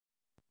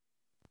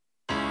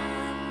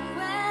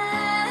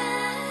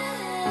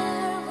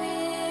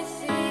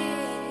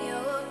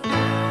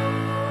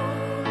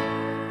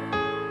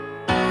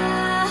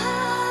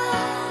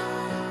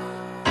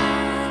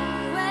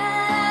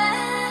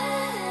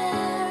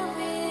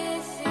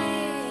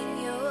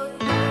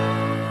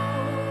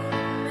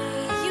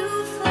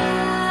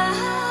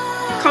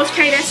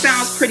okay, that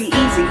sounds pretty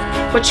easy,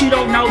 but you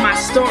don't know my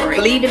story.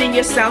 Believing in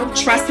yourself,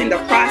 trusting the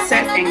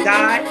process and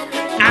God.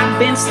 I've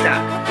been stuck.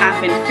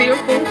 I've been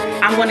fearful.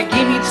 I'm going to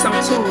give you some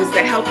tools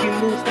to help you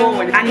move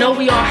forward. I know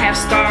we all have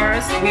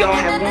scars. We all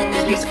have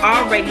wounds. He's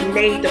already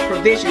made the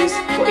provisions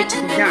for it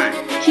to be done.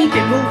 Keep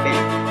it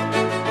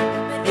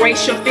moving.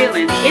 Brace your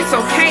feelings. It's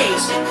okay.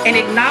 And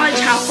acknowledge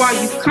how far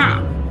you've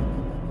come.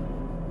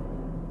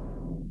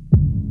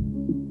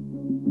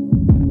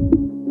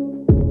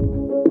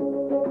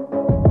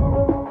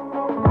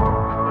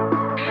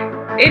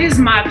 It is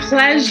my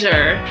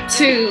pleasure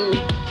to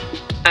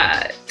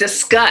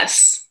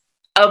discuss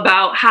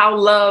about how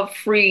love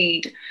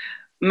freed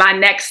my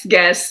next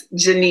guest,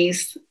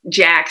 Janice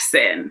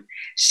Jackson.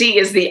 She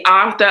is the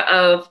author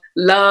of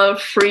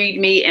Love Freed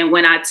Me. And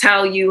when I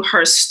tell you,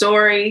 her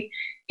story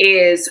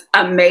is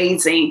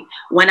amazing.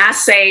 When I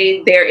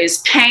say there is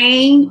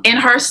pain in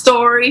her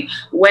story,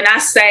 when I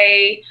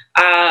say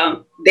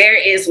there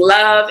is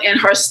love in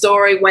her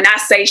story, when I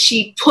say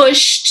she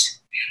pushed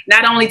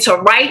not only to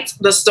write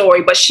the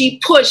story, but she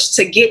pushed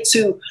to get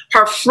to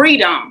her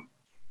freedom.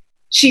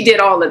 She did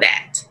all of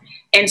that.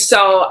 And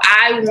so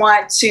I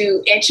want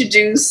to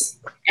introduce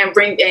and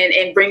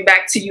bring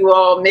back to you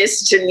all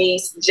Miss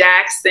Janice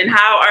Jackson.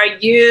 How are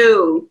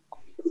you?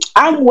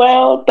 I'm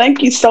well.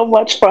 Thank you so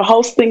much for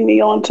hosting me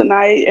on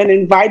tonight and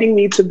inviting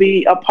me to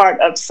be a part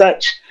of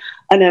such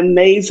an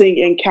amazing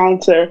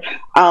encounter.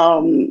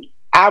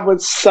 I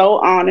was so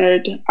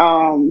honored,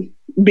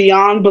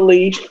 beyond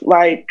belief.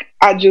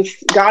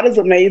 God is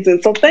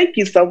amazing. So thank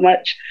you so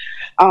much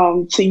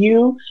to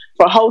you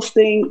for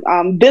hosting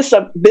this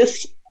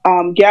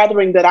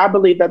gathering that I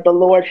believe that the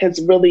Lord has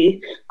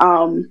really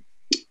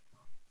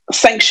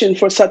sanctioned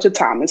for such a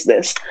time as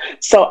this.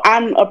 So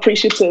I'm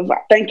appreciative.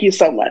 Thank you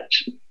so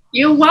much.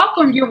 You're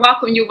welcome. You're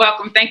welcome. You're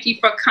welcome. Thank you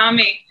for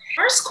coming.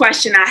 First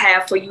question I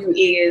have for you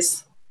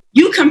is,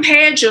 you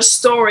compared your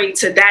story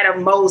to that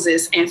of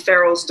Moses and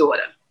Pharaoh's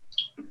daughter.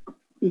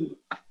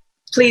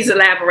 Please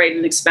elaborate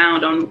and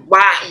expound on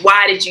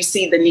why did you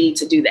see the need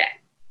to do that?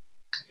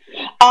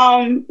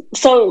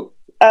 So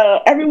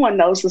everyone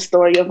knows the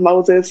story of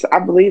Moses. I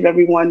believe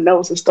everyone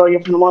knows the story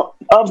of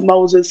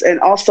Moses,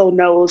 and also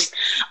knows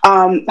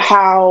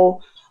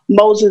how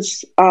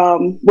Moses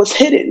was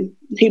hidden.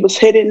 He was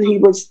hidden. He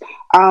was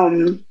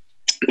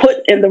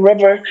put in the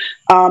river,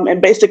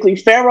 and basically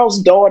Pharaoh's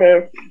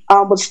daughter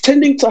was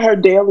tending to her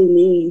daily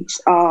needs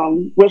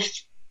with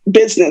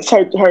business,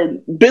 her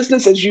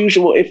business as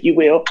usual, if you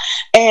will.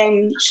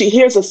 And she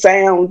hears a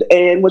sound,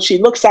 and when she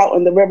looks out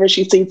in the river,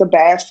 she sees a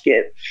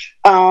basket.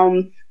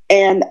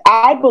 And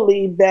I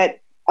believe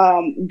that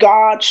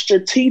God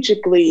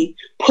strategically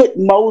put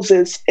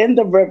Moses in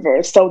the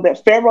river so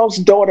that Pharaoh's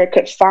daughter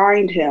could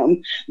find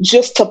him,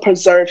 just to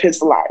preserve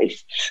his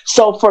life.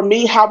 So for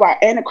me, how I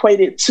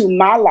equated to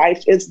my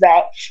life is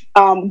that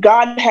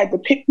God had to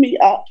pick me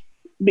up,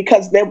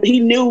 because he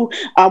knew,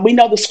 we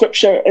know the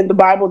scripture in the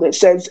Bible that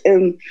says,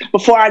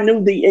 before I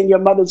knew thee in your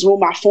mother's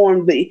womb, I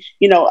formed thee.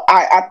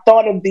 I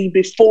thought of thee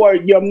before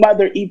your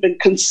mother even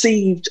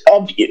conceived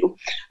of you.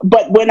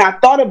 But when I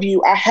thought of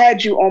you, I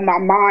had you on my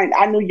mind.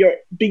 I knew your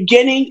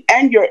beginning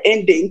and your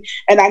ending,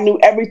 and I knew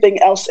everything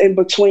else in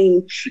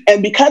between.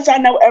 And because I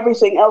know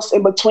everything else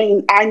in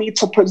between, I need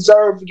to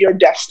preserve your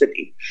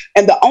destiny.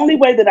 And the only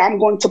way that I'm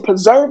going to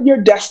preserve your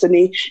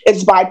destiny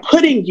is by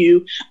putting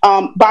you,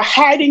 by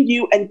hiding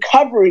you and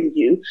covering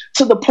you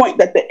to the point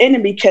that the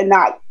enemy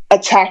cannot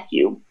attack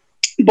you.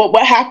 But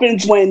what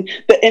happens when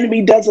the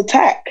enemy does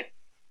attack?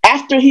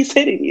 After he's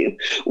hitting you,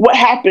 what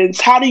happens?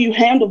 How do you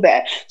handle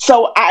that?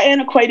 So I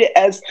equate it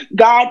as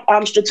God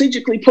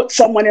strategically put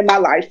someone in my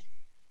life,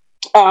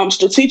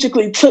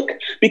 strategically took,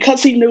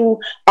 because he knew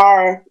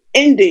our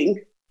ending,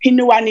 he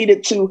knew I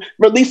needed to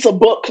release a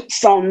book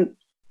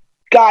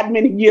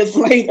many years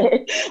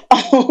later.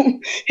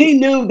 He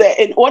knew that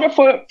in order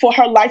for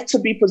her life to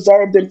be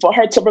preserved and for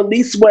her to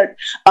release what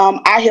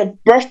I have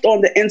birthed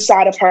on the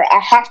inside of her, I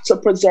have to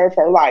preserve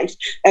her life.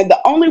 And the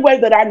only way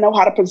that I know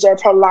how to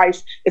preserve her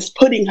life is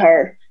putting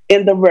her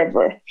in the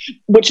river,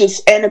 which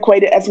is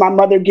antiquated as my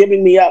mother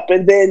giving me up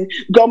and then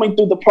going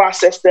through the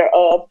process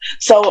thereof.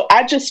 So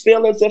I just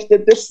feel as if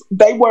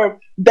they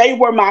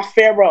were my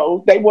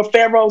Pharaoh. They were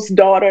Pharaoh's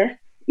daughter.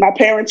 My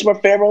parents were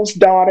Pharaoh's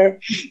daughter,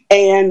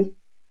 and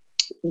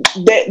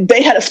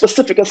they had a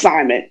specific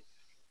assignment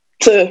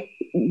to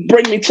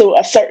bring me to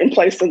a certain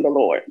place in the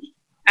Lord.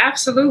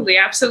 Absolutely,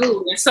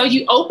 absolutely. And so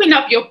you open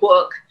up your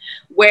book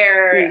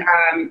where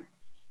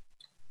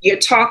you're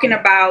talking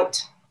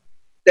about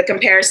the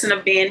comparison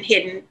of being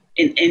hidden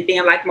and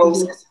being like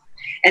Moses.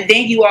 Mm-hmm. And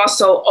then you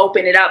also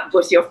open it up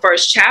with your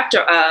first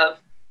chapter of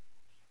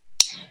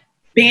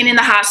being in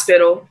the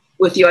hospital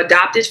with your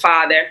adopted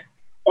father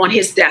on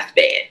his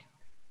deathbed.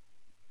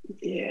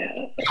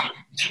 Yeah.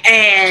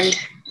 And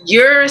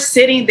you're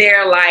sitting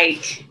there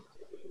like,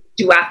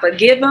 do I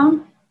forgive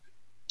him?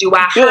 Do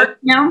I hurt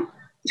him?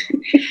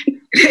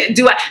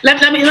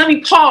 Let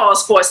me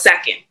pause for a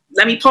second,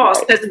 let me pause,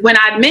 because when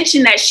I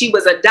mentioned that she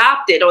was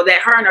adopted, or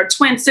that her and her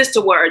twin sister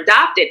were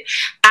adopted,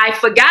 I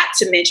forgot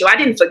to mention, I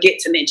didn't forget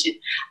to mention,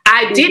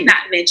 I did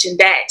not mention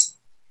that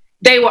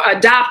they were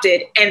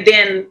adopted, and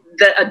then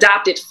the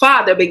adopted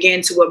father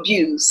began to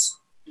abuse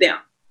them.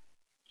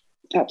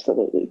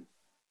 Absolutely.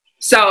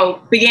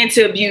 So began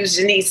to abuse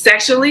Janice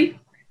sexually,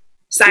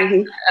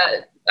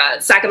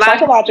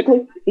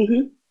 psychologically,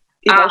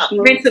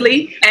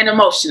 mentally, and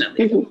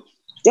emotionally.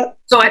 Yep.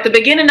 So at the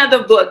beginning of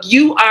the book,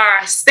 you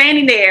are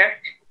standing there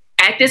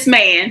at this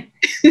man's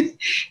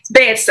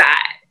bedside,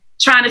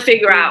 trying to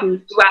figure out,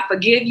 do I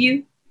forgive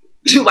you?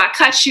 Do I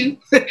cut you?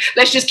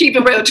 Let's just keep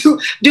it real. Do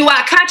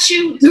I cut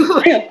you?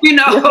 Do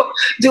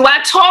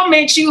I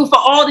torment you for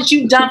all that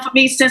you've done for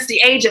me since the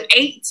age of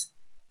 8?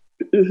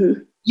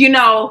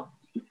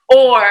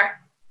 Or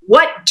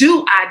what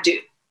do I do?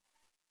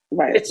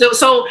 Right.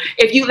 So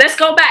let's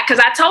go back, because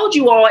I told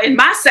you all in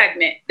my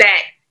segment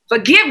that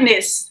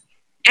forgiveness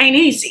ain't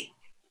easy.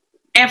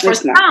 And for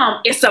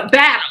some, it's a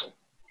battle.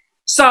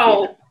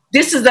 So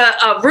this is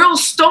a real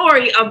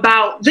story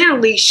about,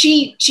 literally,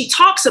 she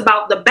talks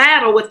about the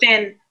battle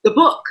within the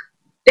book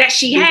that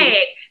she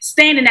had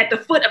standing at the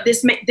foot of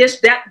this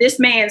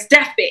man's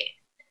deathbed.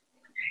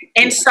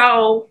 And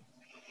so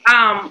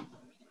I'm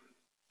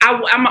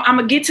going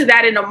to get to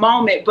that in a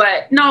moment,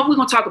 but no, we're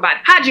going to talk about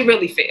it. How'd you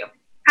really feel?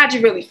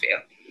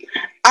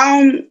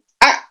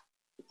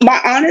 My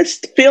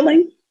honest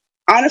feeling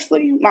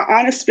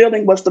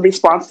was the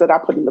response that I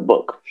put in the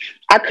book.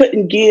 I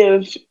couldn't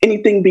give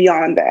anything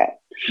beyond that.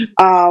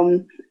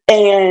 My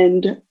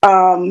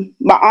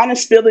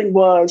honest feeling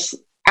was,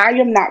 I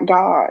am not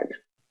God.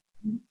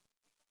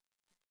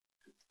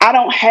 I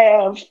don't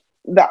have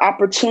the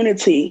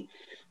opportunity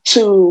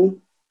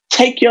to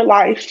take your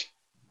life.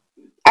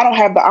 I don't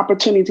have the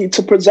opportunity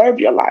to preserve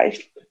your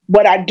life.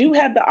 What I do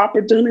have the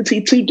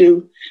opportunity to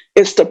do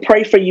is to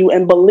pray for you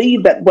and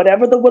believe that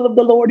whatever the will of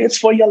the Lord is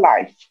for your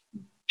life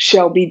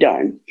shall be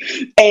done.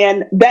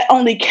 And that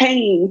only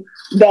came,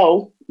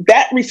 though,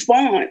 that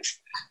response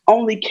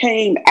only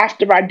came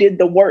after I did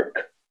the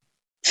work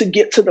to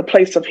get to the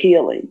place of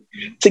healing,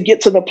 to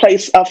get to the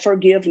place of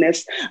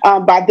forgiveness.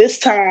 By this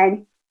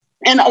time,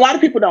 and a lot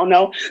of people don't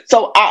know,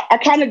 so I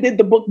kind of did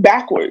the book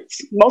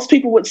backwards. Most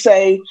people would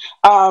say,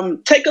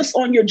 take us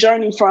on your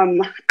journey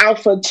from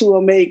Alpha to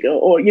Omega,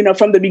 or,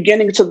 from the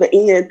beginning to the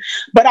end.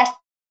 But I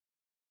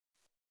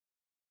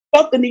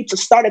felt the need to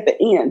start at the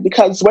end,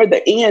 because where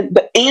the end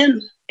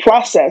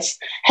process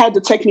had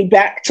to take me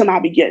back to my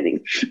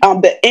beginning.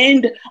 The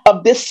end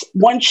of this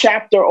one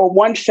chapter or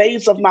one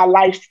phase of my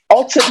life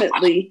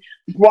ultimately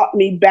brought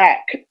me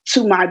back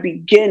to my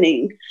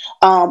beginning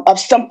of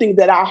something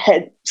that I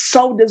had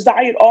so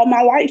desired all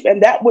my life.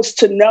 And that was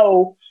to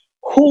know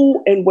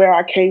who and where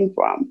I came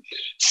from.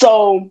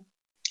 So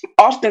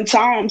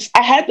oftentimes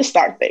I had to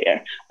start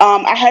there.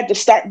 I had to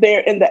start there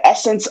in the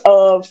essence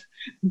of,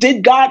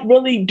 did God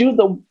really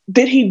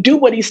did he do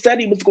what he said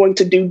he was going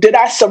to do? Did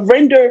I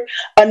surrender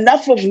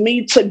enough of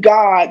me to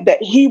God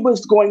that he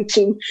was going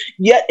to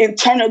yet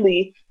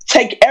internally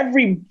take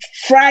every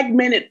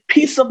fragmented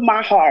piece of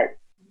my heart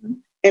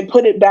and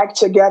put it back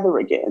together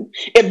again?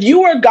 If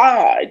you are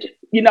God,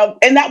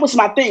 and that was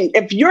my thing.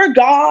 If you're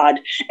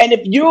God, and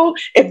if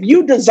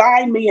you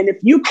designed me, and if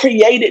you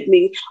created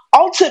me,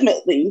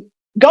 ultimately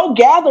go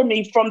gather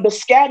me from the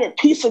scattered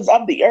pieces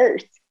of the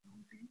earth.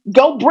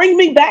 Go bring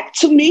me back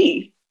to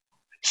me,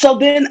 so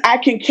then I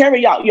can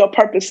carry out your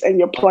purpose and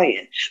your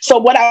plan. So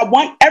what I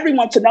want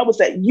everyone to know is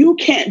that you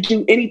can't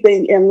do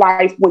anything in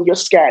life when you're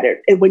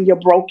scattered and when you're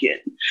broken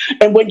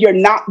and when you're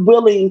not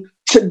willing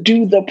to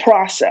do the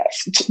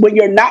process, when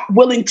you're not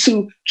willing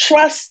to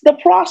trust the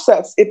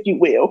process, if you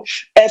will.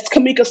 As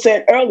Kamika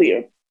said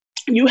earlier,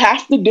 you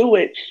have to do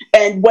it.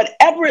 And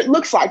whatever it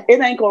looks like, it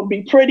ain't going to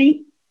be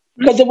pretty,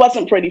 because it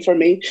wasn't pretty for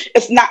me.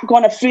 It's not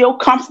going to feel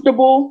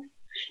comfortable.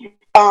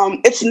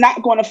 It's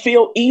not going to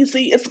feel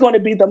easy. It's going to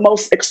be the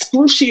most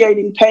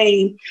excruciating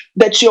pain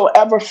that you'll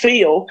ever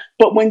feel.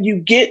 But when you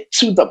get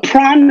to the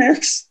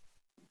promise,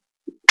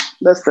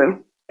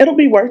 listen, it'll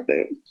be worth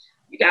it.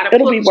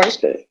 It'll be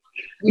worth it.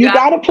 You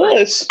gotta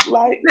push.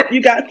 Like, you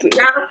got to. You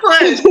gotta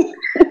push.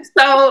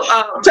 So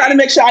trying to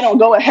make sure I don't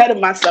go ahead of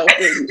myself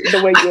in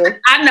the way you're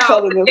I know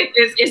telling them.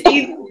 It's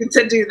easy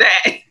to do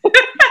that.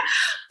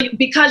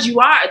 Because you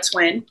are a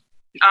twin,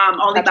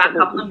 only by a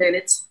couple of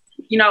minutes.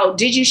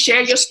 Did you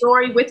share your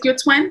story with your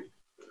twin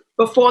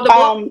before the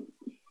book?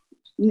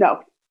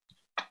 No.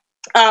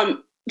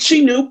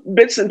 She knew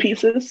bits and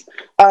pieces.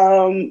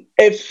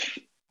 If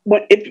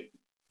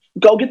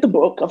go get the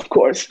book, of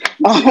course.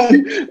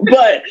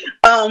 But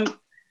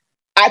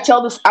I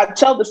tell this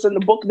in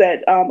the book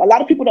that a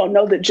lot of people don't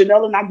know that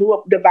Janelle and I grew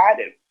up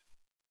divided.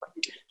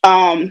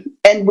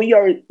 And we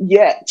are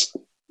yet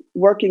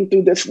working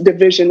through this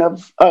division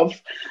of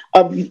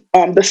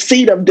the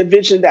seed of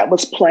division that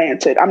was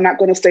planted. I'm not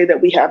going to say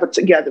that we have it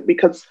together,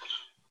 because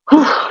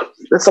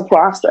it's a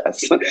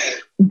process.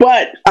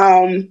 But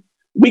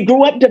we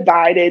grew up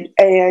divided,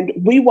 and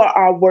we were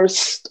our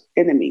worst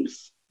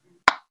enemies.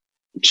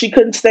 She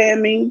couldn't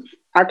stand me.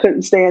 I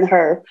couldn't stand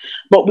her,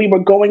 but we were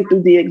going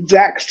through the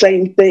exact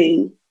same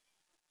thing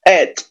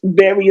at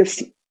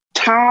various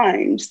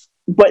times,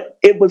 but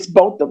it was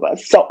both of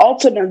us. So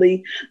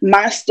ultimately,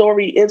 my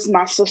story is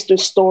my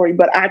sister's story,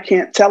 but I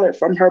can't tell it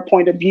from her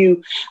point of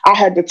view. I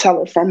had to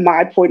tell it from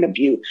my point of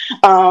view.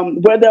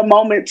 Were there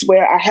moments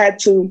where I had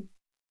to,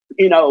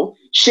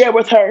 share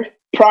with her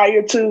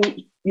prior to,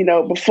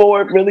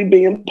 before really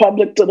being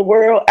public to the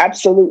world?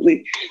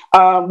 Absolutely.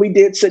 We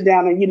did sit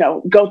down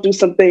and, go through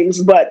some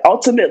things, but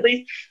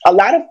ultimately, a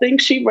lot of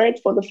things she read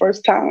for the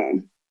first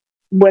time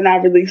when I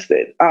released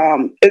it,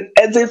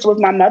 as is with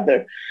my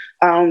mother.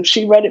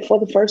 She read it for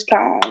the first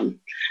time.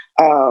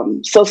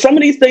 So some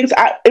of these things,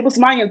 it was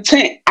my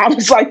intent. I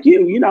was like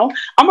I'm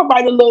gonna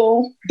write a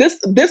little. This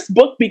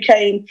book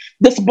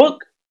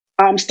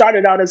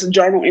started out as a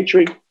journal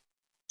entry.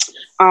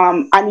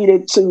 I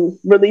needed to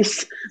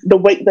release the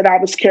weight that I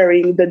was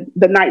carrying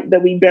the night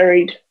that we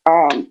buried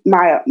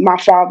my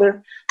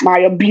father, my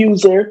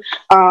abuser.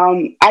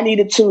 I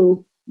needed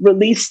to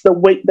release the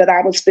weight that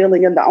I was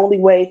feeling, and the only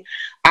way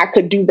I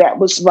could do that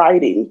was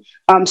writing.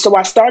 So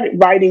I started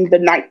writing the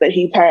night that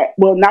he passed.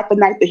 Well, not the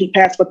night that he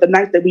passed, but the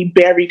night that we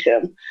buried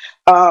him.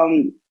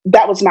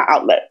 That was my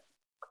outlet.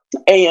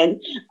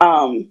 And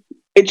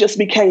it just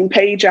became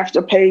page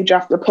after page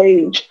after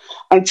page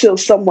until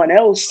someone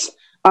else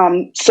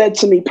said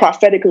to me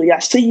prophetically, "I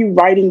see you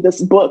writing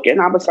this book." And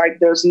I was like,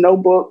 "There's no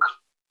book.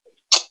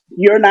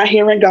 You're not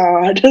hearing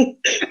God."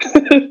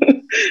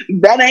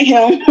 That ain't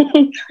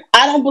him.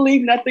 I don't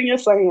believe nothing you're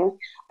saying.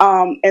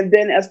 And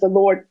then as the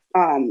Lord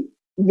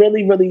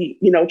really, really,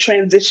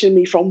 transitioned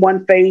me from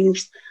one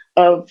phase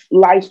of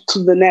life to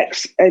the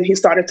next, and he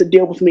started to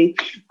deal with me,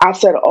 I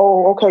said,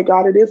 "Oh, okay,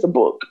 God, it is a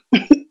book."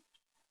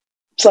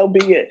 So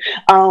be it.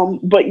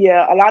 But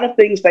yeah, a lot of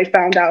things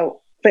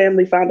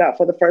family found out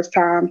for the first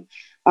time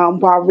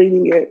while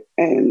reading it.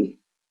 And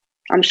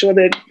I'm sure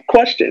there are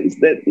questions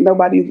that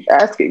nobody's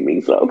asking me.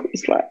 So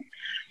it's fine.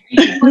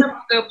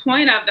 The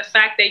point of the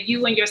fact that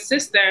you and your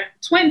sister,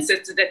 twin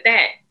sisters at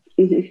that,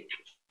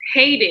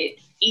 hated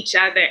each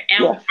other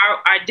and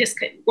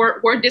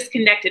were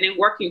disconnected and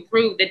working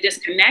through the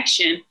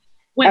disconnection,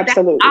 when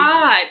Absolutely. That's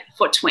odd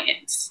for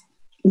twins.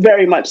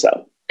 Very much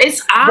so.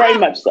 It's odd. Very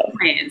much so.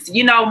 Twins, twins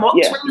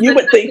you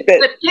would think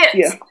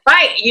that,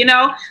 right?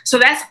 So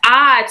that's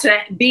odd to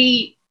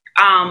be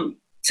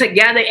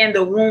together in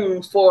the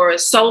womb for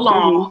so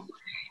long.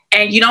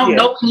 And you don't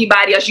know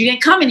anybody else. You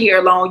didn't come in here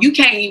alone. You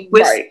came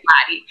with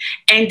somebody.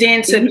 And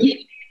then to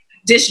be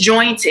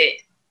disjointed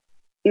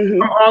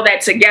from all that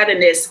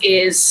togetherness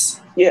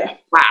is,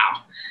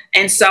 wow.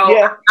 And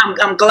so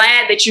I'm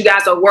glad that you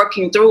guys are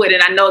working through it.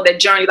 And I know that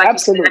journey, like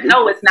Absolutely. you said, I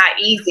know it's not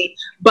easy,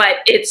 but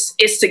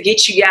it's to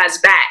get you guys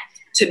back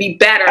to be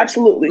better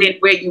than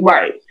where you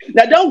were.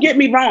 Now, don't get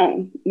me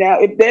wrong. Now,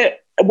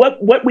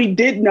 what we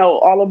did know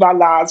all of our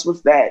lives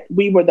was that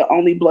we were the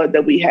only blood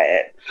that we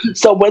had.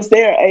 So was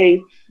there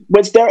a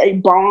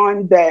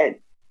bond that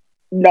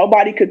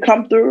nobody could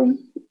come through?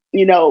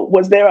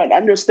 Was there an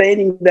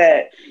understanding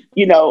that,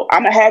 I'm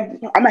gonna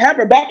have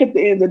her back at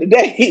the end of the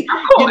day?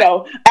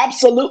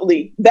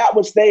 Absolutely, that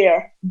was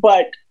there.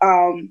 But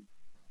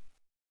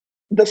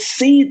the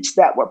seeds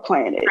that were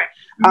planted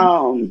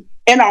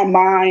in our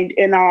mind,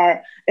 in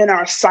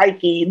our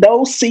psyche,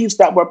 those seeds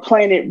that were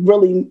planted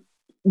really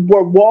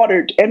were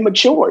watered and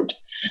matured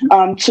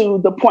to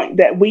the point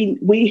that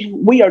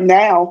we are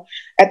now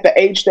at the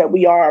age that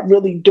we are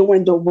really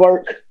doing the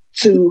work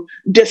to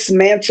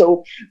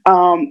dismantle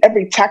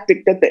every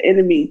tactic that the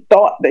enemy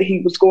thought that he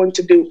was going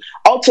to do.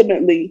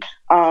 Ultimately,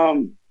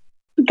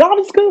 God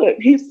is good.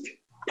 He's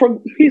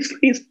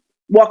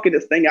walking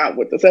this thing out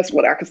with us. That's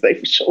what I can say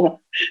for sure.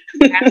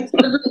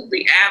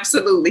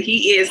 Absolutely.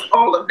 He is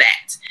all of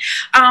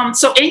that.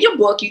 So in your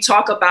book, you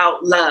talk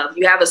about love.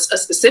 You have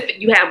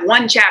you have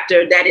one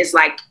chapter that is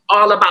like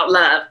all about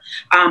love.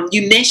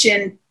 You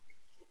mentioned,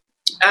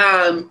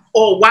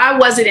 or why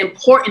was it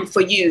important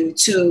for you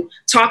to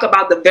talk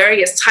about the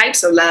various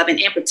types of love, and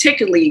in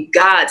particularly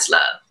God's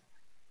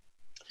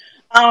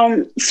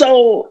love?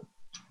 So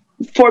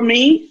for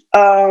me,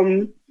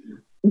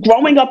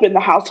 growing up in the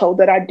household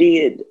that I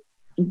did,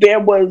 there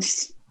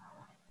was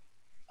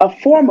a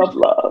form of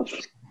love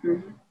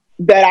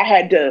that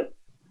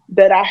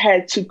I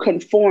had to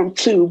conform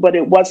to, but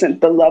it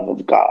wasn't the love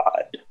of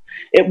God.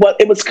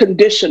 It was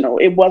conditional.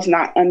 It was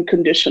not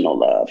unconditional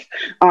love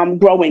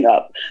growing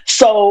up.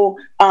 So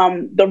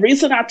the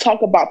reason I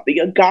talk about the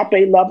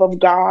agape love of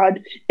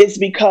God is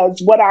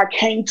because what I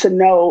came to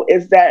know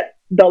is that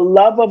the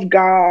love of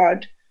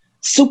God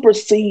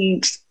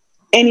supersedes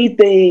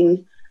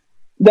anything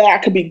that I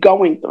could be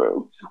going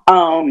through.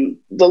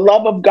 The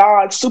love of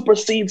God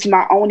supersedes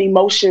my own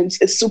emotions.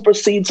 It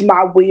supersedes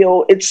my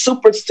will. It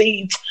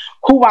supersedes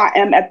who I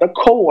am at the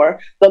core.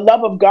 The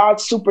love of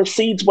God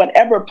supersedes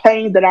whatever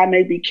pain that I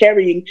may be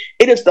carrying.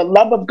 It is the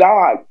love of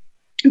God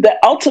that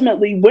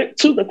ultimately went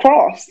to the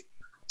cross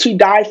to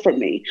die for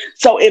me.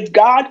 So if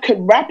God could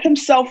wrap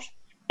himself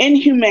in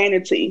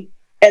humanity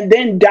and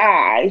then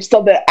die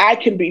so that I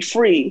can be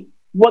free,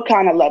 what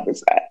kind of love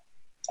is that?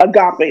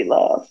 agape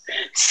love.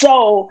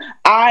 So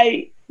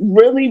I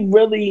really,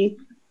 really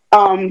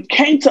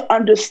came to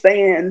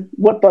understand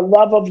what the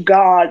love of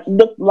God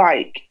looked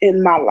like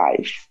in my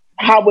life,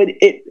 how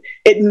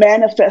it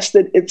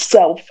manifested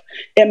itself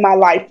in my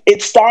life.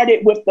 It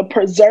started with the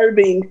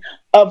preserving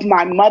of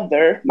my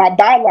mother, my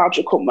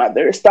biological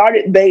mother. It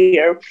started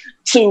there,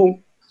 to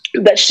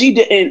that she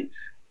didn't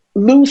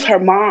lose her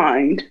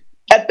mind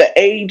at the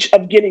age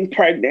of getting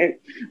pregnant,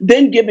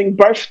 then giving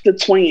birth to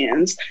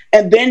twins,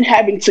 and then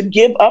having to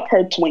give up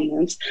her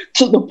twins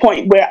to the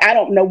point where I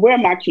don't know where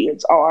my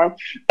kids are.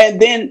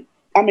 And then,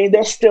 I mean,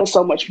 there's still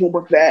so much more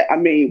with that. I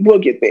mean, we'll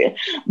get there.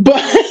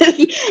 But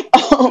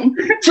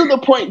to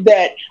the point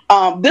that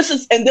this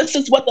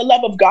is what the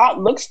love of God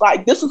looks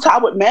like. This is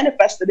how it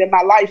manifested in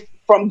my life,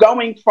 from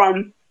going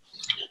from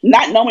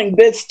not knowing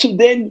this to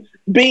then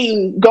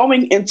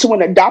going into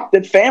an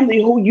adopted family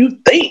who you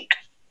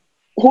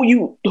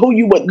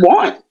would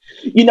want.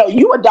 You know,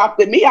 you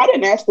adopted me. I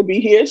didn't ask to be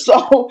here.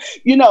 So,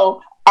 you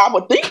know, I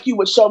would think you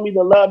would show me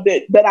the love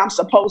that I'm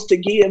supposed to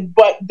give,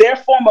 but their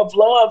form of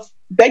love,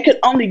 they could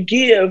only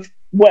give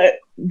what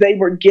they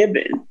were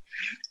given.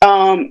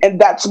 And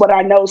that's what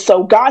I know.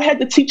 So God had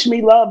to teach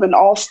me love in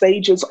all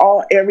stages,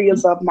 all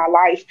areas of my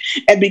life.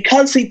 And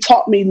because he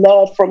taught me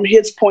love from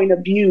his point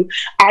of view,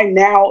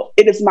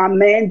 it is my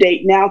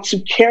mandate now to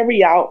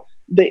carry out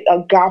the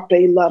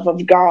agape love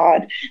of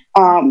God.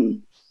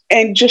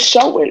 And just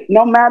show it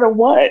no matter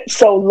what.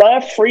 So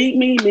love freed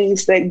me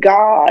means that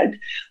God,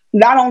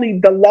 not only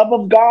the love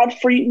of God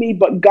freed me,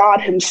 but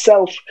God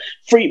himself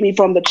freed me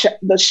from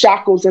the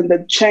shackles and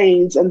the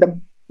chains and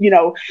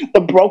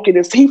the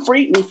brokenness. He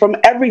freed me from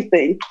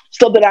everything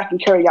so that I can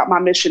carry out my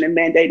mission and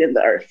mandate in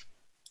the earth.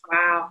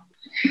 Wow.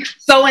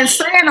 So in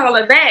saying all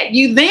of that,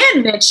 you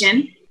then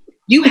mentioned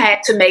you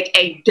had to make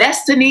a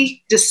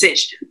destiny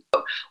decision.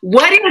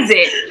 What is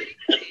it?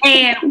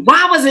 And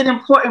why was it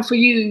important for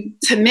you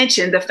to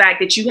mention the fact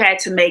that you had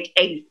to make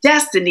a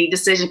destiny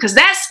decision? Because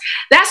that's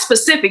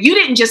specific. You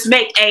didn't just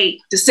make a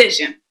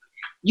decision.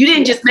 You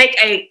didn't just make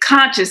a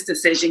conscious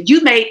decision.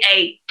 You made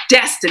a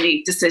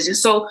destiny decision.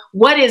 So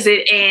what is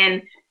it,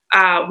 and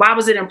why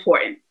was it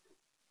important?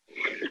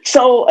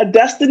 So a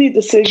destiny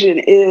decision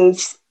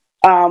is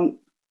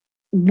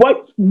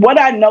what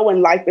I know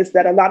in life is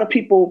that a lot of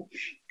people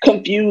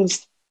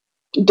confuse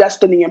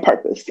destiny and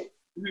purpose.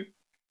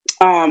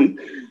 Mm-hmm.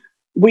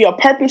 We are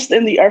purposed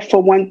in the earth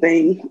for one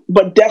thing,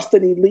 but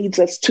destiny leads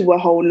us to a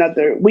whole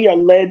nother. We are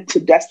led to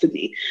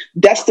destiny.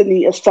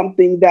 Destiny is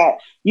something that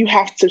you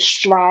have to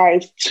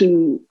strive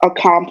to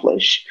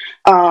accomplish.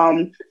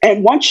 And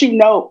once you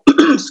know,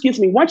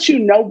 once you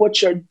know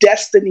what your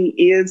destiny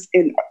is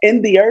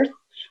in the earth,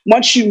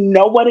 once you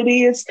know what it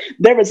is,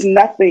 there is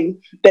nothing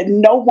that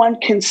no one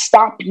can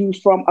stop you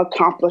from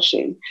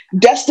accomplishing.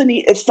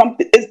 Destiny is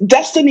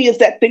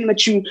that thing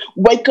that you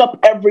wake up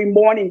every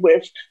morning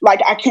with.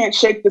 Like, I can't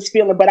shake this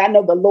feeling, but I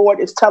know the Lord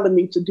is telling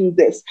me to do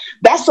this.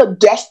 That's a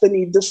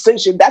destiny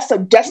decision. That's a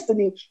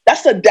destiny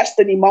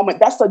moment.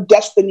 That's a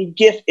destiny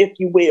gift, if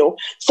you will.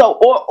 So,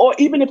 or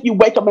even if you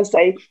wake up and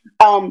say,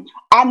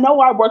 I know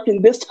I work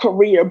in this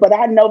career, but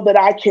I know that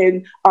I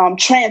can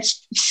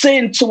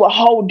transcend to a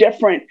whole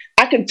different.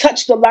 I can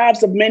touch the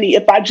lives of many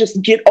if I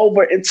just get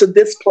over into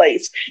this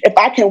place. If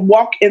I can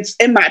walk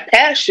in my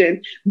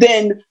passion,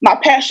 then my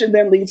passion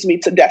then leads me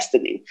to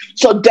destiny.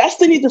 So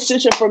destiny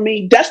decision for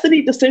me,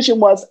 destiny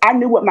decision was, I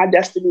knew what my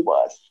destiny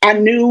was. I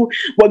knew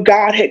what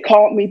God had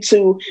called me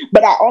to,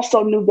 but I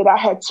also knew that I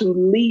had to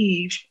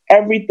leave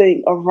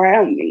everything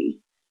around me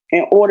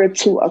in order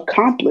to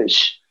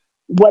accomplish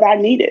what I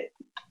needed.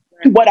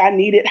 How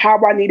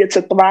I needed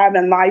to thrive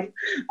in life,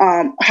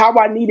 how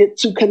I needed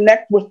to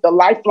connect with the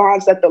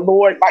lifelines that the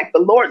Lord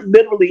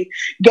literally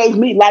gave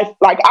me life.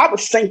 Like, I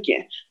was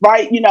sinking,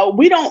 right? You know,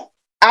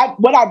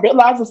 what I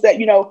realized is that,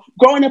 you know,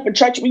 growing up in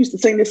church, we used to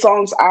sing these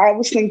songs, I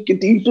was sinking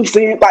deep in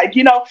sin, like,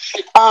 you know,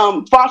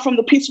 far from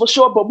the peaceful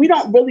shore, but we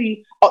don't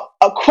really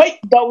equate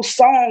those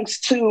songs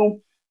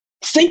to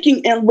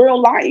sinking in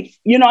real life.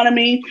 You know what I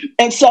mean?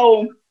 And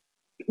so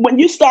when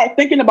you start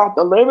thinking about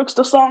the lyrics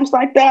to songs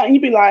like that, and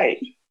you be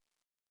like,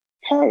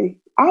 hey,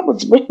 I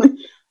was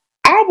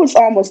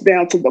almost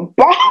down to the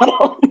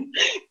bottom.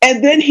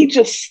 And then he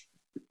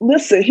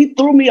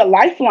threw me a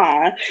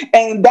lifeline,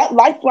 and that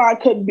lifeline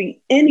could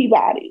be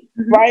anybody,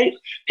 mm-hmm. right?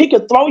 He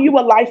could throw you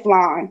a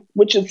lifeline,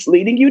 which is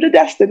leading you to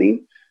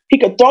destiny. He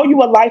could throw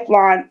you a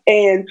lifeline,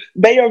 and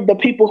they are the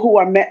people who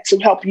are meant to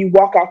help you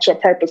walk out your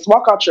purpose,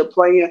 walk out your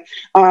plan,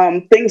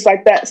 things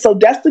like that. So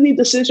destiny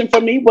decision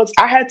for me was,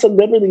 I had to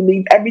literally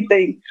leave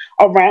everything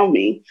around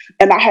me,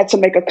 and I had to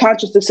make a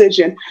conscious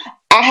decision.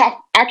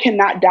 I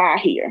cannot die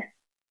here.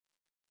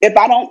 If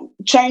I don't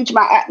change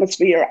my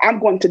atmosphere, I'm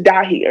going to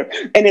die here.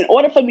 And in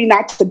order for me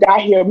not to die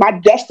here, my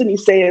destiny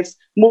says,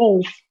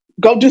 move,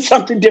 go do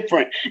something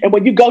different. And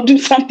when you go do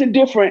something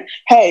different,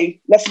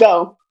 hey, let's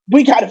go.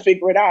 We got to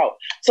figure it out.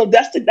 So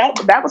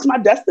that was my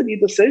destiny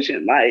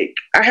decision. Like,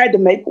 I had to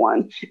make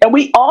one. And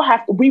we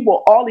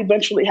will all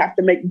eventually have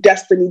to make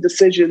destiny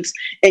decisions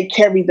and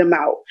carry them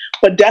out.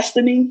 But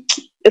destiny,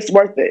 it's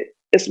worth it.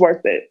 It's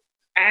worth it.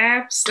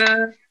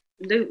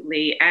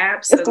 Absolutely.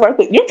 It's worth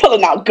it. You're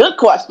pulling out good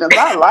questions.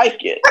 I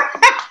like it.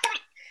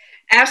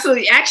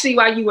 Absolutely. Actually,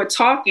 while you were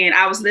talking,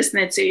 I was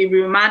listening to it. It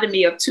reminded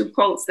me of two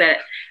quotes that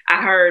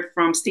I heard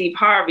from Steve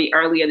Harvey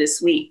earlier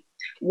this week.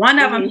 One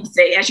of them, he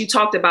said, as you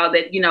talked about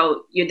that, you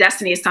know, your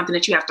destiny is something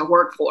that you have to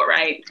work for,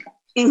 right?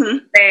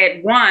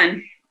 Said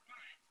one,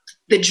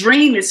 the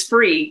dream is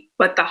free,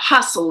 but the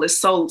hustle is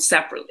sold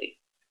separately.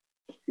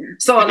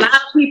 So a lot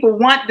of people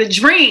want the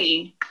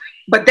dream,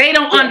 but they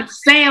don't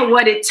understand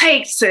what it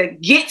takes to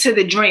get to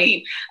the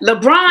dream.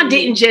 LeBron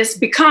didn't just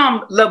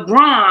become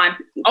LeBron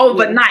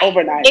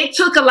overnight. It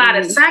took a lot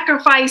of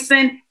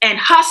sacrificing and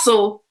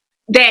hustle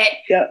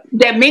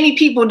that many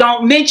people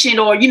don't mention,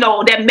 or you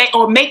know, that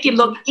make it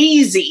look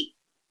easy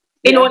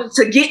in order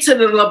to get to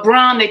the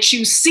LeBron that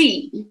you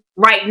see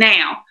right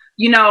now.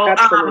 You know,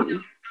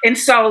 and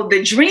so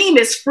the dream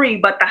is free,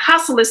 but the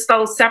hustle is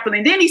sold separately.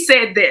 And then he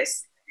said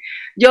this.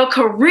 Your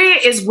career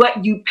is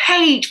what you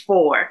paid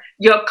for.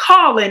 Your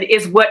calling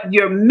is what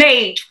you're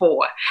made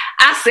for.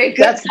 I said,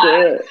 that's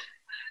good.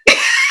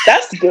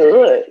 That's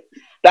good.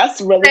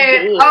 That's really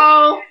good.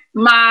 Oh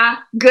my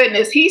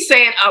goodness. He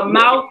said a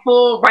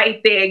mouthful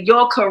right there.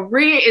 Your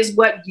career is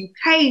what you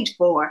paid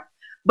for,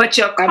 but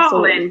your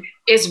calling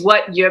is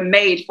what you're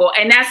made for.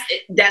 And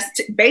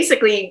that's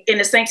basically in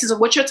the same sense of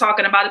what you're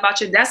talking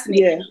about your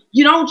destiny. Yeah.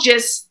 You don't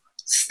just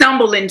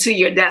stumble into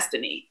your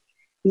destiny.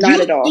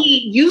 Not at all.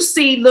 You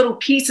see little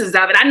pieces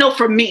of it. I know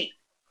for me,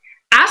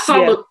 I saw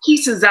little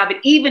pieces of it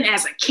even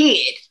as a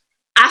kid.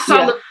 I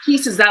saw little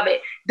pieces of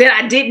it that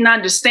I didn't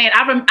understand.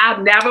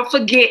 I'll never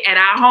forget at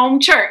our home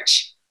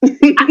church.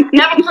 I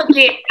never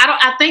forget.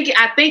 I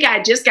think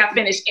I just got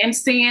finished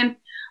emceeing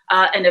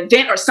an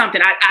event or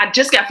something. I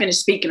just got finished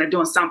speaking or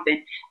doing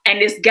something.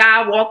 And this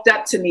guy walked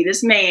up to me,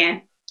 this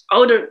man,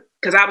 older,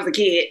 because I was a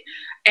kid.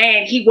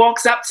 And he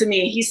walks up to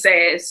me and he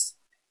says,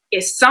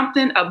 "It's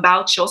something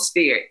about your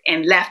spirit,"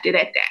 and left it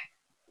at that.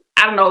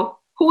 I don't know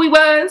who he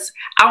was.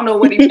 I don't know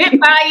what he meant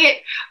by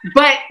it,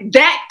 but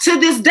that to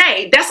this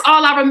day, that's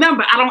all I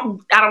remember. I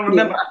don't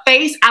remember a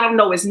face. I don't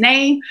know his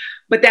name,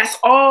 but that's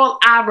all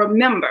I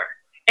remember.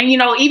 And, you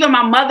know, even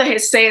my mother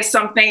has said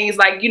some things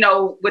like, you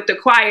know, with the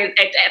choir,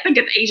 I think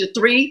at the age of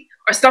 3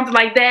 or something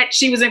like that,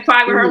 she was in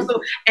choir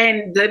rehearsal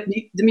and the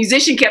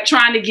musician kept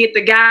trying to get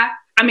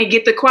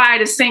the choir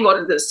to sing,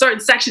 or the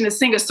certain section to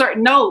sing a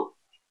certain note.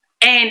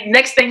 And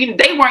next thing you know,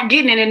 they weren't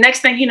getting it. And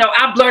next thing you know,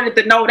 I blurted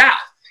the note out.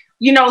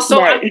 You know,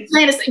 so I'm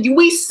saying this,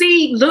 we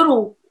see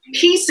little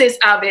pieces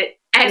of it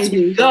as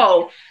we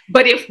go.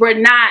 But if we're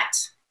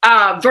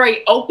not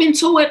very open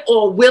to it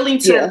or willing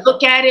to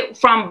look at it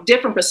from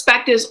different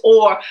perspectives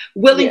or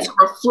willing to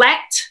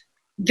reflect,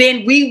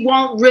 then we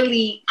won't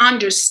really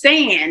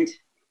understand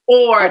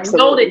or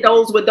know that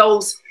those were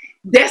those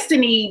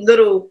destiny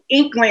little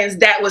inklings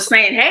that was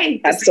saying,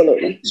 hey, this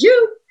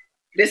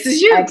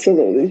is you.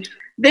 Absolutely.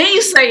 Then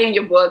you say in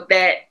your book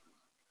that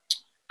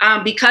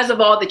because of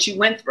all that you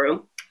went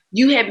through,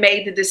 you had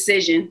made the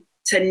decision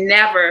to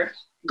never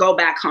go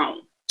back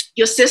home.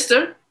 Your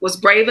sister was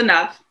brave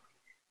enough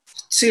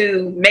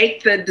to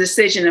make the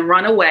decision and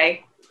run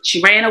away.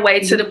 She ran away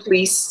to the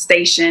police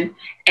station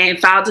and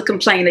filed a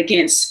complaint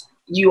against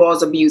you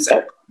all's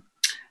abuser.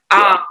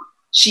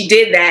 She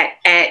did that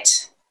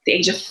at the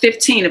age of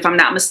 15, if I'm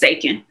not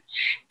mistaken.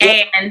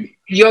 And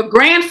your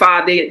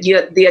grandfather,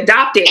 the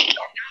adopted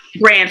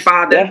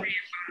grandfather,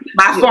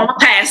 my former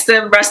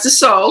pastor, rest his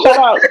soul,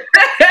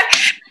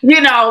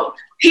 you know,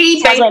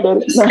 he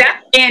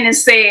stepped in and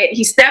said,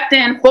 he stepped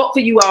in, fought for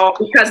you all,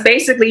 because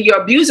basically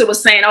your abuser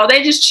was saying, oh,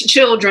 they're just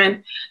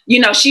children. You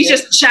know, she's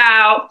just a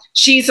child.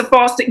 She's a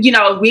foster, you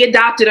know, we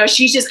adopted her.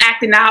 She's just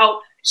acting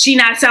out. She's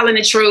not telling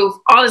the truth,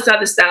 all this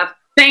other stuff,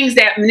 things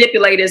that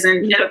manipulators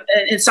and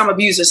some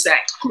abusers say.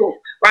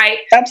 Right?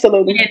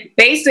 Absolutely. And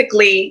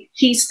basically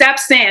he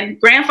steps in,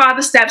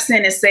 grandfather steps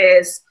in and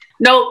says,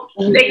 nope,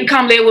 they can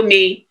come live with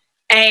me,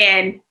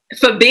 and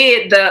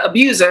forbid the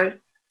abuser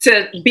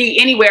to be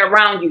anywhere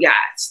around you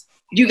guys.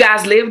 You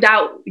guys lived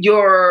out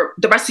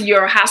the rest of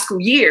your high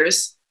school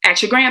years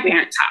at your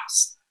grandparents'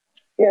 house.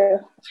 Yeah.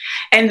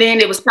 And then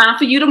it was time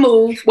for you to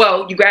move.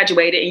 Well, you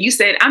graduated and you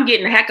said, I'm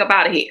getting the heck up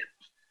out of here.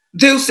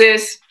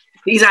 Deuces,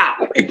 he's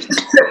out.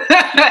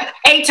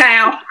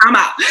 A-Town, I'm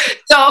out.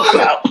 So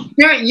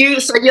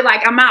you're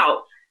like, I'm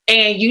out.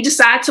 And you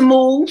decide to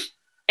move,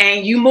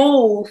 and you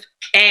move,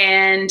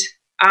 and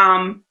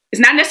it's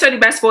not necessarily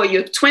best for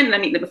your twin.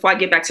 Before I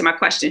get back to my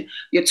question,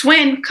 your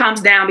twin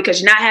comes down because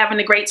you're not having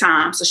a great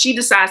time. So she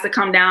decides to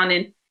come down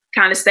and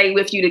kind of stay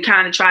with you to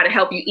kind of try to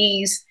help you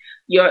ease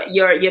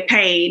your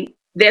pain.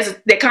 There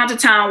comes a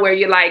time where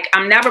you're like,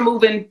 I'm never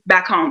moving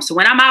back home. So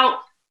when I'm out,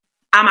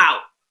 I'm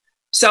out.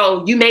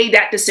 So you made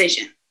that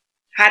decision.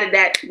 How did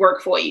that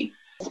work for you?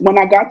 When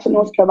I got to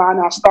North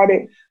Carolina, I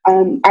started,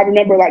 I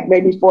remember like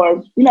maybe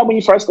when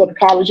you first go to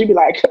college, you'd be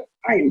like,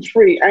 I am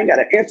free. I ain't got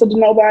to answer to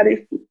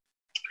nobody.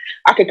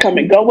 I could come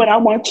and go when I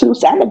want to.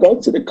 So I'm going to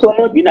go to the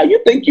club. You know, you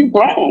think you've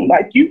grown.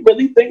 Like, you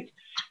really think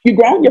you've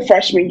grown your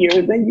freshman year.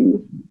 And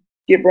then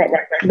you get brought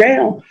right back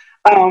down.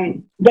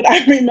 But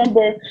I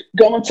remember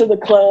going to the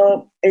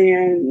club,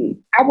 and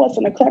I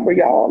wasn't a clubber,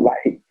 y'all.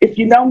 Like, if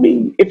you know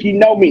me,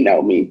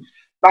 know me.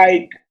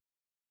 Like,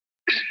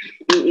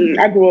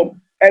 I grew up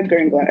Edgar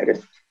and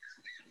Gladys.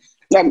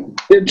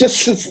 It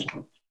just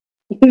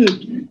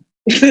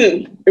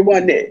it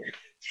wasn't it.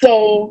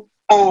 So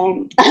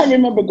I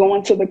remember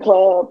going to the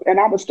club, and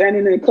I was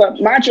standing in the club.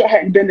 Mind you, I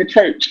hadn't been to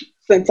church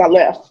since I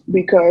left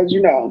because,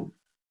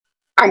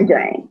 I'm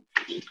grown.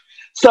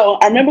 So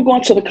I remember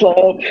going to the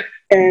club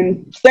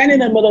and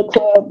standing in the middle of the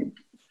club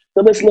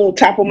with this little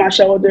tap on my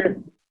shoulder,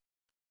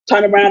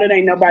 turn around, it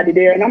ain't nobody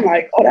there. And I'm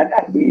like, oh, that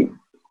gotta be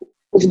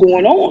what's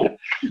going on.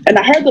 And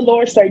I heard the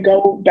Lord say,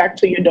 go back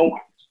to your dorm.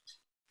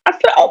 I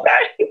said,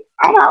 okay,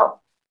 I'm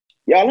out.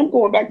 Y'all, I'm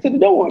going back to the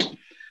dorm.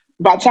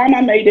 By the time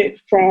I made it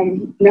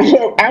from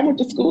where I went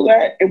to school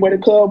at and where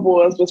the club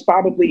was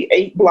probably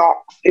 8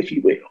 blocks, if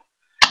you will.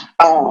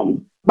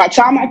 By the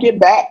time I get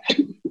back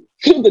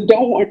to the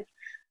dorm,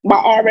 my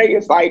RA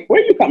is like,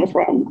 where are you coming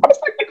from? I was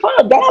like, the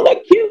club, don't I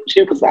look cute?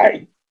 She was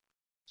like,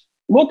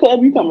 what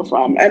club you coming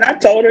from? And I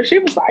told her, she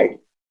was like,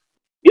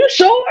 you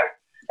sure?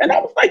 And I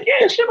was like,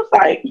 yeah. She was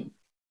like,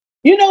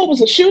 it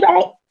was a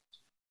shootout.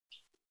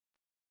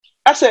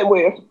 I said,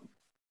 where?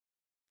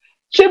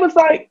 She was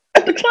like,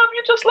 at the club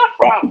you just left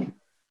from.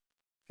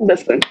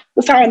 Listen,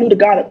 that's how I knew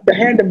the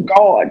hand of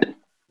God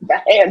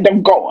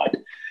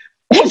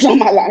was on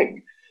my life,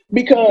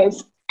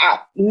 because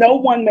no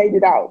one made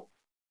it out.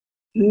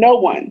 No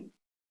one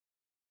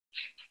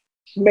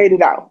made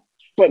it out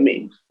but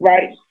me,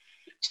 right?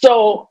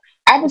 So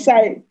I was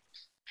like,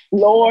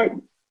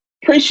 Lord,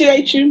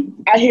 appreciate you.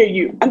 I hear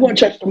you. I'm going to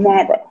church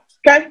tomorrow.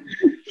 Okay.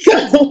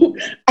 So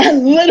I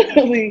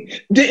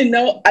literally didn't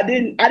know. I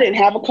didn't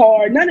have a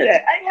car, none of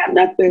that. I didn't have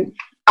nothing.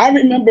 I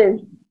remember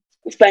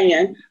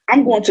saying,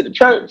 I'm going to the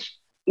church.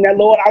 Now,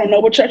 Lord, I don't know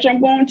what church I'm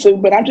going to,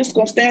 but I'm just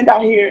going to stand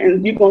out here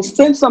and you're going to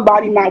send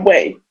somebody my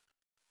way.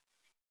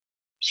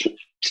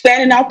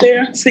 Standing out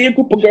there, see a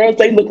group of girls,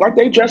 they look like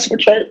they dressed for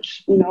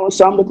church,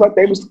 some look like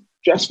they was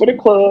dressed for the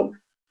club.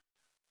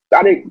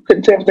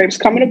 Couldn't tell if they was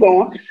coming or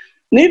going.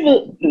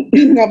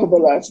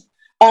 Nevertheless,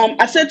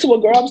 I said to a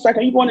girl, I was like,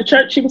 are you going to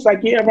church? She was like,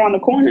 yeah, around the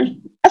corner.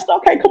 I said,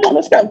 okay, come on,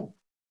 let's go.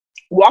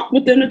 Walk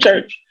within the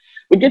church.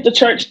 We get to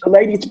church, the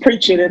lady's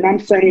preaching, and I'm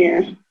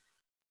saying,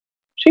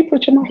 she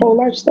preaching my whole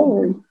life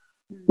story.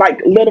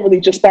 Like,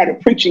 literally just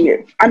started preaching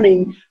it. I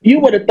mean,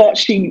 you would have thought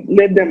she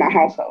lived in my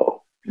household.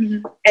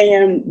 Mm-hmm.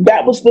 And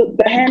that was the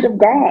hand of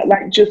God,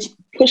 like just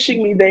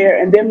pushing me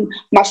there. And then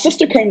my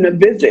sister came to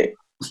visit.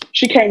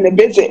 She came to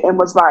visit and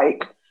was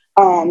like,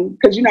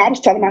 because, I was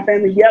telling my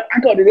family, yep, I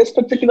go to this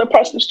particular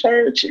person's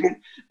church and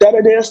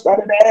this,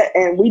 that.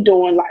 And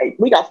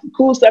we got some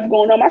cool stuff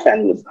going on. My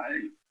family was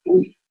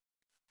like,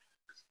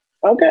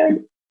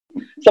 okay.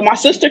 So my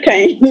sister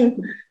came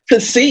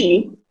to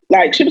see,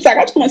 she was like,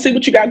 I just want to see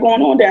what you got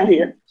going on down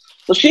here.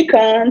 So she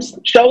comes,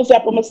 shows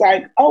up, and was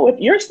like, oh, if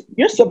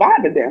you're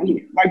surviving down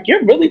here,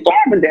 you're really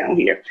thriving down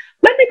here,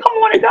 let me come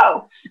on and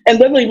go. And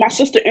literally my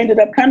sister ended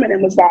up coming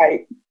and was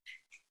like,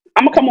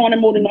 I'm gonna come on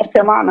and move to North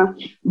Carolina.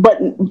 But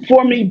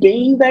for me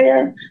being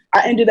there,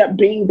 I ended up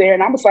being there.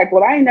 And I was like,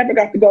 well, I ain't never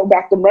got to go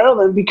back to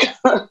Maryland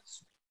because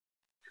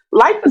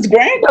life is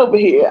grand over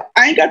here.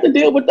 I ain't got to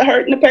deal with the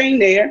hurt and the pain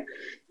there.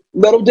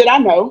 Little did I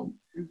know.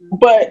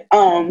 But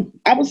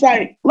I was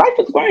like, life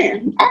is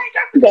grand. I ain't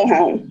got to go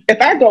home.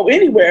 If I go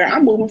anywhere,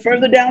 I'm moving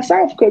further down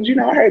south because,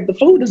 I heard the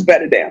food is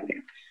better down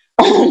there.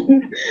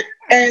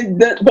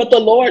 But the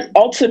Lord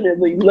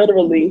ultimately,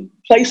 literally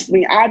placed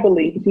me, I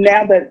believe,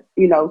 now that,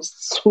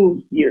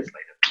 2 years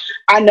later,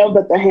 I know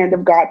that the hand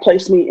of God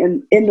placed me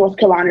in North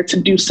Carolina to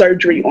do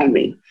surgery on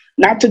me,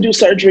 not to do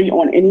surgery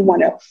on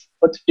anyone else,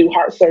 but to do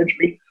heart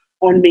surgery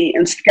on me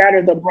and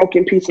scatter the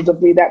broken pieces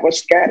of me that were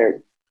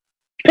scattered.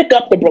 Pick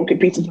up the broken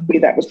pieces of me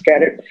that were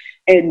scattered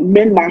and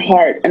mend my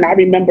heart. And I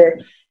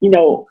remember,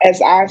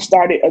 as I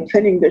started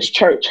attending this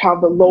church, how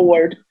the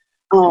Lord,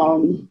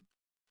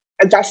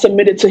 as I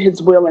submitted to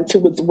his will and to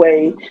his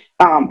way,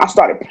 I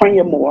started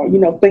praying more,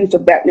 things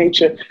of that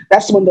nature.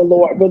 That's when the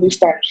Lord really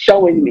started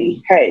showing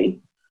me, hey,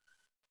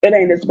 it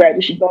ain't as bad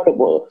as you thought it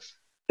was.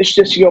 It's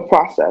just your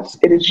process.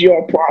 It is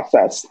your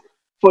process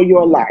for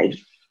your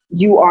life.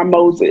 You are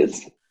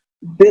Moses.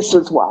 This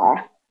is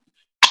why.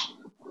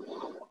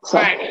 So.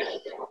 Right.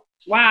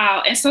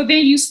 Wow. And so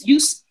then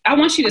I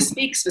want you to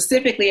speak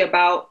specifically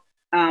about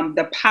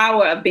the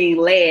power of being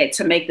led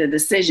to make the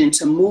decision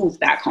to move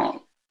back home.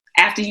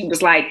 After you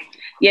was like,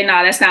 yeah,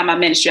 no, that's not my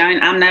ministry.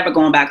 I'm never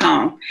going back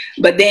home.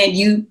 But then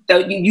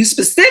you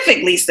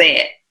specifically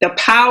said the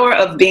power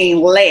of being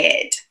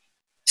led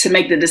to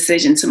make the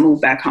decision to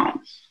move back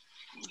home.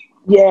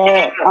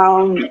 Yeah.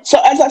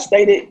 So as I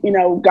stated,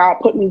 God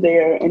put me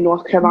there in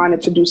North Carolina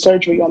to do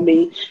surgery on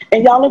me.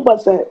 And y'all,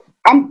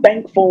 I'm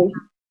thankful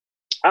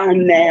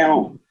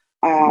now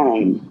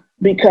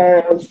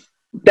because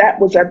that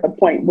was at the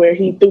point where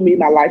he threw me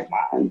my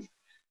lifelines.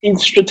 He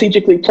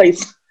strategically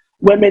placed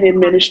women in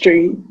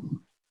ministry.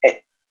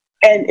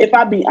 And if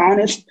I be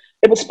honest,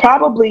 it was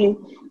probably,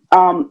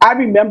 I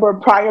remember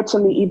prior to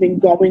me even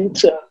going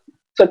to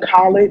to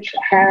college,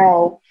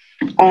 how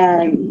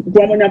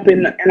growing up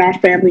in our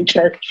family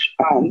church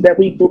that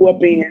we grew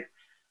up in,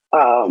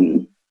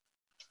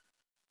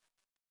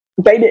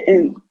 they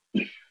didn't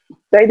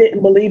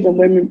believe in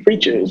women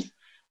preachers,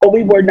 or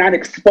we were not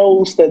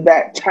exposed to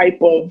that type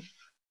of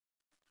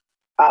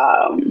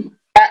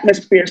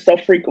atmosphere so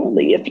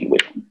frequently, if you will.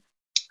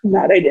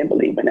 No, they didn't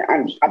believe in it.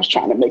 I was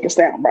trying to make it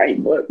sound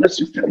right, but let's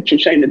just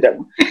shame the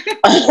devil.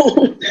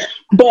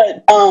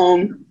 But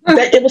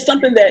it was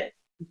something that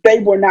they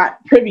were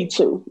not privy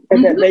to,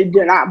 and that they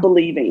did not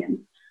believe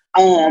in.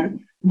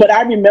 But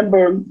I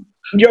remember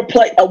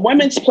a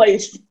women's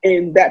place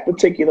in that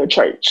particular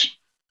church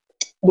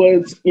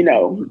was,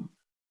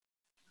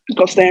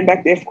 go stand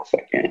back there for a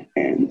second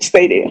and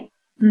stay there.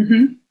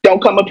 Mm-hmm.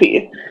 Don't come up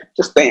here.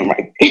 Just stand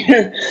right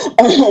there.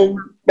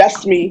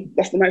 That's me.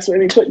 That's the nice way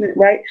of me putting it,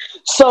 right?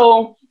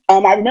 So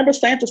I remember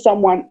saying to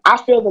someone,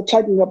 I feel the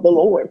tugging of the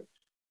Lord.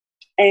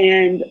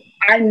 And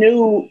I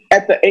knew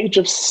at the age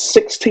of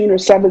 16 or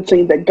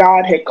 17 that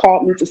God had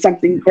called me to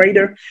something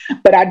greater,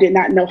 but I did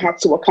not know how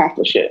to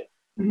accomplish it.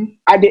 Mm-hmm.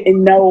 I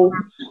didn't know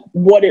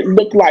what it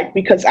looked like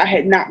because I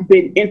had not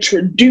been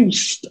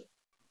introduced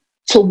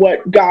to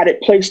what God had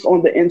placed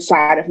on the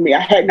inside of me. I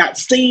had not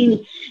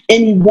seen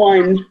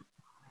anyone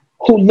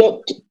who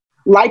looked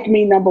like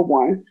me, number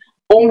one,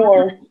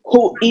 or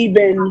who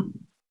even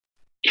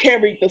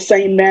carried the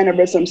same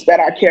mannerisms that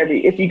I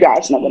carry, if you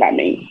guys know what I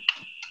mean.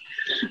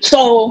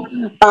 So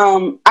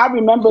I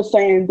remember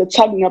saying the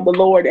tugging of the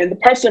Lord, and the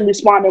person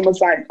responding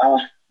was like,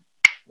 "Oh,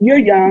 you're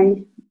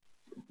young.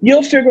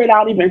 You'll figure it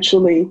out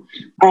eventually."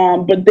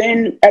 But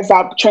then as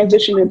I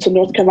transitioned into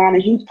North Carolina,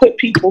 he put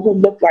people who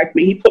looked like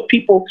me. He put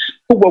people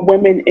who were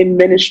women in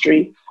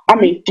ministry. I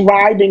mean,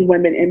 thriving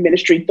women in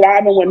ministry,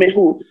 thriving women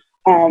who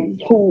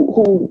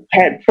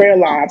had prayer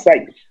lives.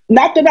 Like,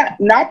 not that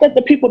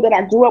the people that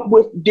I grew up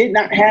with did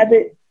not have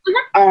it.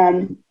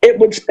 It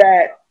was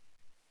that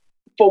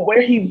for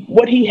what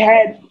he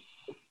had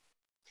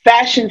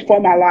fashioned for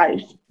my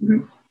life,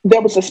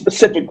 there was a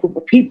specific group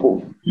of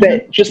people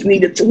that just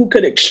who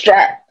could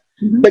extract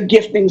the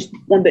giftings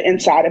on the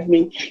inside of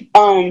me.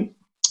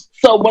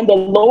 So when the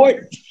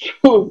Lord,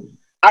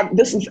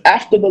 this is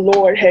after the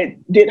Lord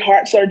did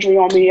heart surgery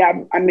on me.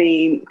 I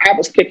mean, I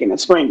was kicking and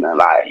screaming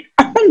like,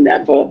 I'm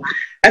never.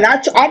 And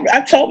I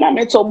told my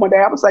mentor one day,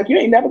 I was like, you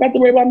ain't never got to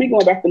worry about me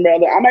going back to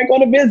Maryland. I might go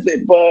to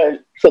visit, but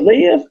to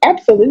live,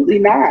 absolutely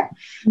not.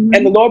 Mm-hmm.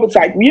 And the Lord was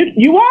like,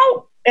 you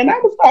out? And I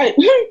was like,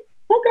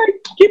 okay,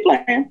 keep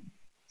playing.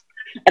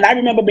 And I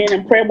remember being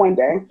in prayer one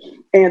day,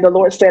 and the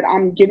Lord said,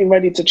 I'm getting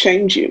ready to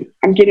change you.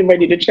 I'm getting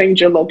ready to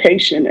change your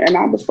location. And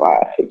I was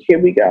like, here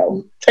we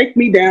go. Take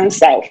me down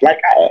south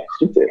like I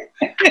asked you to.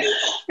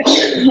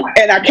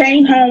 And I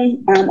came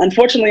home.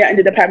 Unfortunately, I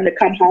ended up having to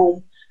come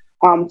home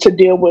to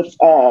deal with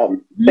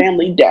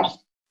family death.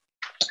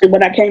 And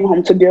when I came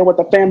home to deal with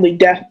the family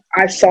death,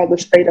 I saw the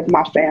state of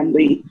my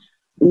family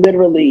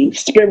literally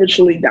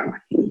spiritually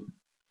dying.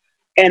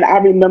 And I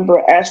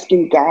remember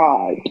asking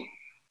God,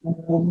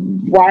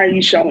 why are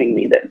you showing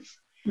me this?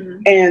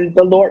 Mm-hmm. And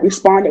the Lord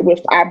responded with,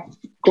 I've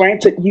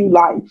granted you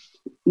life.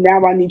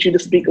 Now I need you to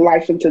speak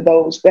life into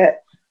those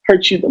that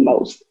hurt you the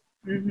most.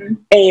 Mm-hmm.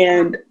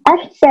 And I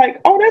was like,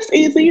 oh, that's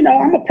easy.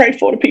 I'm going to pray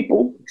for the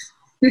people.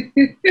 I'm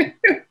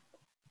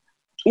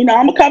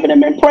going to cover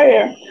them in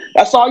prayer.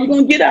 That's all you're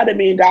going to get out of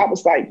me. And God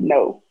was like,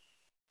 no.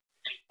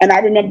 And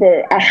I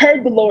remember I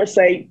heard the Lord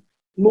say,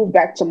 move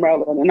back to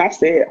Maryland. And I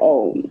said,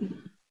 oh,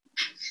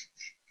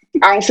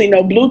 I don't see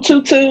no blue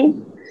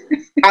tutu.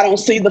 I don't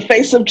see the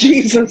face of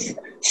Jesus.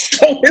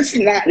 So it's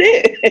not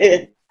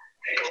it.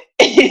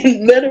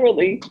 And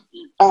literally,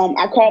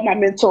 I called my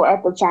mentor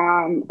at the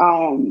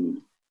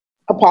time,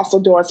 Apostle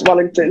Doris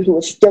Wellington, who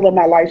is still in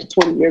my life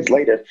 20 years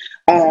later.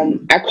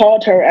 I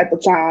called her at the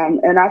time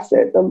and I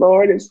said, the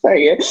Lord is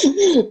saying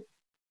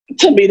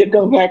to me to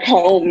go back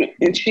home.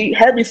 And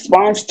her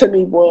response to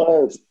me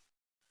was,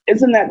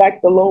 isn't that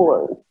like the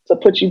Lord to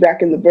put you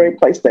back in the very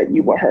place that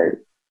you were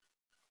hurt?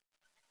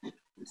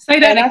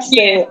 Say that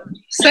again.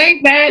 Say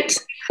that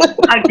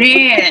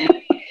again.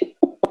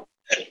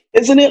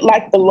 Isn't it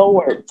like the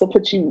Lord to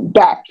put you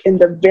back in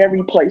the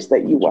very place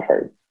that you were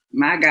hurt?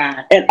 My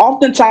God. And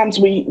oftentimes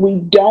we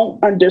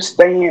don't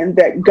understand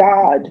that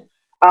God,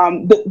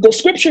 the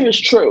scripture is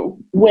true.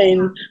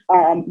 When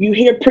you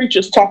hear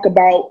preachers talk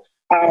about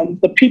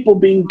the people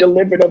being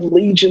delivered of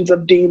legions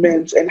of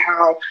demons and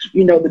how,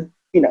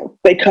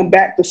 they come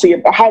back to see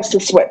if the house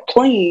is swept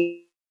clean,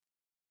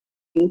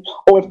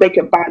 or if they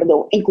can find a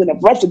little inkling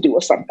of residue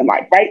or something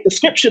right? The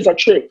scriptures are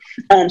true.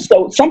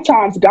 So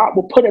sometimes God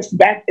will put us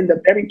back in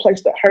the very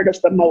place that hurt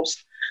us the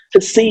most to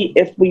see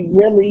if we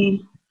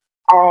really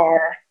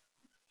are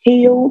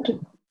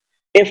healed,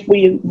 if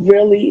we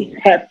really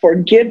have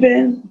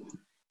forgiven,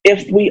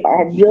 if we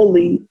are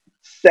really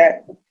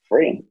set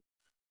free.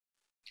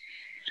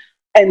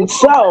 And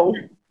so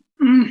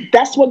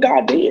that's what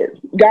God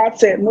did. God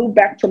said, move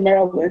back to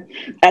Maryland.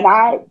 And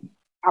I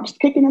was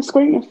kicking and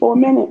screaming for a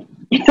minute.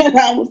 And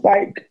I was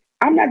like,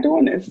 I'm not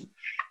doing this.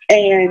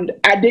 And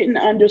I didn't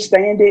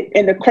understand it.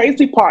 And the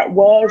crazy part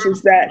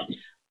is that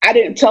I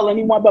didn't tell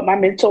anyone but my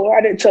mentor.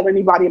 I didn't tell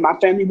anybody in my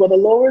family. Well, the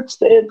Lord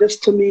said this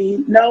to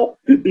me. No.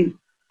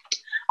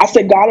 I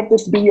said, God, if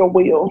this be your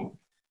will,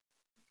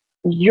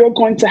 you're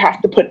going to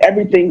have to put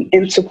everything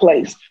into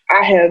place.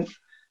 I'm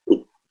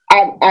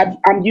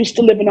used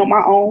to living on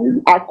my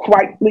own. I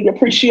quietly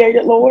appreciate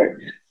it,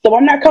 Lord. So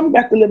I'm not coming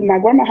back to live in my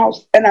grandma's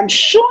house, and I'm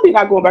surely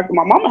not going back to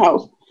my mama's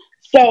house.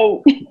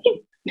 So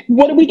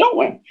what are we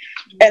doing?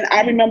 And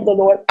I remember the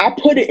Lord, I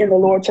put it in the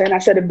Lord's hand. I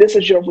said, if this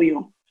is your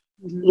will,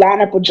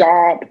 line up a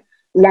job,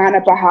 line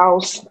up a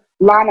house,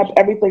 line up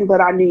everything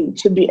that I need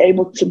to be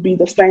able to be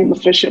the same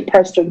efficient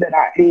person that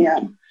I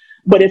am.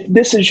 But if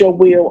this is your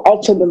will,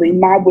 ultimately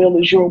my will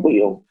is your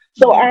will.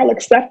 So I'll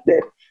accept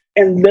it.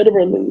 And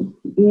literally,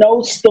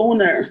 no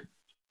sooner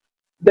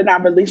than I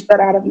released that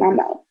out of my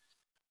mouth,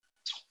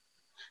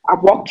 I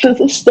walked to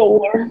the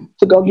store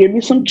to go get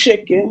me some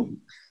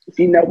chicken. If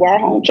you know where our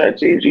home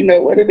church is, you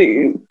know what it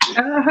is.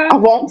 I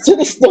walked to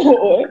the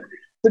store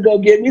to go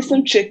get me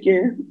some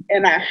chicken,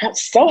 and I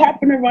so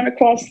happened to run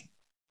across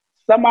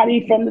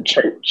somebody from the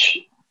church.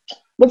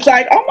 Was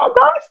like, oh my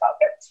God,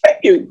 thank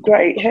you.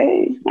 Great.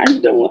 Hey, how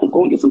you doing? I'm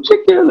going to get some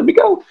chicken. Let me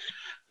go.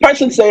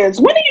 Person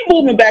says, when are you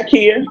moving back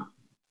here?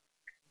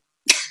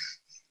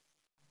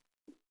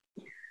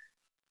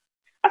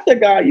 I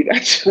said, God, you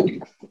got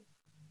jokes.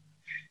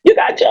 You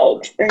got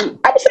jokes. And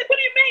I was like, what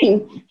do you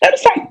mean? I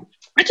was like,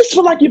 I just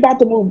feel like you're about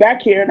to move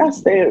back here. And I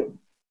said,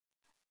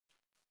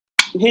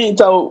 he ain't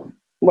told,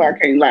 well, I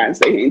can't lie and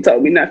say he ain't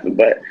told me nothing,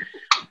 but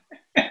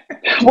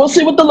we'll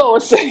see what the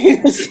Lord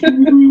says.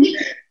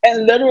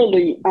 And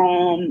literally,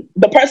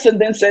 the person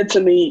then said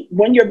to me,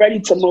 when you're ready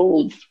to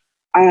move,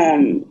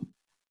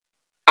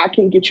 I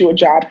can get you a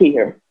job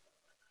here.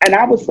 And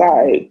I was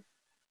like,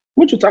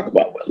 what you talk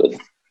about, Willis?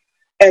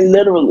 And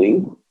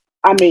literally,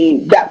 I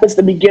mean, that was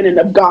the beginning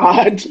of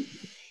God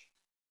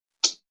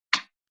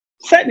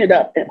setting it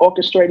up and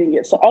orchestrating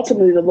it. So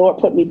ultimately, the Lord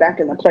put me back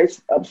in the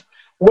place of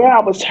where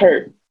I was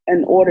hurt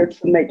in order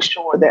to make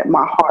sure that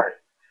my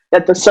heart,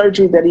 that the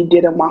surgery that he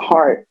did in my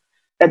heart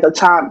at the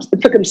time,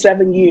 it took him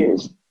 7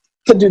 years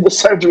to do the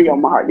surgery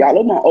on my heart. Y'all,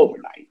 it went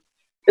overnight.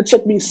 It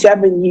took me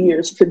 7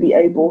 years to be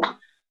able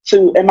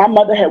to, and my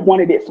mother had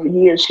wanted it for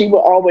years. She would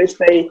always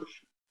say,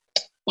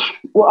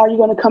 well, are you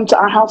going to come to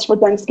our house for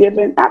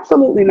Thanksgiving?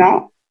 Absolutely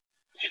not.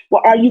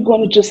 Well, are you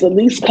going to just at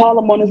least call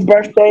him on his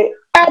birthday?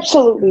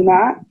 Absolutely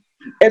not.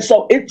 And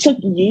so it took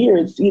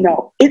years,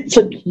 it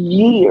took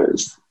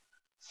years,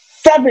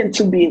 7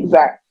 to be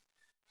exact,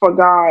 for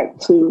God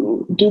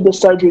to do the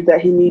surgery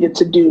that he needed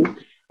to do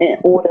in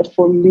order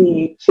for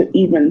me to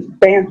even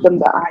fathom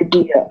the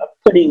idea of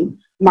putting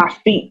my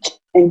feet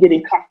and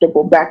getting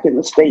comfortable back in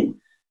the state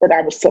that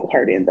I was so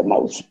hurt in the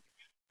most.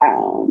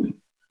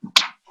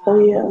 So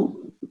yeah.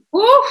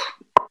 Woo.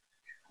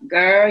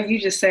 Girl, you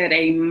just said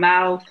a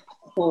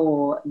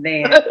mouthful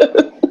there.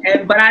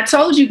 But I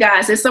told you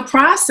guys, it's a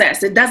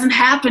process. It doesn't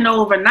happen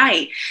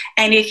overnight.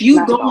 And if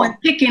you go and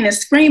kicking and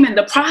screaming,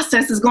 the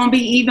process is going to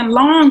be even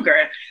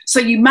longer. So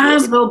you might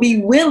as well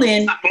be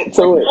willing and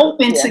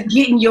open to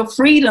getting your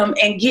freedom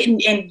and getting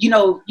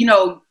your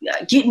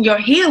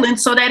healing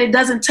so that it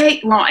doesn't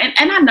take long.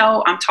 And I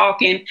know I'm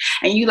talking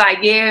and you like,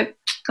 yeah,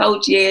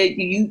 Coach, yeah,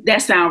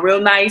 that sound real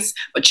nice,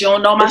 but you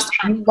don't know my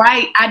story. You're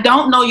right. I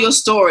don't know your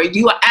story.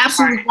 You are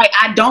absolutely right.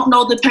 I don't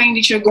know the pain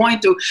that you're going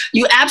through.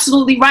 You're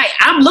absolutely right.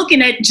 I'm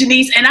looking at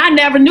Janice and I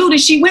never knew that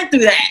she went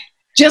through that.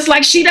 Just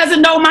like she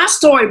doesn't know my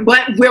story,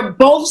 but we're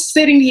both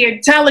sitting here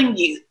telling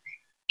you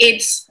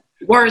it's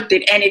worth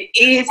it. And it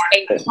is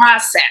a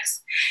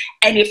process.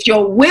 And if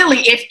you're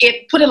willing,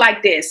 if put it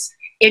like this,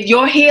 if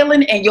your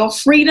healing and your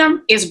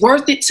freedom is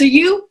worth it to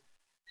you,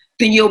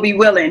 then you'll be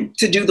willing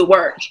to do the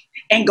work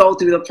and go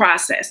through the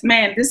process.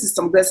 Man, this is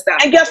some good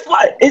stuff. And guess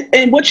what?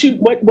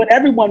 What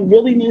everyone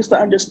really needs to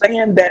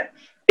understand, that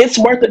it's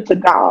worth it to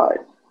God.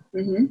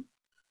 Mm-hmm.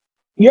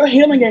 Your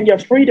healing and your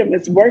freedom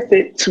is worth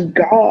it to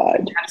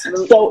God.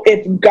 Absolutely. So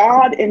if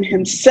God in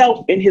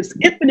himself, in his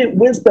infinite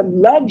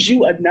wisdom, loves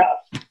you enough,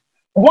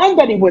 one,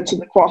 that he went to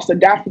the cross to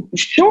die for you,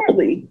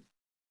 surely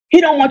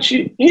he don't want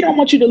you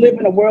to live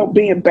in a world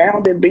being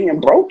bound and being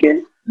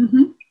broken.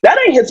 Mm-hmm. That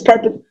ain't his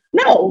purpose.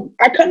 No,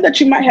 I come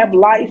that you might have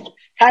life,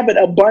 have it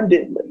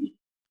abundantly.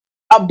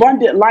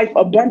 Abundant life,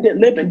 abundant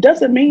living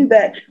doesn't mean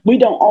that we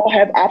don't all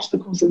have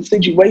obstacles and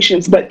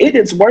situations, but it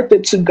is worth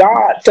it to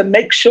God to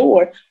make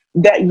sure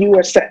that you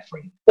are set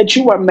free, that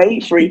you are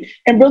made free.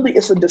 And really,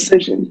 it's a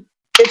decision.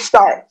 It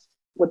starts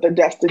with a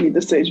destiny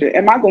decision.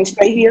 Am I going to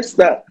stay here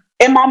stuck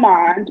in my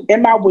mind,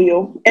 in my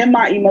will, in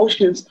my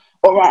emotions,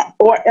 or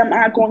am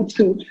I going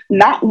to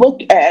not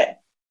look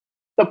at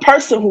the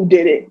person who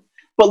did it,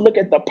 but look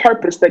at the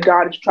purpose that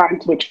God is trying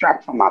to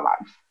extract from my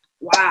life?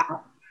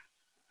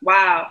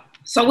 Wow.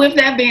 So with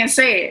that being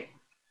said,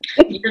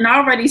 you done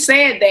already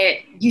said that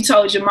you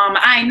told your mama,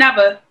 I ain't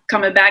never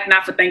coming back,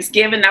 not for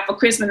Thanksgiving, not for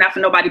Christmas, not for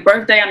nobody's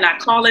birthday. I'm not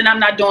calling. I'm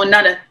not doing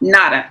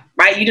nada.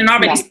 Right? You done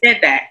already said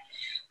that.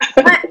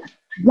 But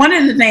one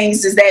of the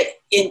things is that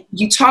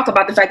you talk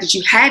about the fact that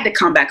you had to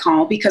come back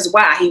home because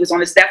why? He was on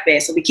his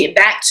deathbed. So we get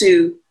back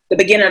to the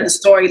beginning of the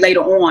story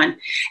later on.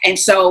 And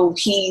so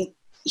he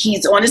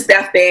he's on his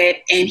deathbed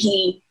and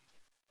he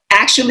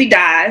actually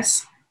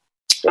dies.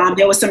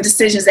 There were some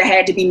decisions that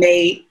had to be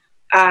made.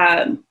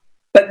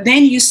 But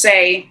then you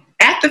say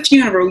at the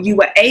funeral, you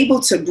were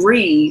able to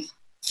breathe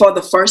for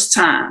the first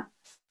time.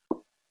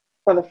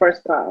 For the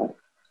first time.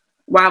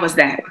 Why was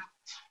that?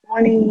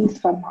 20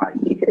 some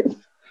odd years.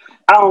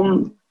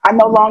 I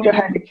no longer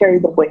had to carry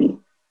the weight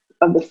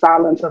of the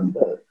silence of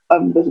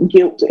the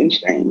guilt and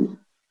shame.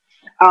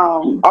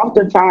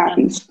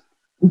 Oftentimes,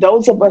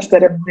 those of us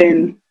that have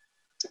been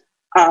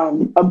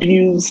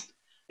abused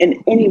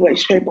in any way,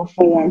 shape, or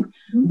form,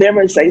 there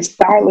is a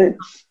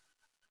silence.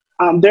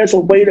 There's a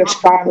weight of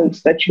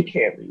silence that you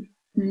carry.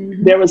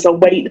 Mm-hmm. There is a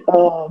weight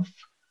of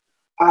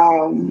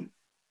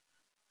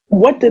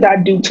what did I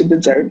do to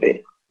deserve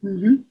it?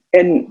 Mm-hmm.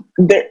 And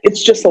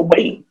it's just a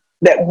weight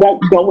that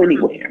won't go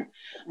anywhere.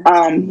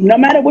 No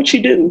matter what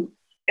you do,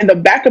 in the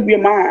back of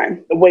your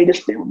mind, the weight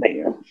is still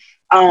there.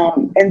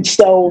 And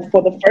so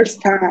for the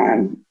first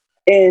time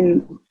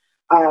in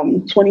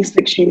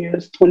 26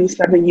 years,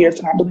 27 years,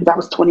 and I believe I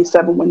was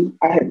 27 when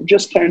I had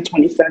just turned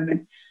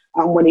 27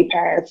 when he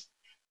passed.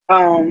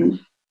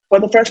 For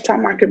the first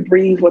time, I could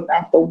breathe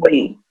without the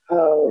weight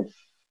of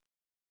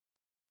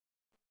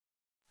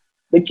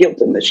the guilt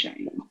and the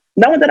shame.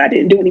 Knowing that I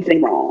didn't do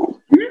anything wrong,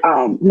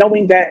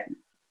 knowing that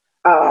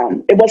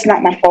it was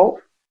not my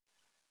fault.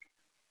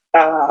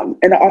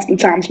 And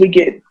oftentimes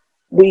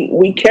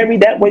we carry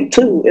that weight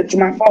too. It's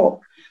my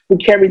fault. We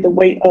carry the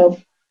weight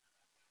of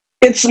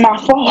it's my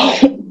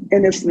fault,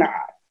 and it's not.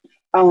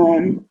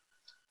 And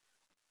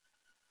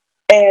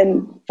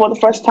for the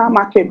first time,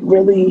 I could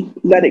really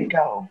let it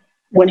go.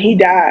 When he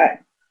died,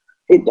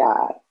 it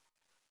died.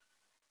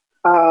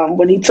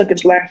 When he took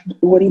his last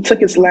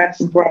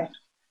breath,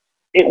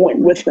 it went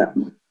with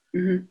him.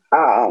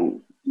 Mm-hmm.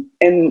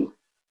 And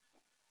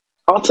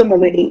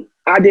ultimately,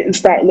 I didn't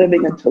start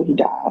living until he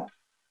died.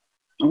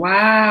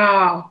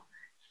 Wow,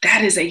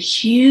 that is a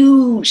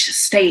huge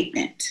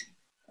statement.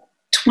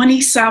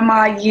 20 some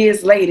odd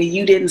years later,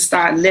 you didn't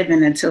start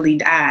living until he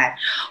died.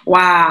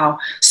 Wow.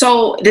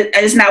 So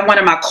it's not one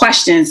of my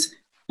questions,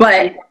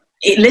 but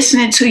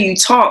listening to you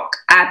talk,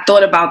 I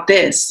thought about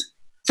this.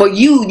 For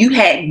you, you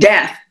had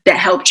death that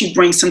helped you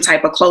bring some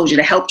type of closure,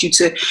 that helped you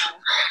to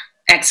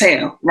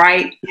exhale,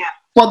 right? Yeah.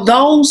 For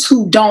those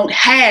who don't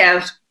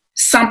have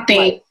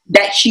something,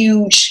 that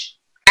huge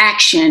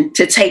action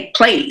to take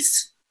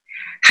place,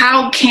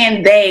 how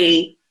can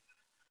they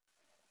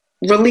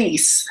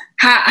release?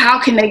 How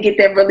can they get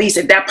that release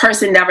if that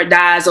person never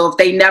dies, or if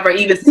they never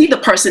even see the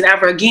person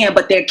ever again,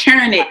 but they're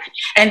carrying it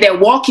and they're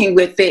walking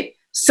with it?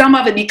 Some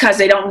of it because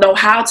they don't know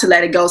how to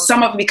let it go.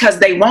 Some of it because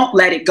they won't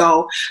let it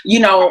go,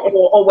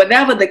 or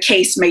whatever the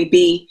case may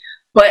be.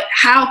 But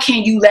how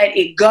can you let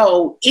it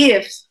go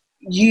if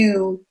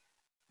you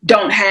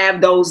don't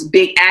have those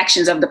big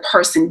actions of the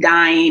person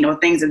dying or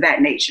things of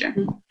that nature?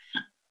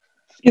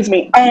 Excuse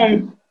me.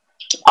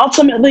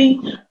 Ultimately,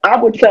 I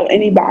would tell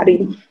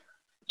anybody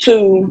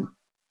to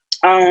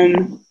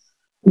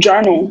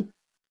journal.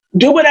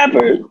 Do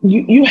whatever.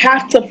 You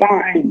have to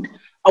find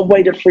a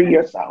way to free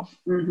yourself.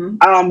 Mm-hmm.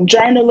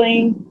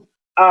 Journaling,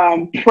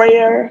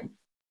 prayer.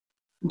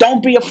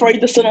 Don't be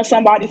afraid to sit on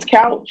somebody's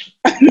couch.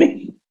 I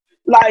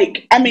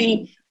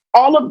mean,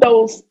 all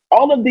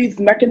of these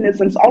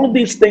mechanisms, all of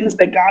these things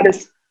that God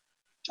has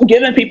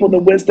given people the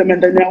wisdom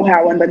and the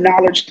know-how and the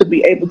knowledge to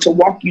be able to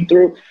walk you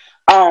through.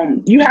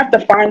 You have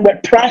to find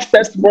what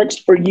process works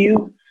for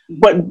you,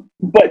 but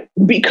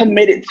be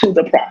committed to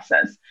the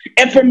process.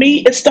 And for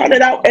me, it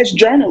started out as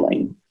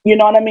journaling. You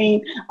know what I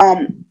mean?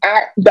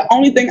 The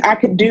only thing I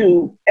could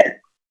do,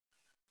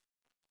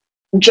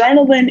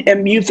 journaling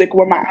and music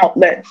were my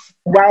outlets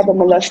while the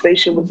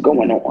molestation was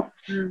going on.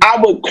 Mm. I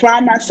would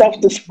cry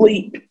myself to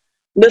sleep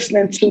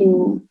listening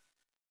to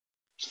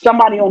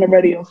somebody on the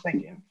radio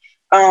singing.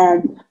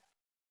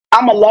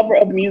 I'm a lover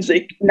of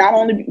music, not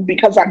only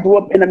because I grew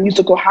up in a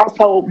musical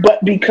household,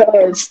 but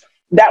because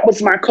that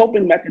was my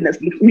coping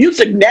mechanism.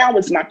 Music now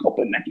is my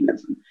coping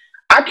mechanism.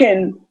 I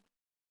can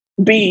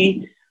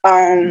be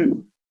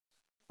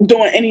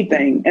doing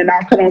anything and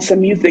I'll put on some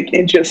music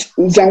and just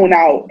zone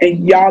out,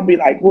 and y'all be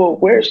like, well,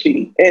 where is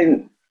she?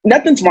 And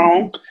nothing's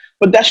wrong,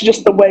 but that's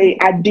just the way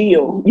I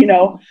deal,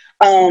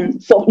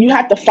 So you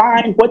have to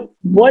find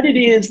what it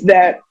is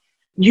that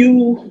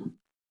you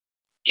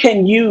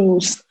can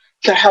use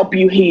to help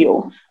you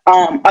heal.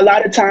 A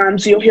lot of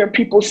times you'll hear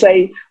people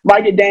say,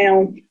 write it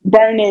down,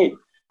 burn it,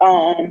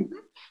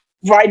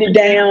 write it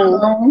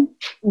down.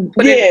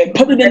 Put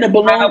it in the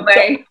balloon.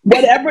 So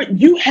whatever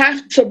you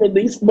have to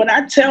release. When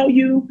I tell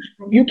you,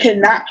 you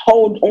cannot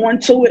hold on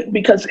to it,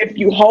 because if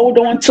you hold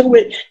on to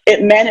it,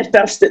 it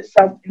manifests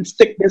itself in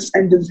sickness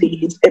and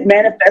disease. It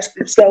manifests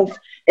itself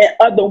in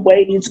other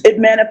ways. It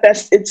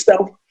manifests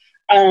itself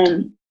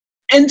in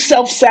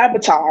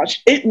self-sabotage.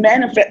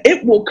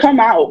 It will come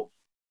out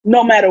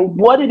no matter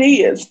what it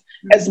is.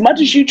 As much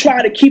as you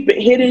try to keep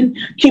it hidden,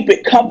 keep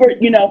it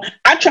covered,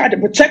 I tried to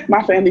protect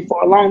my family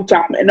for a long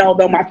time. And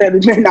although my family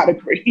may not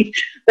agree,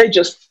 they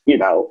just,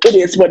 it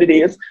is what it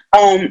is.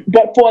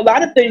 But for a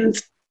lot of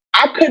things,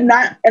 I could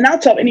not, and I'll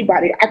tell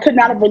anybody, I could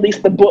not have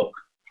released the book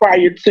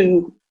prior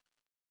to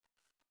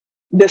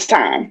this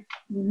time.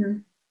 Mm-hmm.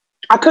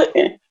 I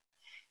couldn't.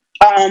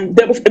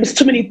 It was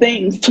too many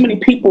things, too many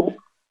people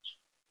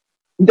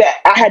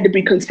that I had to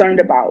be concerned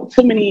about.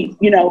 Too many,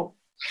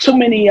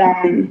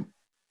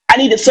 I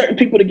needed certain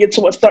people to get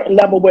to a certain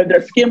level where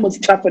their skin was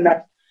tough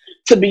enough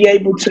to be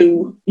able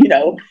to,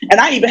 and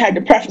I even had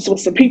to preface with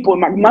some people in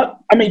my mother.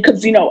 I mean,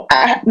 because,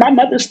 my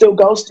mother still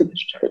goes to this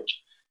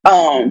church.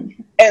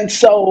 And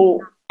so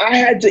I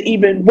had to,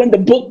 even when the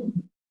book,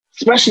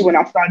 especially when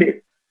I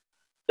started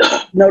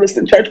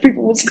noticing church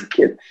people was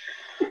looking,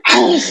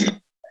 I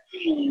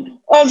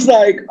was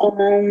like,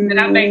 did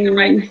I make the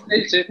right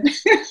decision?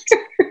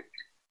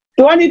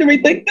 Do I need to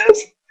rethink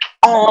this?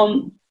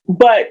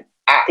 But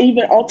I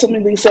even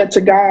ultimately said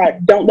to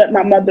God, don't let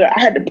my mother, I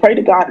had to pray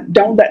to God,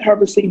 don't let her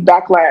receive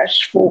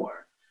backlash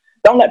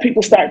don't let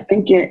people start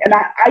thinking. And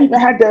I even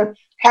had to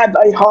have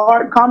a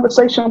hard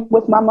conversation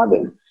with my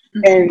mother.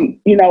 Mm-hmm. And,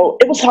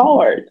 it was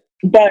hard,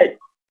 but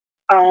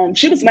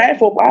she was mad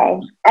for a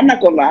while. I'm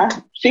not going to lie.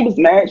 She was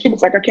mad. She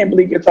was like, I can't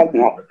believe you're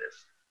talking all of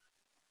this.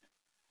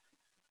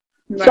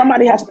 Right.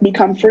 Somebody has to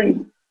become free.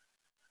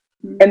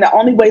 Mm-hmm. And the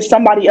only way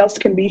somebody else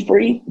can be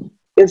free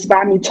is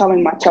by me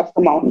telling my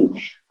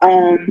testimony.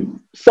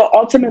 So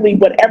ultimately,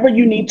 whatever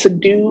you need to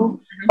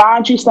do,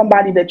 find you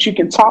somebody that you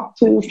can talk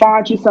to,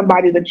 find you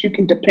somebody that you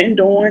can depend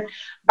on,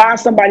 find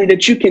somebody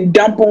that you can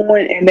dump on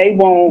and they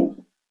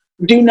won't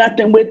do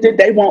nothing with it.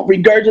 They won't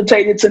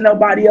regurgitate it to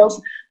nobody else.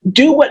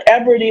 Do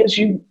whatever it is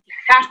you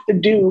have to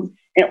do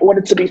in order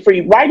to be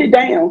free. Write it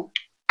down.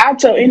 I'll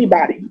tell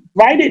anybody,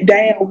 write it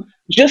down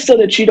just so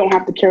that you don't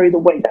have to carry the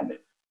weight of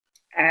it.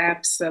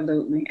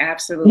 Absolutely.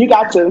 Absolutely. You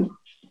got to.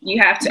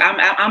 You have to.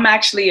 I'm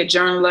actually a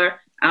journaler.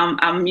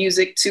 I'm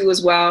music too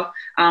as well.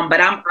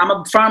 But I'm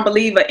a firm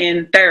believer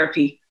in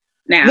therapy.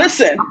 Now,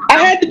 listen,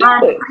 I had to do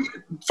it.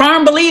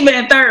 Firm believer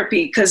in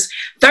therapy, because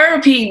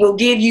therapy will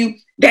give you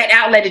that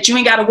outlet that you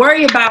ain't got to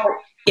worry about.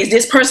 Is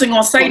this person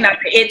going to say nothing?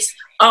 It's,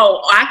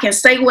 I can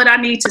say what I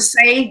need to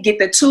say, get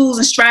the tools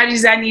and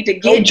strategies I need to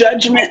get. No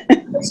judgment.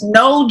 There's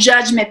no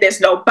judgment.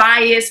 There's no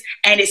bias.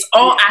 And it's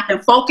all, I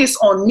can focus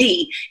on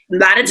me. A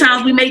lot of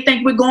times we may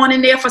think we're going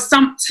in there for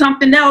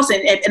something else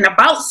and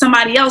about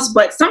somebody else.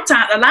 But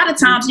a lot of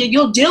times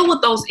you'll deal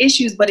with those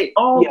issues, but it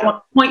all going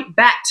to point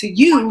back to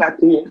you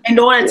in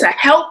order to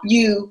help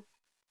you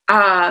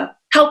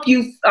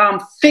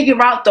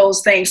figure out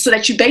those things so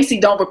that you basically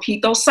don't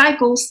repeat those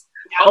cycles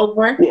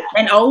over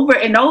and over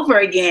and over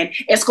again.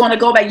 It's going to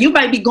go back. You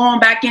might be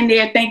going back in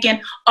there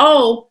thinking,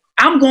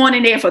 I'm going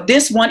in there for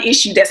this one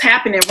issue that's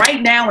happening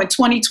right now in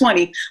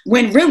 2020,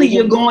 when really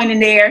you're going in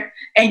there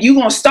and you're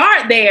going to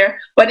start there,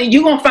 but then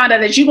you're going to find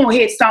out that you're going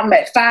to hit something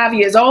at 5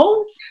 years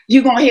old.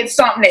 You're going to hit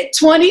something at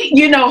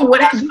 20,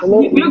 whatever.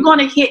 You're going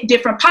to hit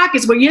different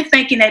pockets where you're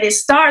thinking that it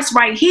starts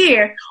right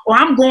here, or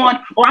I'm going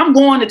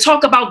to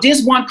talk about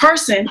this one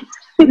person.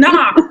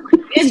 Nah,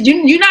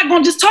 you're not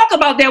going to just talk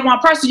about that one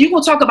person. You're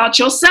going to talk about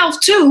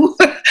yourself too,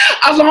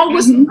 along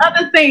with some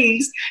other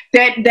things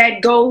that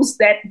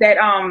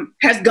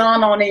has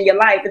gone on in your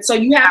life. And so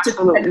you have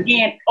to,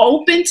 again,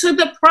 open to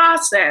the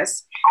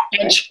process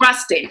and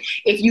trust it.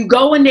 If you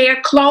go in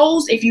there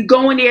closed, if you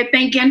go in there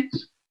thinking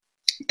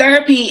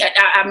therapy,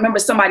 I remember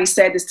somebody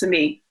said this to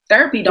me,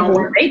 therapy don't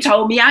work. They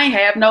told me I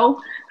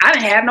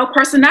didn't have no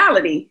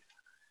personality.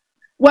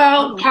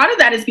 Well, part of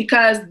that is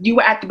because you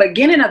were at the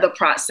beginning of the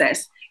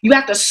process. You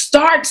have to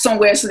start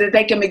somewhere so that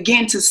they can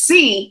begin to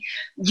see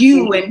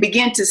you and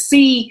begin to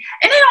see,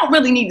 and they don't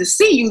really need to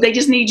see you. They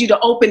just need you to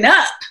open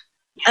up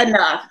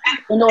enough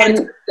in order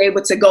to be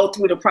able to go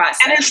through the process.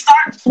 And it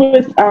starts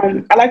with,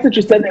 I like that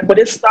you said that, but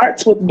it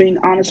starts with being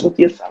honest with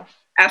yourself.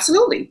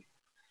 Absolutely.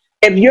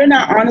 If you're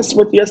not honest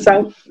with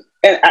yourself,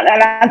 and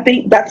I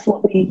think that's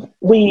what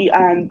we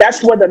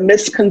that's where the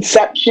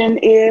misconception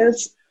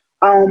is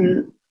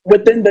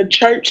within the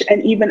church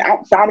and even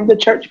outside of the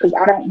church, because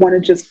I don't want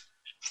to just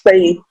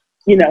say,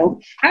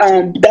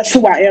 that's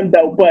who I am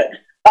though. But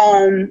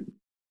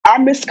our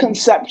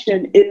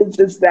misconception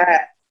is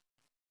that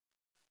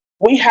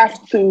we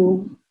have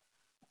to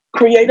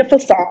create a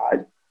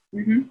facade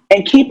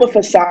and keep a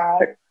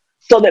facade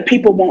so that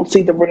people won't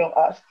see the real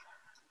us.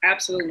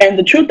 Absolutely. And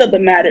the truth of the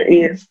matter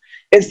is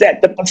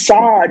that the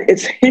facade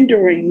is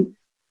hindering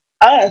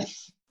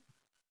us.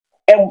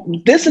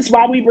 And this is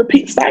why we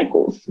repeat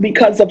cycles,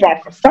 because of our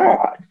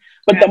facade.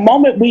 But the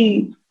moment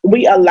we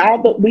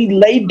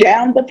lay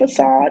down the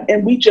facade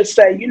and we just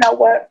say, you know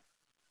what,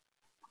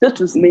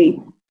 this is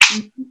me.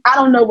 I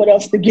don't know what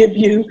else to give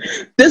you.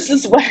 This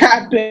is what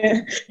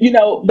happened.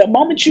 The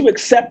moment you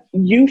accept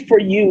you for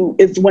you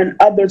is when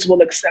others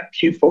will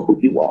accept you for who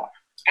you are.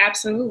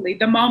 Absolutely.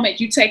 The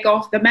moment you take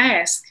off the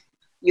mask,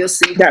 you'll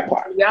see that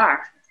part. Who you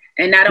are.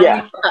 And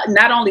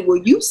not only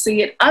will you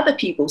see it, other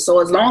people.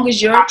 So as long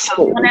as you're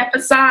on that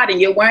facade and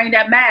you're wearing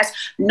that mask,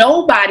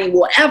 nobody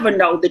will ever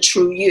know the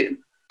true you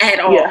at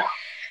all. Yeah.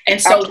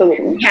 And so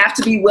you have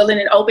to be willing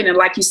and open. And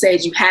like you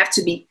said, you have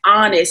to be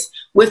honest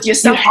with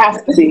yourself. You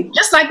have to be.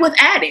 Just like with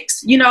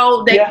addicts,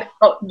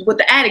 with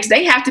the addicts,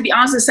 they have to be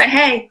honest and say,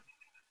 hey,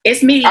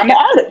 It's me. I'm an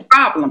addict.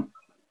 Problem.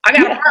 I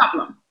got a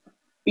problem.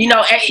 You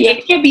know,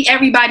 it can't be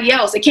everybody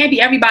else. It can't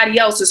be everybody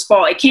else's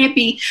fault. It can't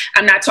be,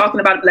 I'm not talking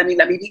about, let me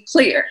be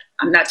clear.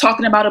 I'm not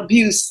talking about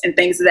abuse and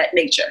things of that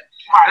nature.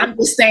 Right. I'm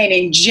just saying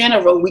in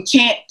general, we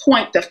can't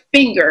point the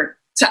finger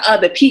to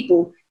other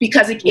people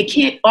because it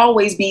can't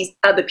always be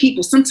other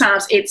people.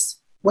 Sometimes it's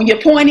when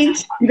you're pointing,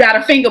 you got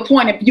a finger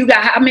pointing. You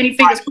got how many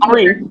fingers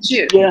pointing at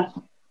you? Yeah.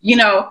 You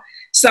know,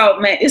 so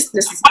man, this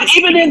is. But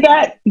even in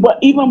that,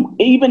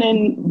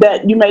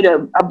 you made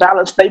a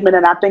valid statement,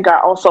 and I think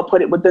I also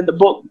put it within the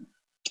book.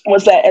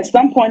 Was that at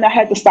some point I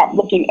had to stop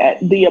looking at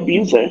the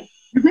abuser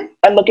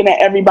and looking at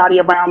everybody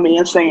around me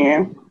and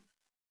saying,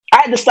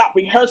 I had to stop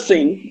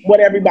rehearsing what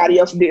everybody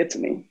else did to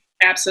me.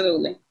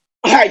 Absolutely.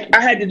 Like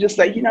I had to just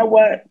say, you know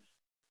what?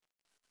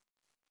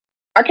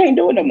 I can't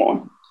do it no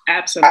more.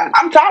 Absolutely.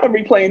 I'm tired of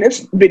replaying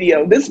this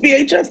video, this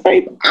VHS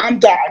tape. I'm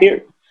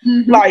tired.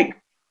 Like,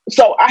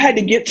 so I had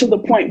to get to the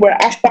point where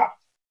I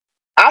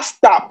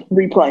stopped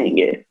replaying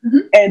it.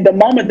 And the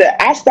moment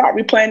that I stopped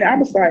replaying it, I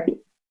was like,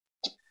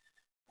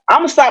 I'm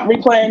going to stop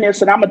replaying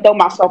this and I'm going to throw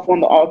myself on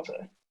the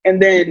altar.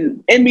 And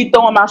then in me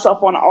throwing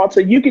myself on the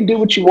altar, you can do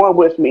what you want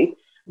with me.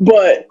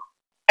 But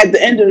at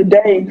the end of the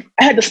day,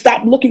 I had to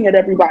stop looking at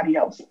everybody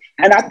else.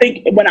 And I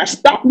think when I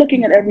stopped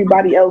looking at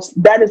everybody else,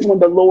 that is when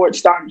the Lord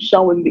started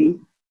showing me,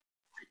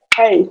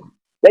 hey,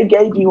 they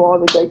gave you all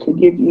that they could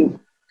give you.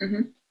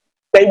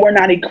 They were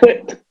not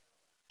equipped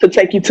to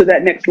take you to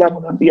that next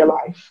level of your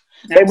life.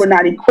 They were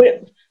not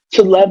equipped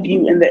to love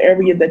you in the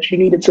area that you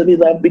needed to be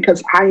loved,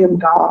 because I am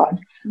God.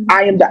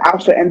 I am the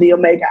Alpha and the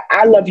Omega.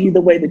 I love you the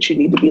way that you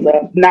need to be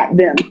loved, not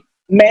them.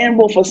 Man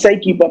will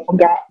forsake you, but for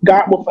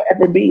God will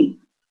forever be.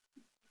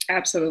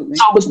 Absolutely.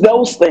 So it's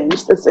those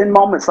things. It's in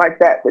moments like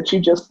that that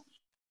you just,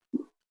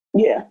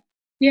 Yeah.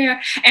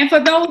 And for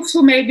those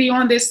who may be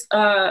on this,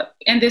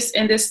 in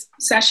this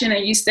session,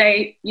 and you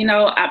say, you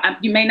know,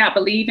 you may not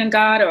believe in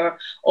God,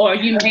 or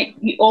you may,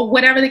 or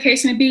whatever the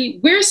case may be,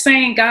 we're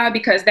saying God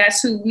because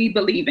that's who we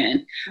believe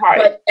in.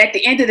 Right. But at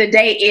the end of the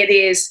day,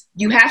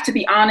 you have to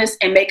be honest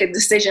and make a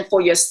decision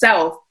for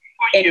yourself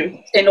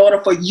in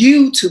order for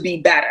you to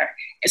be better,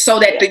 so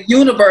that the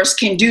universe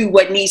can do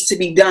what needs to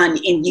be done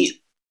in you.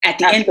 At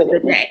the end of the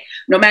day,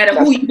 no matter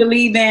who you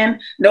believe in,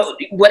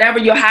 whatever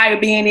your higher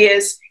being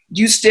is,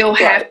 you still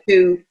have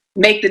to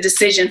make the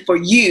decision for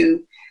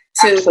you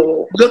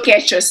to look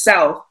at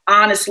yourself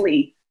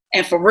honestly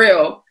and for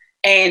real,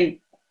 and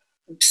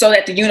so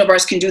that the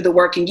universe can do the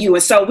work in you.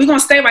 And so we're going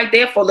to stay right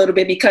there for a little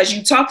bit, because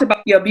you talked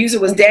about your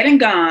abuser was dead and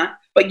gone,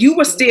 but you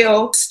were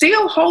still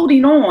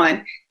holding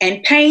on,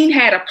 and pain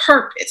had a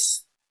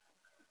purpose.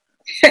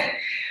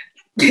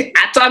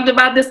 I talked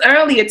about this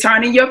earlier,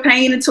 turning your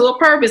pain into a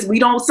purpose. We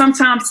don't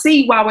sometimes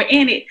see while we're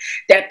in it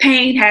that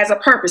pain has a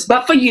purpose.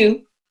 But for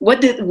you,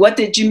 what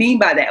did you mean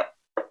by that?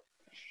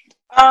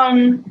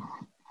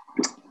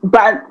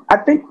 But I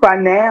think by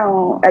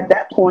now, at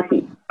that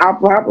point, I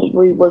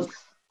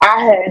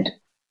had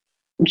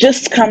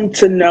just come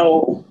to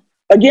know,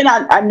 again,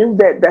 I knew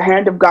that the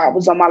hand of God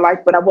was on my life,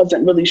 but I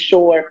wasn't really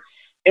sure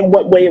in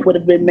what way it would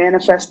have been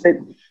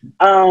manifested.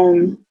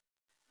 And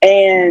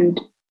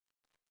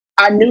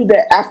I knew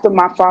that after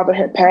my father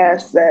had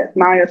passed, that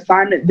my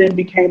assignment then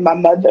became my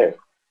mother.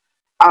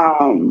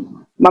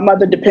 My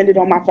mother depended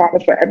on my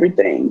father for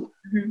everything.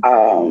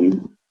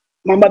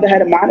 My mother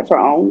had a mind of her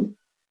own,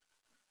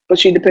 but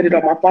she depended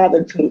on my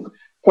father to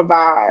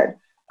provide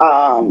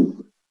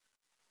to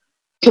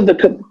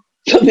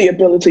the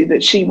ability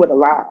that she would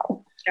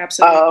allow.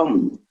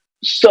 Absolutely.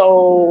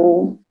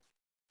 So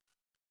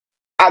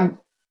I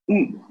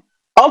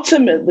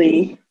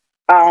ultimately,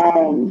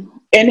 in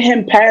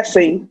him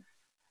passing,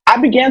 I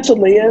began to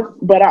live,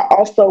 but I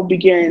also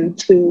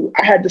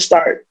I had to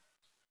start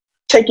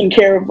taking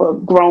care of a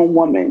grown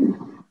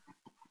woman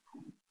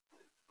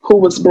who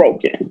was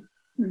broken,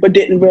 but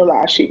didn't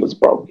realize she was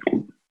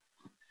broken.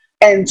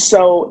 And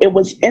so it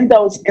was in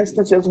those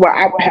instances where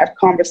I would have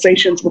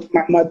conversations with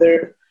my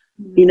mother,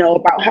 you know,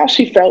 about how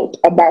she felt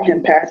about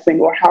him passing,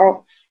 or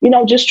how, you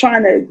know, just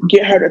trying to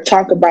get her to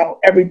talk about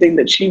everything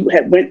that she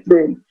had went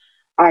through,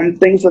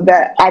 things of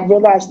that. I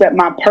realized that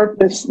my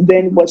purpose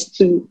then was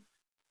to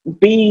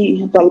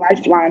be the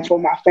lifeline for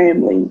my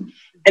family.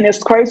 And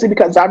it's crazy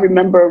because I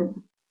remember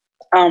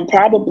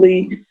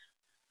probably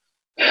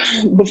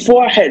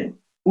before I had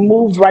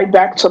moved right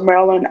back to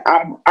Maryland,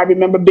 I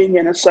remember being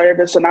in a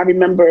service, and I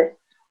remember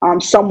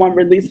someone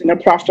releasing a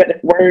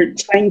prophetic word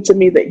saying to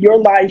me that your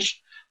life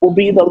will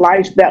be the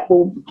life that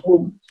will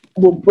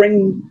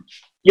bring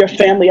your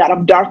family out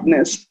of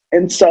darkness.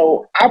 And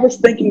so I was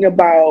thinking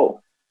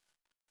about,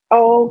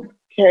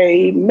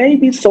 okay,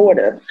 maybe sort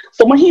of.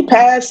 So when he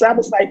passed, I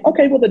was like,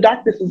 okay, well, the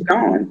darkness is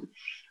gone.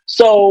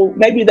 So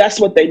maybe that's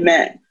what they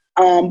meant.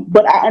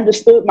 But I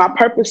understood my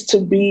purpose to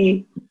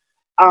be,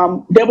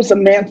 there was a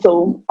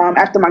mantle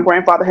after my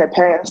grandfather had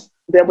passed.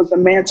 There was a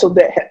mantle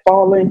that had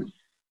fallen.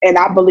 And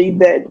I believe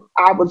that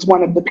I was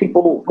one of the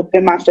people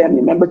within my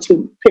family member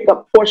to pick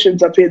up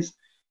portions of his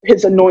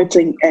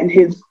anointing and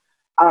his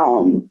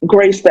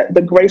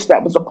the grace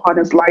that was upon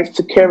his life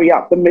to carry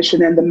out the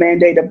mission and the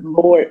mandate of the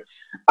Lord.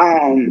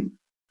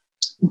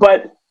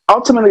 But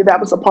ultimately, that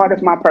was a part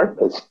of my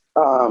purpose,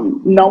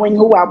 knowing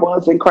who I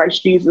was in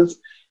Christ Jesus,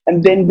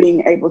 and then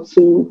being able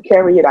to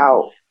carry it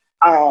out.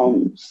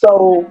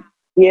 So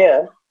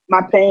yeah,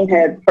 my pain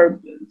had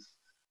purpose.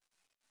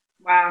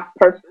 Wow.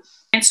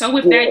 Purpose. And so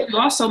with that, you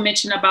also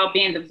mentioned about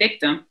being the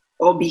victim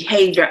or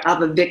behavior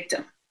of a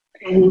victim.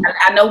 Mm-hmm.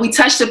 I know we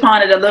touched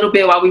upon it a little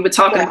bit while we were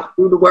talking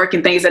through the work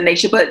and things of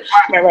nature, but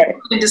right.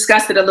 We can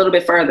discuss it a little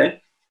bit further.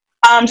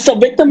 So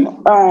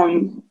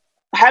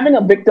having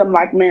a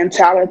victim-like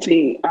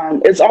mentality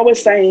is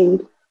always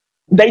saying,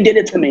 they did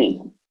it to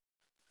me.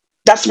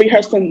 That's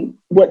rehearsing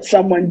what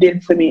someone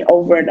did to me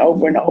over and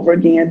over and over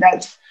again.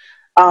 That's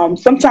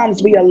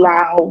sometimes we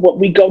allow what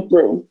we go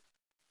through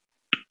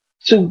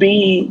to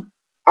be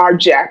our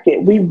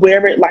jacket. We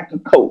wear it like a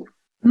coat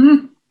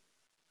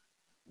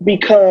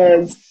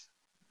because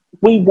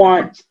we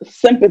want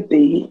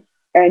sympathy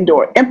and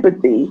or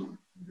empathy,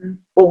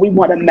 or we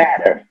want to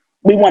matter.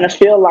 We want to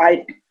feel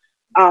like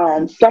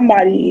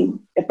somebody,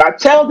 if I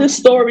tell this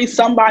story,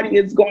 somebody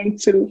is going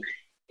to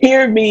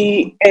hear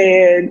me,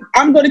 and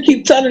I'm going to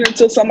keep telling it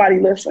until somebody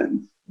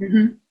listens.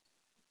 Mm-hmm.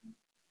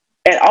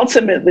 And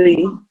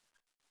ultimately,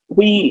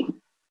 we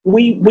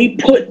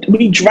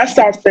dress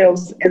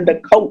ourselves in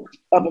the coat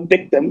of a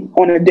victim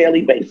on a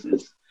daily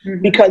basis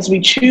because we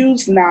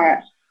choose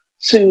not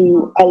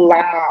to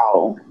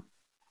allow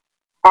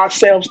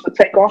ourselves to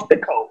take off the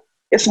coat.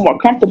 It's more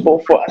comfortable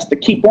for us to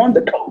keep on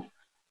the coat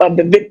of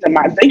the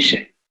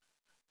victimization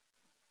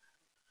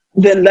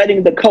than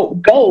letting the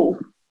coat go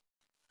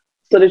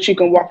so that you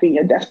can walk in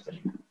your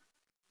destiny,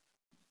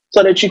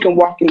 so that you can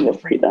walk in your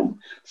freedom.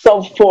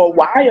 So for a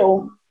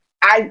while,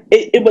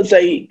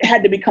 it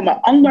had to become an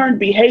unlearned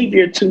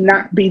behavior to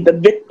not be the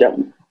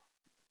victim.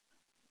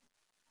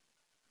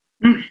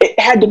 It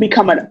had to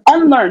become an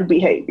unlearned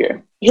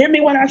behavior. Hear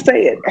me when I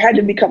say it. It had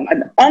to become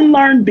an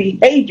unlearned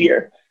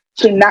behavior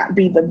to not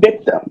be the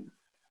victim.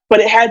 But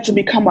it had to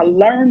become a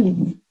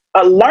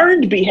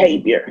learned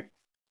behavior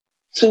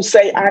to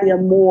say, I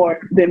am more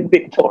than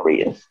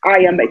victorious. I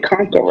am a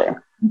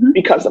conqueror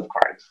because of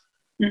Christ.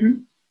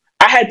 Mm-hmm.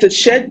 I had to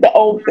shed the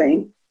old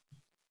thing,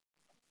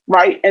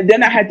 right? And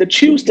then I had to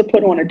choose to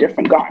put on a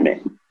different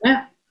garment.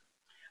 Yeah.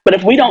 But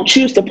if we don't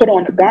choose to put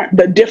on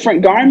the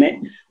different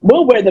garment,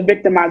 we'll wear the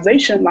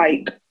victimization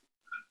like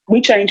we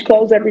change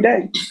clothes every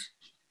day.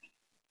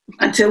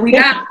 Until we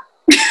die.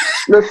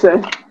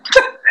 Listen,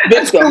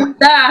 victim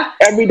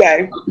every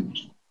day.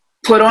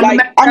 Put on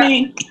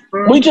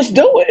we just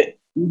do it.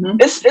 Mm-hmm.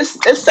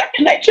 It's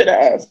second nature to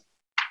us.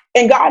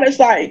 And God is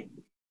like,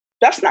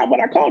 that's not what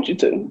I called you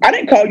to. I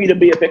didn't call you to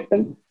be a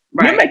victim.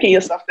 Right. You're making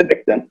yourself the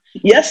victim.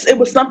 Yes, it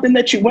was something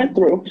that you went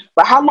through,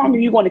 but how long are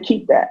you going to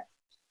keep that?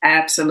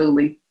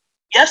 Absolutely.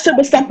 Yes, it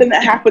was something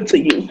that happened to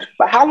you,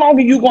 but how long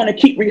are you going to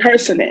keep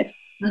rehearsing it?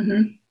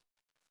 Mm-hmm.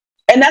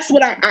 And that's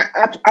what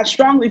I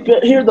strongly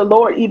hear the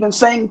Lord even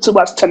saying to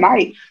us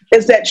tonight,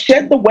 is that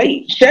shed the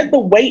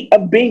weight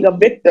of being a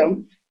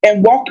victim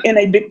and walk in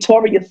a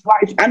victorious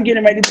life. I'm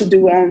getting ready to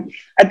do,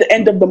 at the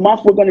end of the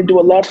month, we're going to do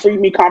a Love Free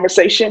Me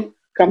conversation.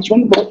 Comes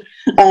from the book.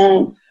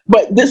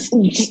 But this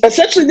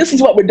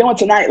is what we're doing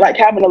tonight, like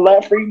having a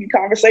Love Free Me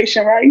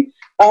conversation, right?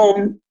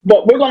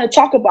 But we're going to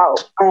talk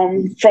about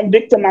from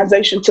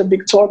victimization to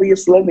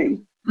victorious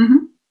living.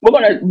 Mm-hmm. We're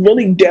going to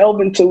really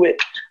delve into it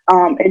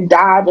and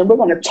dive, and we're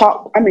going to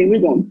talk. We're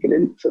going to get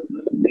into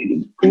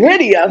the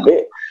nitty of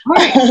it.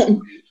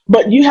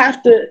 But you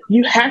have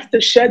to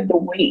shed the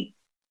weight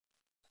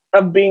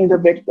of being the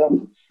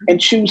victim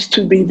and choose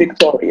to be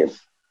victorious.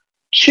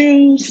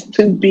 Choose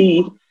to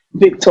be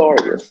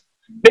victorious.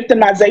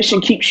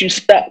 Victimization keeps you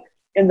stuck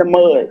in the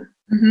mud.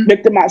 Mm-hmm.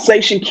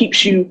 Victimization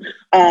keeps you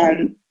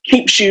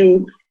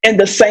in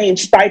the same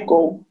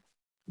cycle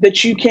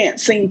that you can't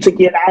seem to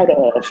get out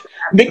of.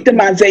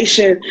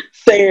 Victimization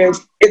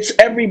says it's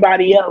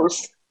everybody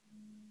else,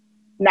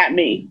 not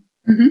me.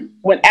 Mm-hmm.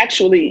 When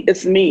actually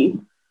it's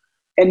me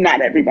and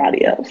not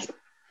everybody else.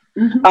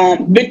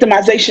 Mm-hmm.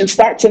 Victimization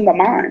starts in the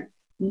mind.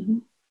 Mm-hmm.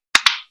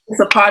 It's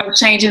a part of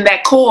changing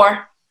that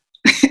core.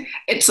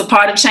 It's a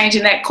part of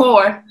changing that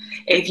core.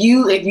 If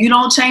you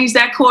don't change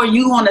that core,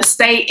 you want to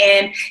stay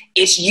in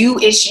it's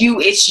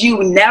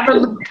you. Never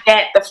look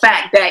at the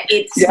fact that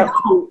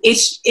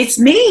it's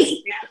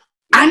me.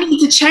 I need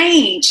to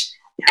change.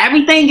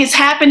 Everything is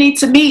happening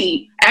to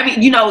me.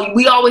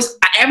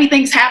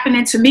 Everything's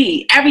happening to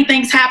me.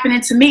 Everything's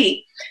happening to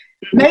me.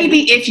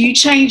 Maybe if you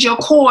change your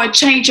core,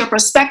 change your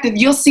perspective,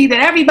 you'll see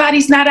that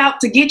everybody's not out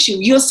to get you.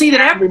 You'll see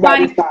that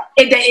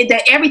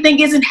that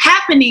everything isn't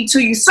happening to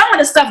you. Some of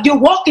the stuff you're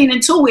walking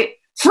into it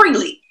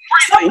freely.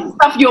 Some of the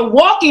stuff you're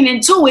walking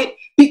into it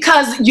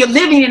because you're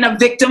living in a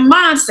victim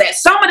mindset.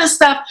 Some of the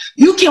stuff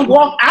you can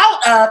walk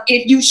out of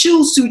if you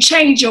choose to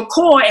change your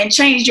core and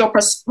change your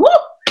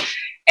perspective.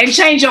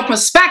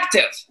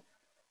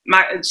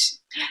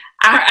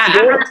 I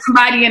heard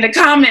somebody in the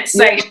comments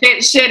say,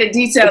 share the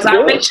details.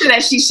 I'll make sure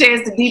that she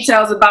shares the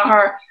details about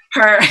her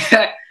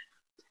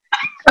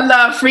a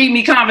love free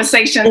me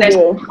conversation that's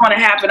going to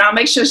happen. I'll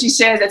make sure she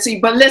shares that to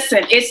you. But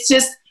listen, it's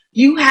just,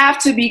 you have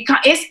to be,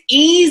 it's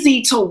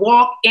easy to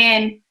walk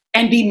in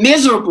and be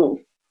miserable.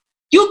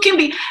 You can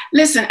be,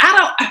 listen,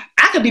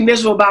 I could be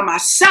miserable by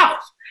myself.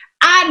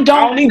 I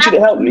don't need you to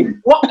help me.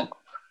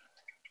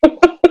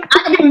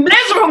 I can be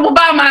miserable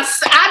by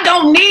myself. I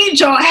don't need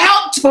your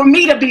help for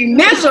me to be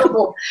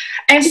miserable.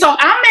 And so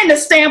I'm in the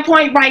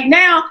standpoint right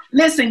now,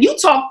 listen,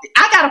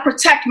 I got to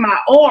protect my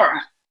aura.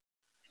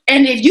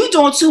 And if you're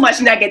doing too much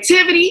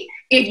negativity,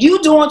 if you're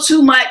doing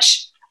too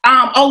much,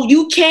 oh,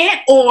 you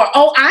can't, or,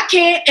 oh, I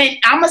can't, and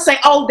I'm going to say,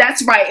 oh,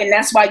 that's right, and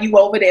that's why you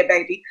over there,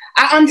 baby.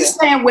 I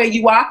understand where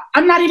you are.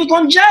 I'm not even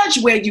going to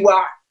judge where you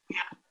are,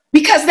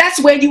 because that's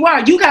where you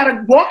are. You got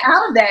to walk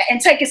out of that and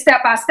take it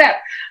step by step.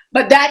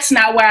 But that's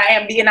not where I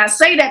am. And I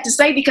say that to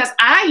say, because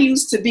I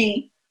used to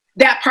be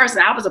that person.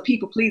 I was a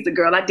people pleaser,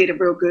 girl. I did it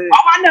real good.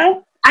 Oh, I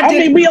know.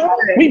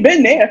 We've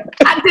been there.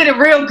 I did it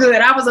real good.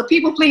 I was a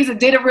people pleaser,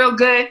 did it real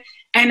good.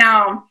 And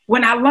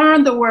when I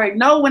learned the word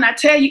no, when I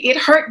tell you it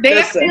hurt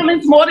their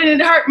feelings more than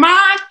it hurt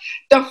mine,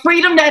 the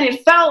freedom that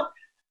it felt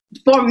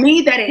for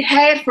me, that it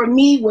had for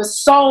me, was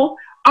so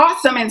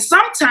awesome. And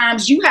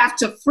sometimes you have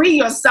to free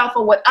yourself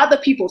of what other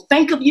people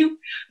think of you.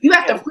 You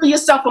have to free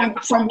yourself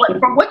from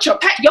what your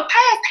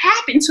past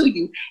happened to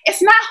you.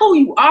 It's not who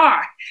you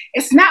are.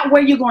 It's not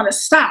where you're going to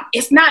stop.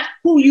 It's not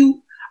who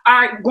you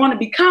are going to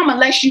become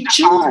unless you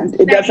choose.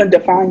 It doesn't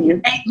define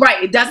you.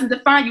 Right. It doesn't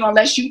define you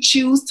unless you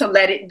choose to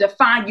let it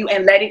define you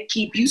and let it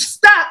keep you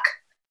stuck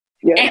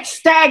and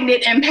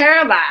stagnant and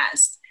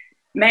paralyzed.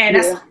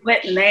 Man,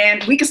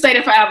 man, we can stay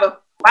there forever.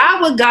 Why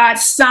would God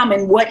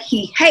summon what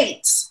he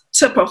hates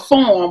to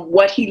perform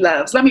what he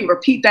loves? Let me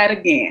repeat that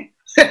again.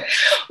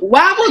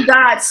 Why would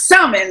God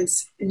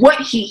summons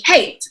what he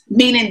hates,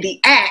 meaning the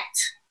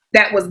act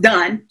that was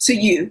done to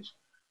you,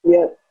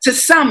 to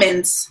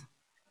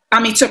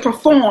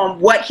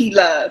perform what he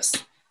loves?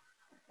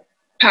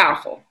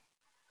 Powerful.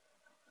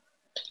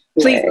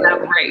 Please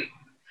elaborate.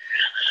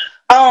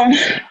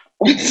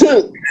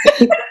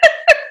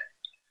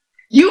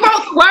 You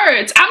wrote the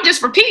words. I'm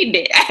just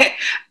repeating it.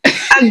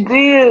 I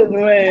did,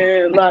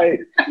 man. Like,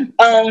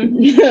 a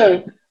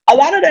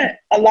lot of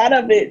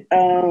it,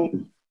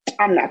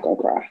 I'm not gonna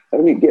cry.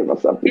 Let me get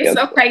myself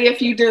together. It's okay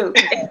if you do.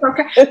 It's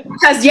okay.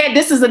 Because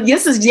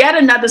this is yet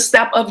another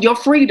step of your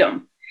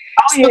freedom.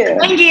 Oh, yeah.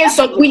 The thing is,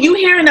 so when you're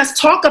hearing us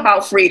talk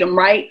about freedom,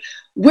 right,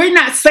 we're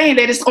not saying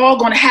that it's all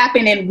going to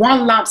happen in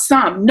one lump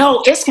sum.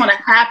 No, it's going to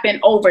happen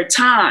over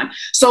time.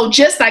 So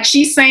just like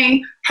she's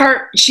saying,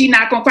 she's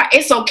not going to cry.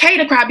 It's okay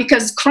to cry,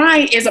 because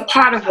crying is a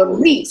part of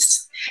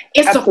release.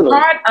 It's Absolutely.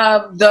 A part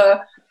of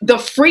the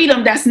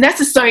freedom that's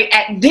necessary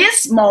at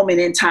this moment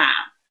in time,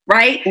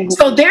 right? Mm-hmm.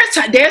 So there's.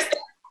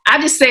 I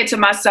just said to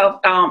myself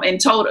and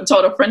told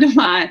a friend of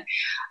mine,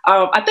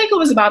 I think it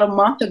was about a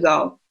month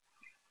ago,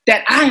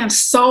 that I am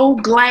so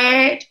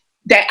glad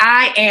that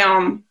I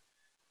am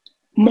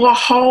more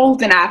whole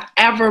than I've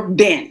ever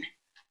been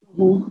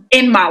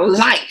in my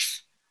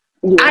life.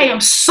 Yeah. I am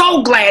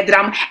so glad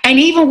that and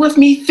even with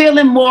me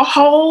feeling more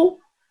whole,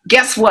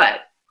 guess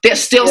what?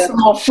 There's still some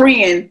more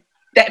freedom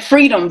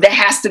that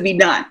has to be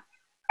done.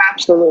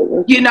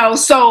 Absolutely.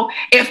 So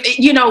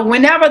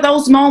whenever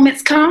those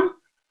moments come,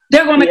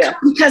 they're going to come,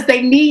 because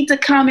they need to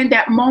come in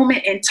that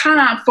moment in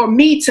time for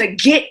me to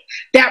get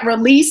that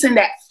release and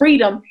that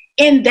freedom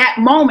in that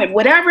moment.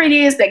 Whatever it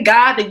is that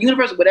God, the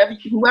universe,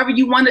 whoever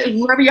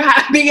your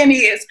high being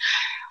is,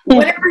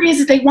 whatever it is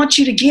that they want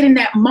you to get in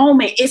that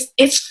moment,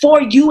 it's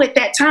for you at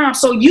that time.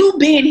 So you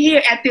being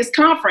here at this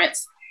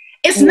conference,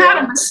 it's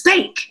not a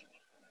mistake.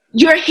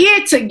 You're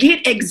here to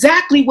get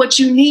exactly what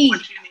you need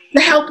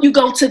to help you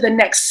go to the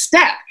next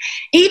step.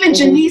 Even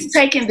Janice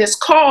taking this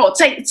call,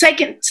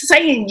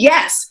 saying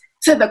yes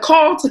to the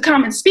call to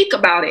come and speak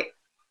about it.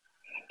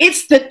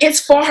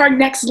 It's for her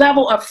next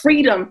level of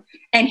freedom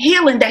and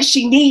healing that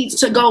she needs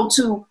to go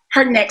to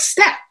her next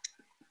step.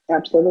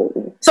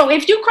 Absolutely. So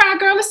if you cry,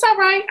 girl, it's all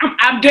right.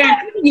 I'm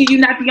guaranteeing you're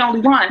not the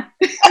only one.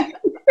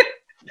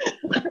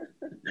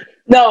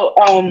 No,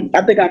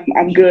 I think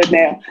I'm good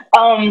now.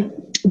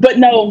 But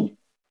no,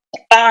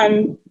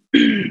 hold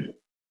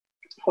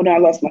on, I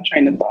lost my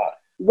train of thought.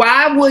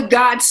 Why would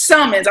God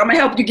summons? I'm gonna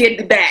help you get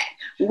it back.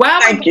 Why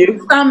would God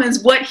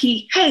summons what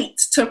he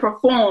hates to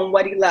perform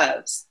what he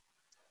loves?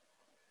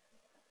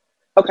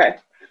 Okay.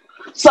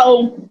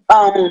 So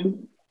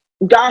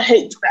God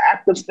hates the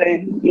act of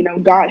sin.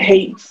 God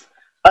hates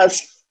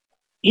us.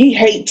 He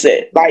hates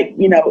it. Like,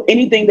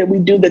 anything that we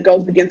do that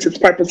goes against his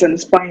purpose and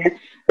his plan,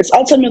 it's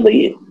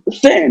ultimately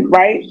sin,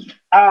 right?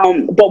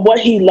 But what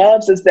he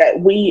loves is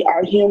that we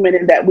are human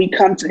and that we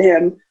come to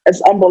him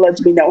as humble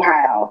as we know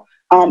how,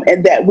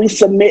 and that we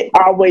submit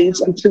our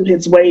ways unto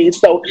his ways.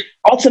 So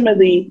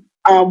ultimately,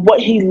 what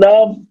he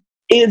loves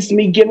is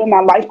me giving my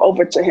life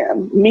over to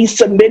him, me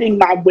submitting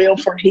my will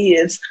for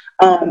his.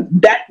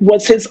 That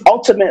was his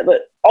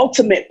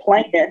ultimate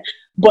plan.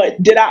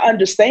 But did I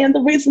understand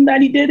the reason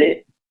that he did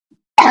it?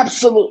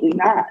 Absolutely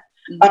not.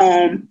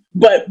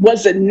 But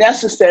was it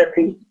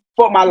necessary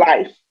for my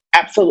life?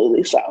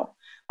 Absolutely so.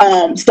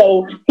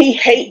 So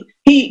he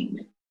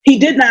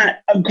did not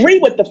agree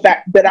with the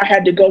fact that I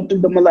had to go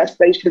through the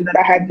molestation, that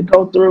I had to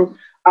go through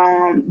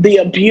the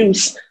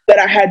abuse, that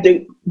I had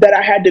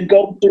to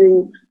go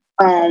through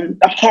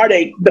the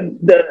heartache,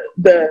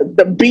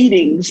 the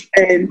beatings,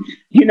 and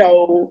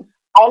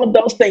all of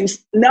those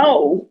things.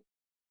 No,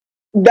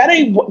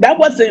 that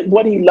wasn't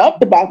what he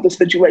loved about the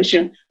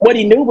situation. What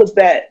he knew was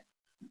that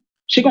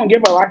she's gonna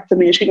give her life to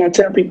me, and she's gonna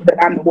tell people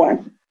that I'm the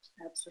one.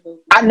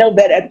 Absolutely. I know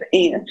that at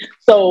the end.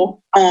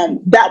 So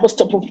that was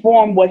to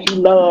perform what he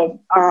loved.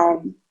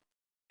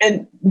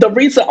 And the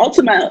reason,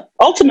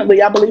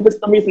 ultimately, I believe it's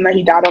the reason that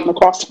he died on the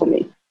cross for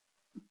me.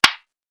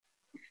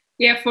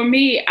 Yeah, for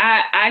me,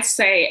 I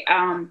say,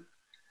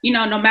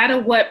 no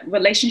matter what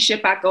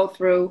relationship I go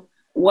through,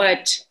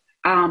 what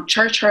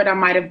church hurt I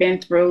might have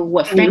been through,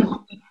 what family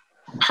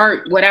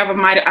hurt, whatever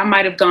I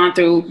might have gone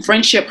through,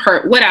 friendship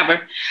hurt,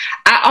 whatever.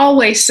 I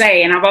always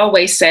say, and I've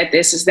always said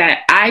this, is that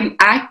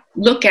I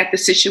look at the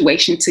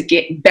situation to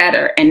get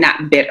better and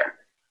not bitter.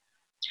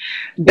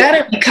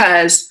 Better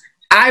because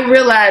I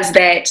realized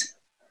that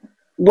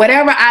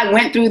whatever I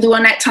went through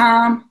during that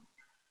time,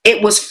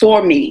 it was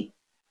for me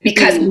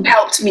because it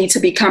helped me to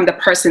become the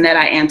person that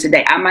I am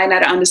today. I might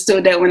not have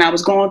understood that when I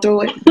was going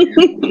through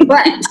it,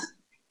 but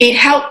it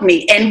helped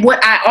me. And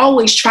what I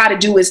always try to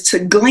do is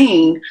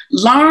to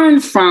learn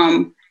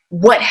from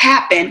what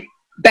happened,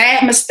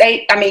 bad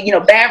mistake.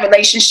 Bad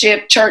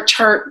relationship, church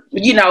hurt,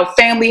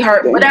 family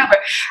hurt, whatever.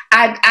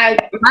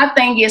 My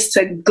thing is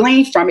to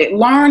glean from it,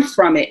 learn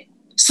from it,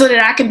 so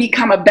that I can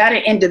become a better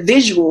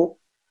individual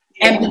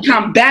and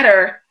become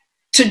better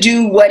to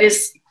do what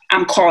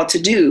I'm called to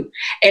do.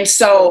 And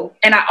so,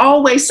 and I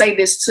always say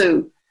this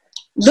too,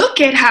 look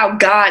at how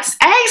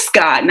ask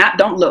God,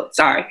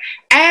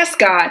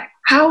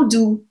 how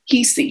do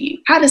he see you?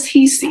 How does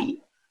he see you?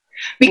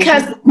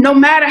 Because no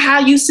matter how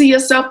you see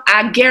yourself,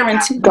 I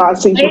guarantee God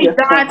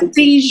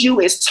sees you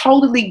is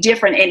totally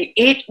different, and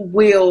it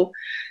will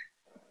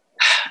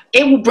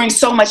bring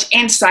so much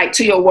insight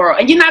to your world.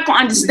 And you're not going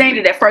to understand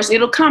it at first.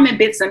 It'll come in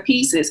bits and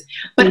pieces.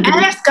 But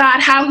ask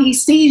God how he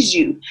sees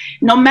you.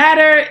 No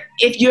matter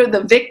if you're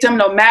the victim,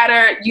 no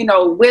matter,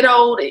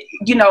 widowed,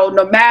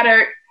 no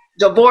matter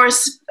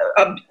divorced,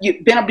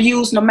 you've been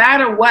abused, no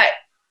matter what,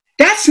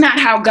 that's not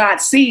how God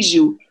sees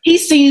you. He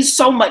sees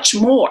so much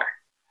more.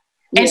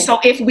 And so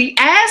if we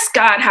ask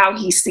God how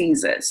he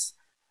sees us,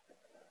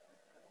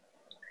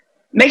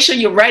 make sure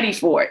you're ready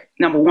for it,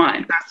 number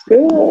one. That's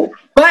good.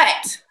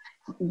 But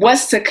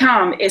what's to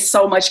come is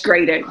so much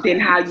greater than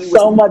how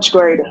you much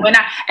greater.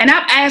 And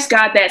I've asked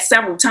God that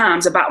several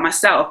times about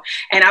myself,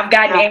 and I've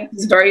gotten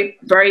answers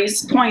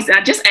various points. And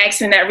I just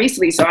asked him that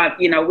recently, so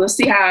we'll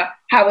see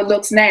how it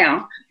looks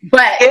now.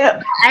 But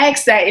I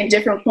asked that in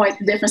different points,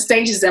 different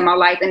stages in my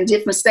life, and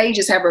different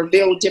stages have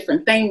revealed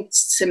different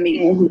things to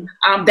me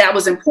that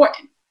was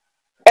important.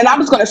 And I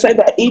was going to say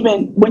that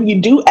even when you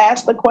do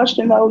ask the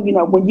question, though,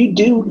 when you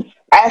do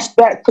ask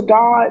that to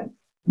God,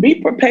 be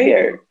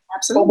prepared.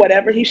 Absolutely. For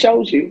whatever he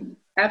shows you.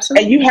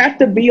 Absolutely. And you have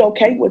to be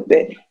okay with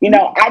it.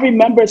 I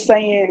remember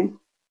saying,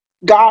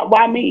 God,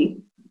 why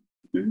me?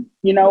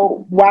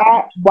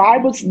 Why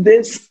was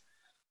this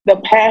the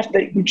path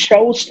that you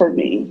chose for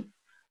me?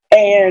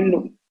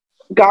 And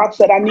God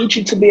said, I need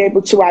you to be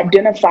able to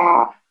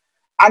identify.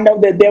 I know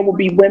that there will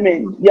be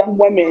young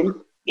women,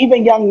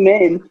 even young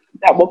men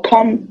that will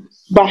come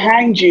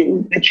behind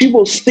you that you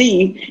will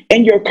see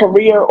in your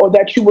career, or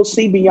that you will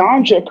see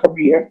beyond your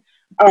career.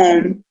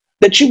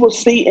 That you will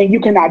see and you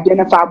can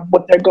identify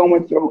what they're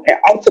going through. And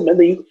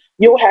ultimately,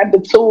 you'll have the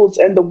tools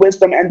and the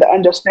wisdom and the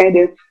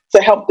understanding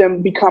to help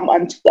them become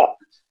unstuck,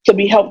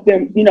 to help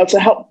them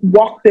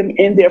walk them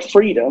in their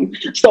freedom.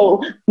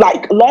 So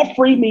Love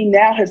Freed Me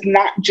now has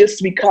not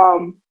just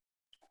become,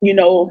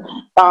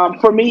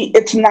 for me,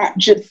 it's not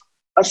just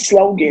a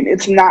slogan.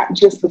 It's not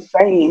just the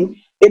saying.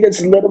 It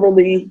is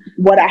literally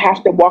what I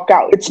have to walk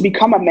out. It's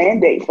become a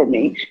mandate for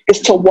me.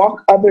 It's to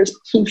walk others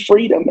to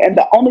freedom. And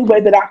the only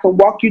way that I can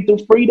walk you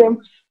through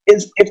freedom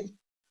is if,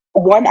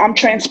 one, I'm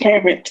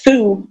transparent.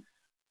 Two,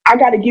 I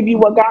got to give you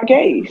what God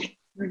gave.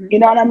 You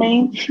know what I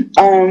mean?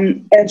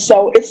 And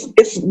so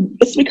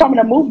it's becoming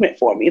a movement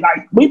for me.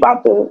 I'm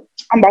about to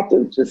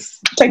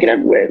just take it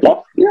everywhere.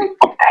 Look,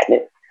 I'm at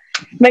it.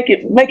 Make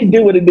it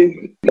do what it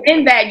do.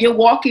 In that, you're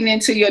walking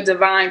into your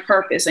divine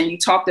purpose, and you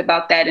talked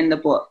about that in the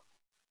book.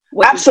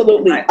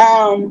 Absolutely.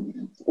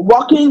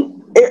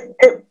 Walking it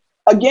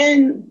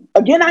again,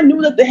 I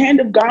knew that the hand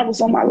of God was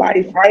on my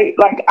life, right?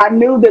 I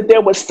knew that there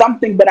was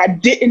something, but I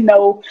didn't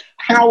know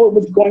how it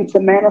was going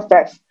to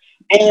manifest.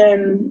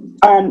 And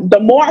the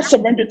more I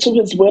surrendered to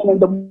his will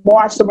and the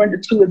more I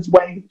surrendered to his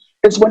way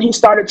is when he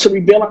started to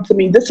reveal unto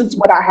me, this is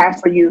what I have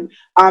for you.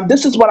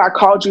 This is what I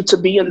called you to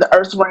be in the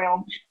earth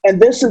realm.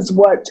 And this is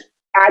what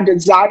I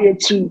desire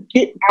to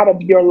get out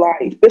of your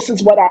life. This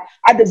is what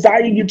I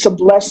desire you to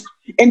bless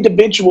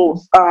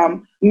individuals,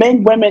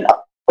 men, women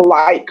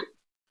alike,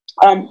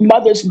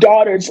 mothers,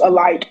 daughters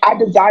alike. I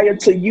desire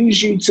to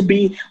use you to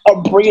be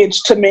a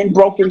bridge to mend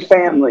broken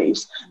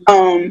families.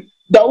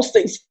 Those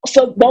things.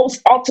 So those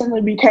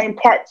ultimately became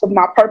parts of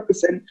my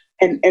purpose.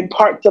 and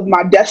parts of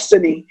my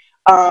destiny.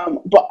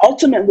 But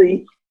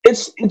ultimately,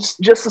 it's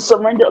just a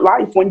surrendered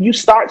life. When you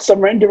start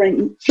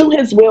surrendering to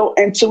his will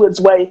and to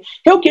his way,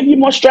 he'll give you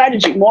more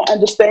strategy, more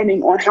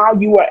understanding on how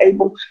you are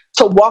able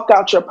to walk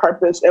out your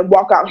purpose and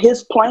walk out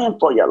his plan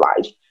for your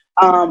life.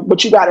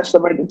 But you got to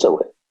surrender to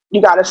it.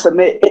 You got to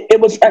submit.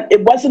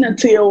 It wasn't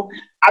until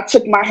I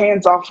took my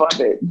hands off of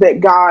it that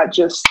God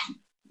just,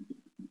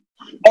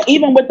 and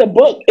even with the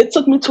book, it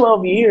took me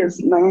 12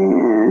 years,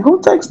 man.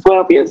 Who takes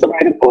 12 years to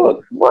write a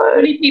book? What?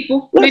 Many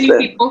people.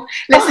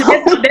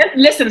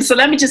 Listen, so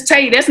let me just tell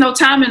you, there's no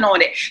timing on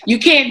it. You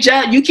can't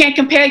judge, you can't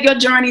compare your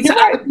journey to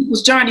other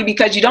people's journey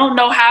because you don't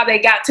know how they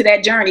got to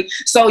that journey.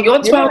 So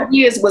your 12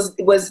 years was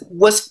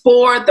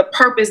for the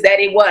purpose that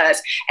it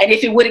was. And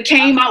if it would have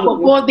came out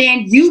before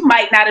then, you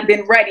might not have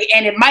been ready,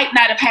 and it might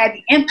not have had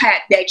the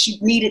impact that you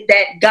needed,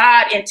 that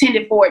God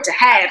intended for it to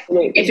have,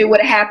 if it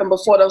would have happened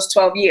before those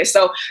 12 years.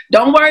 So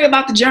don't worry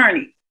about the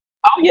journey.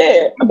 Oh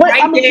yeah, but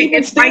right, I mean,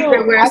 it's still, right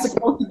there where it's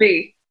supposed to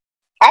be.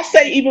 I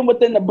say even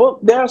within the book,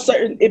 there are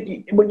certain,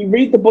 when you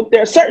read the book,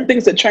 there are certain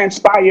things that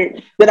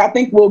transpired that I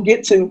think we'll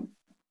get to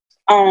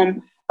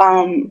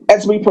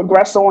as we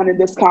progress on in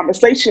this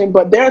conversation.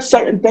 But there are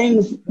certain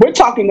things, we're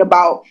talking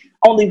about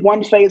only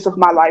one phase of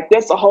my life.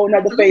 There's a whole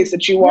nother phase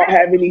that you all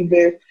haven't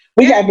even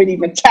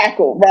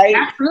tackled, right?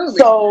 Absolutely.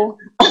 So,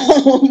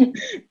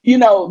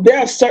 there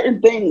are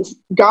certain things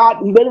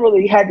God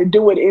literally had to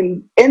do it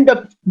in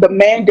the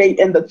mandate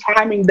and the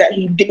timing that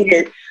he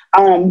did,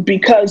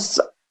 because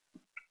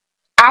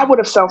I would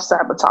have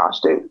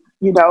self-sabotaged it,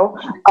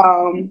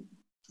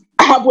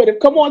 I would have,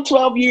 come on,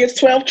 12 years,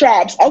 12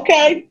 tribes.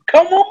 Okay,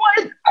 come on.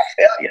 I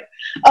feel you.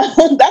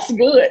 That's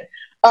good.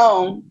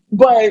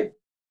 But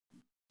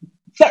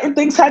certain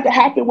things had to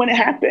happen when it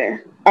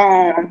happened.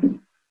 And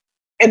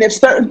if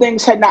certain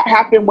things had not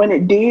happened when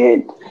it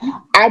did,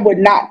 I would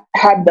not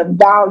have the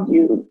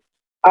value.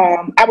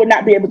 I would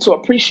not be able to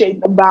appreciate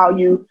the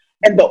value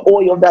and the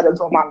oil that is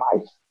on my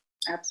life.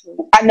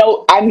 Absolutely.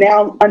 I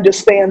now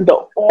understand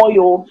the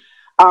oil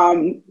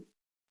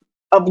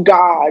of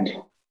God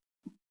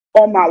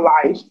on my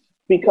life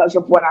because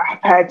of what I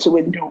had to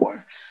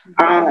endure.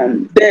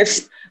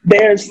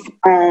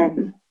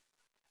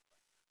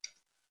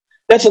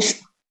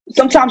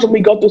 Sometimes when we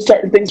go through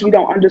certain things, we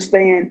don't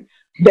understand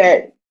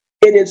that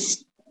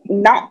it's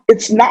not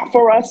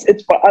for us,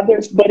 it's for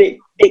others, but it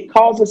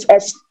causes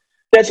us,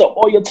 there's an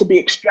oil to be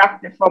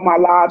extracted from our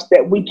lives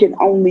that we can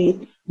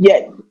only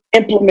yet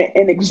implement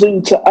and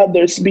exude to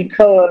others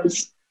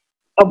because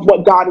of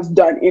what God has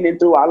done in and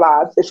through our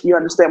lives, if you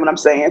understand what I'm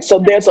saying. So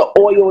there's an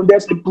oil,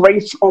 there's the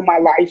grace on my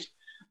life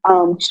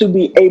to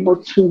be able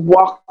to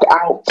walk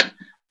out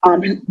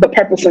the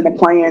purpose and the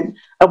plan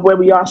of where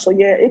we are. So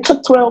yeah, it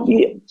took 12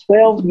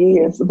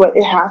 years, but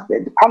it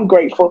happened. I'm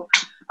grateful.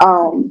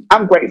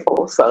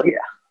 So yeah.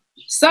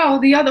 So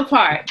the other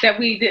part that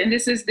we did, and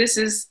this is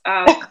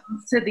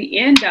to the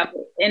end of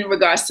it in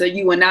regards to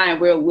you and I,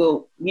 and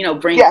we'll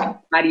bring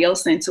everybody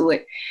else into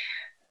it.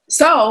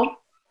 So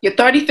your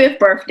 35th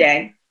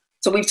birthday.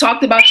 So we've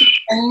talked about your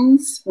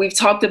friends. We've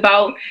talked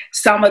about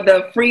some of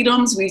the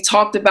freedoms. We've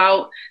talked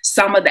about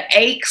some of the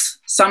aches,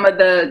 some of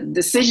the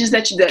decisions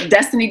the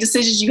destiny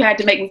decisions you had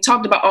to make. We've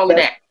talked about all of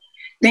that.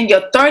 Then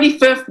your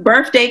 35th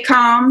birthday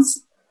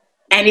comes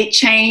and it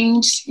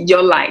changed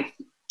your life.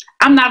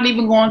 I'm not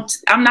even going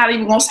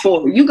to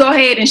spoil it. You go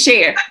ahead and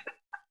share.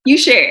 You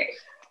share.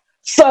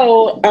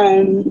 So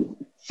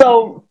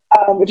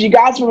if you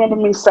guys remember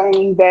me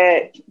saying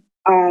that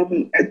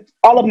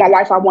all of my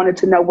life I wanted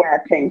to know where I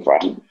came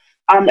from,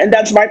 and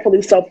that's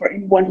rightfully so for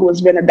anyone who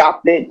has been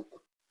adopted.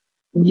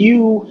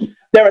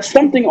 There is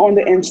something on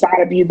the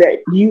inside of you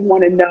that you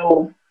want to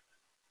know.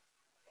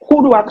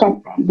 Who do I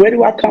come from? Where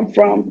do I come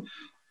from?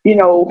 Who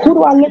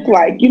do I look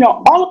like?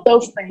 All of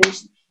those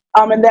things.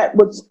 And that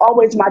was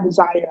always my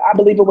desire. I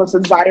believe it was the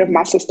desire of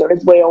my sister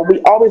as well.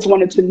 We always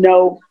wanted to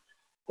know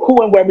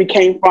who and where we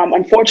came from.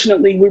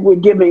 Unfortunately, we were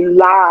giving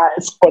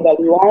lies for the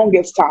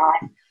longest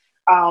time,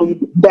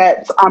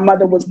 that our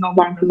mother was no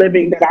longer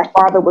living, that our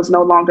father was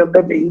no longer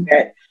living,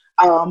 that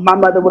my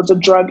mother was a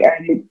drug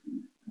addict,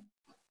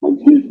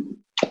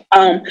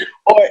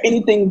 or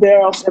anything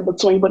else in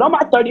between. But on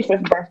my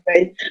 35th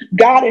birthday,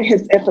 God in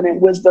his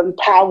infinite wisdom,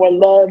 power,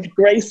 love,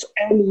 grace,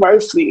 and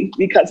mercy,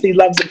 because he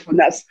loves it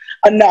from us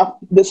enough.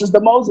 This is the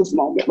Moses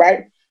moment,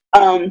 right?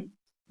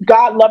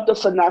 God loved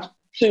us enough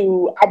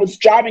I was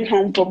driving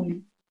home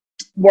from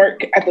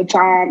work at the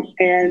time,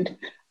 and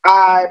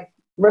I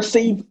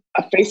received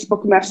a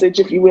Facebook message,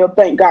 if you will.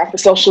 Thank God for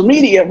social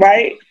media,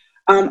 right?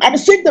 I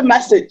received a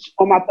message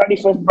on my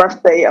 35th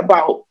birthday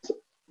about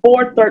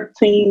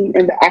 4:13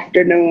 in the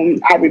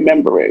afternoon. I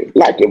remember it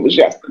like it was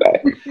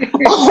yesterday.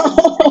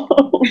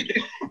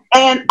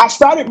 And I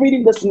started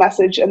reading this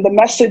message, and the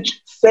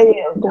message said,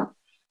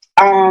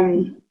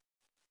 I've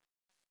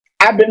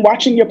been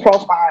watching your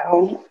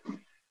profile.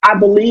 I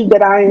believe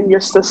that I am your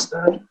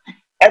sister.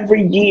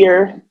 Every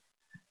year,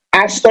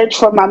 I search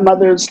for my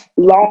mother's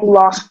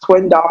long-lost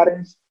twin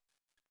daughters,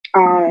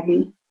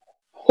 who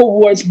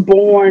was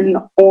born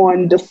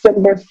on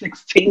December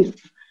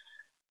 16th,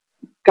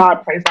 God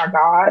praise our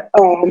God.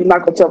 I'm not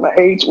gonna tell my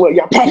age. Well,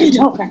 y'all probably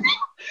don't.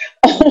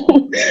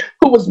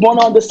 Who was born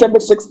on December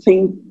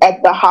 16th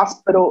at the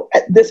hospital,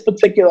 at this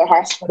particular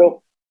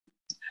hospital.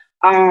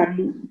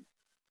 Um,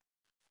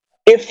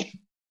 if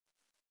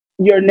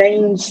your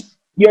names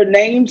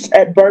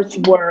at birth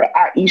were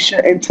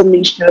Aisha and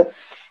Tamisha,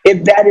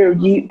 if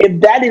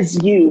that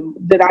is you,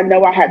 then I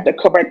know I had the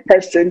correct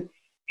person.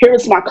 Here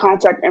is my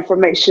contact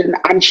information.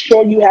 I'm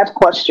sure you have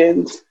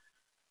questions.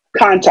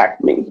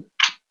 Contact me.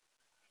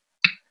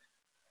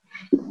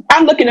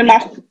 I'm looking at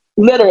my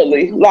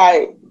literally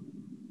like,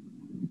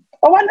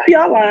 oh, I know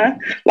y'all lying.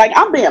 Like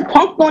I'm being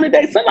punked on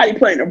today. Somebody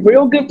playing a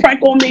real good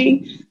prank on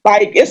me.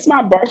 Like it's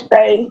my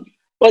birthday,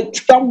 but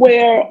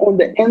somewhere on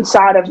the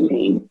inside of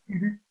me,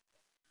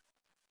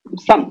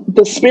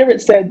 the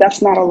spirit said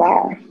that's not a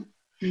lie.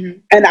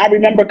 And I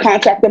remember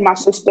contacting my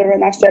sister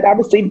and I said, I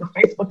received a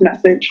Facebook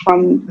message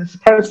from this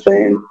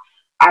person.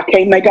 I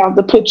can't make out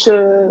the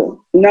picture,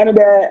 none of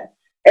that,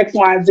 X,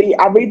 Y, and Z.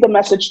 I read the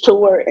message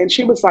to her and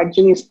she was like,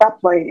 Jenny,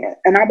 stop playing it.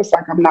 And I was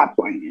like, I'm not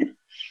playing it.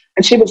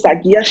 And she was like,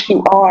 yes,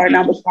 you are. And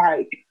I was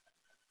like,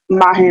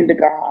 my hand to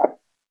God,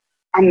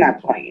 I'm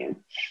not playing.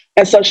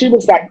 And so she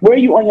was like, where are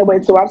you on your way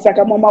to? I was like,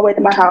 I'm on my way to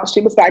my house.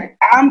 She was like,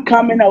 I'm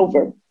coming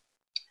over.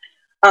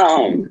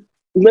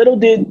 Little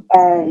did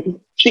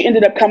she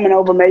ended up coming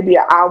over maybe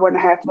an hour and a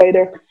half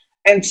later.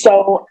 And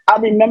so I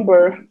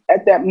remember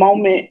at that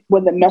moment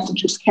when the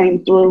messages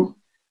came through,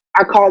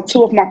 I called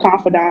two of my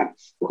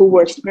confidants who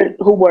were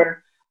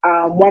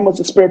one was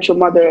a spiritual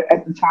mother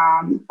at the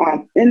time,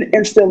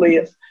 and still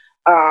is,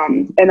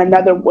 and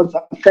another was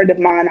a friend of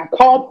mine. I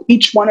called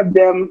each one of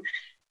them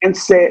and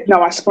said,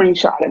 no, I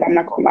screenshot it. I'm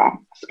not gonna lie,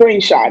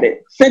 screenshot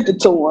it, sent it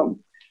to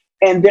them,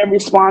 and their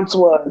response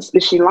was,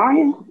 "Is she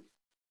lying?"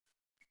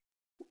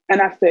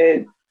 And I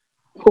said,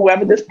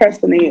 whoever this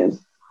person is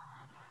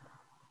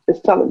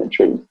telling the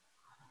truth.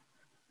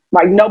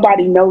 Like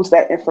nobody knows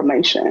that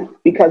information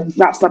because it's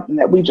not something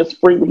that we just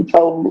freely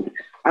told.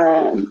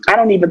 I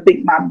don't even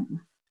think my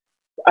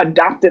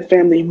adopted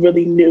family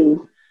really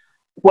knew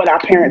what our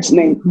parents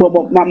named,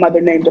 what my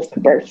mother named us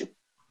at birth.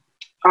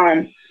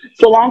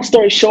 So long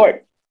story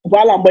short,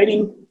 while I'm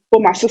waiting for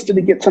my sister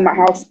to get to my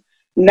house,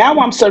 now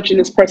I'm searching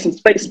this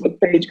person's Facebook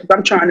page because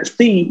I'm trying to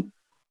see,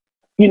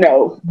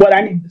 what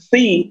I need to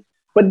see,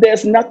 but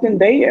there's nothing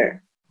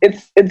there.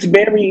 It's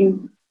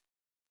very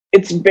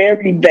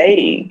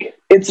vague.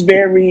 It's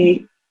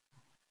very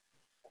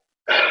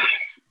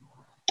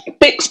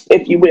fixed,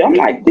 if you will. I'm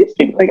like, these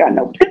people ain't got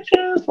no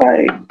pictures.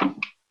 Like,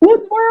 what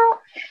in the world?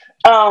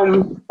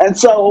 And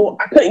so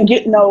I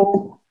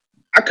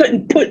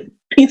couldn't put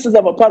pieces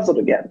of a puzzle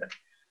together.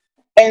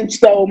 And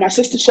so my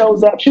sister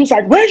shows up. She was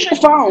like, where's your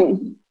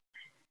phone?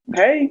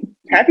 Hey,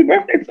 happy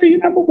birthday to you,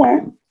 number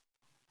one.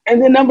 And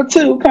then number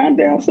two, calm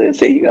down, sis.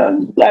 Here you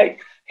go.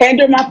 Like, hand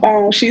her my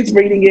phone. She's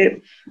reading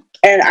it.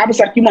 And I was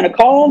like, you want to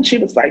call? And she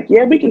was like,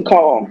 yeah, we can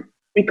call.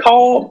 We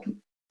called.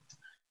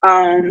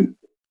 No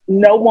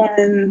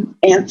one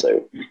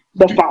answered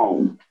the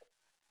phone.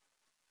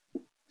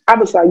 I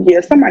was like,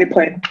 yeah, somebody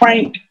playing a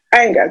prank.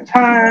 I ain't got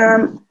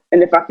time.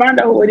 And if I find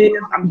out who it is,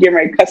 I'm getting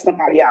ready to cut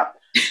somebody out.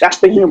 That's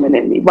the human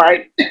in me,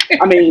 right?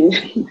 I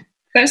mean,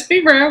 let's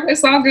be real.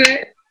 It's all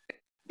good.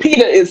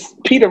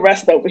 Peter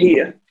rest over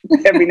here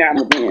every now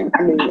and then.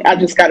 I mean, I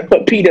just got to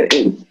put Peter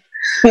in.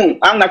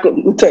 I'm not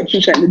going to touch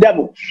you, the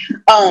devil.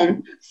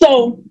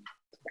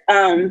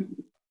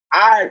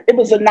 It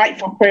was a night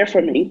for prayer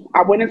for me.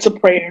 I went into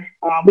prayer.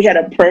 We had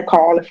a prayer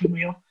call, if you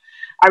will.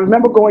 I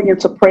remember going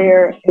into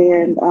prayer,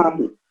 and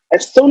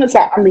as soon as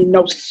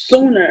no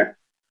sooner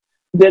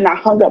than I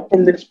hung up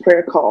from this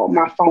prayer call,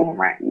 my phone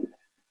rang.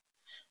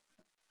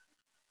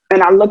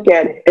 And I look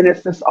at it, and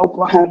it's this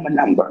Oklahoma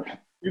number.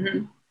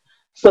 Mm-hmm.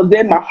 So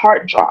then my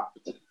heart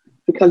dropped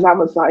because I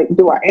was like,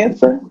 do I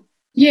answer?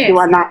 Yeah. Do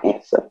I not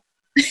answer?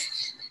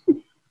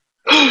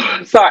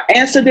 So I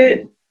answered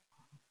it,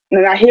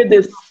 and I hear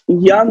this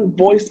young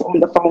voice on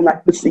the phone,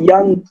 like this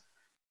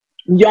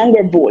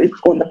younger voice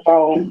on the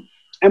phone,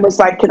 and was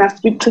like, can I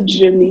speak to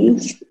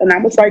Janice? And I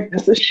was like,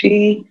 this is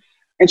she.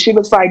 And she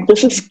was like,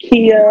 this is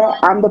Kia.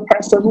 I'm the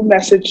person who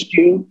messaged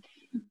you.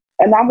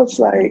 And I was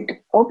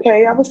like,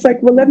 okay. I was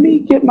like, well, let me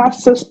get my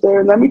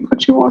sister. Let me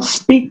put you on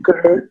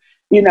speaker,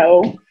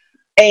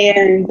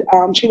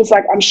 And she was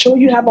like, I'm sure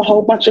you have a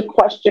whole bunch of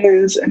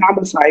questions. And I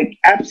was like,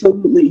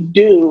 absolutely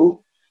do.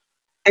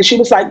 And she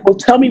was like, well,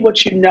 tell me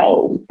what you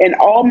know. And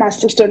all my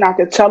sister and I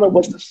could tell her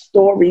was the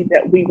story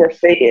that we were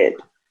fed,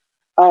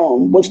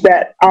 was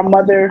that our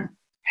mother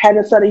had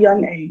us at a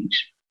young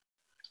age.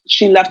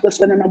 She left us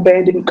in an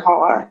abandoned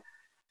car.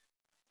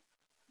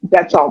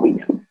 That's all we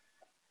knew.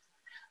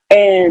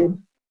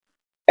 And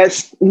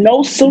as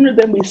no sooner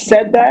than we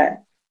said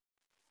that,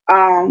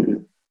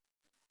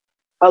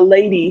 a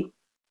lady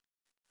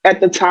at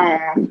the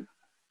time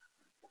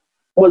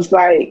was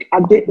like, I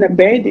didn't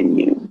abandon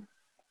you.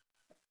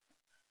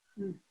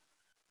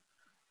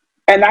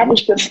 And I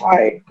was just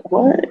like,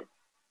 what?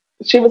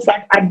 She was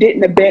like, I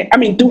didn't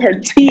abandon, through her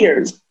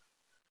tears,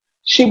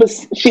 she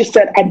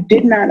said, I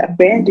did not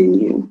abandon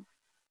you.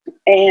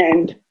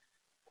 And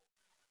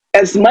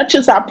As much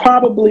as I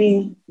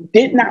probably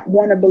did not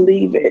want to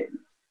believe it,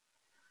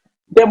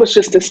 there was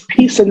just this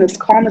peace and this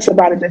calmness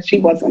about it that she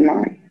wasn't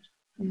lying.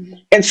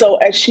 And so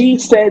as she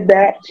said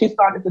that, she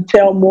started to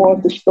tell more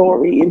of the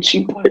story and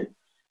she put,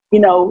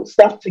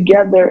 stuff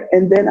together.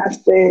 And then I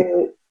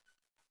said,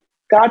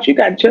 God, you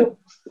got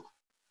jokes.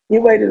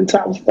 You waited until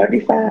I was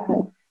 35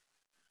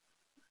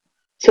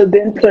 to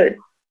then put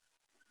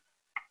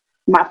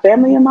my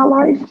family in my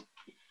life.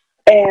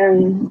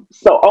 And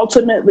so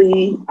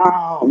ultimately,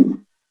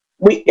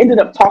 we ended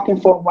up talking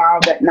for a while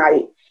that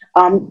night.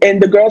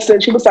 And the girl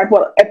said, she was like,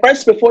 well, at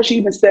first, before she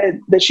even said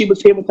that she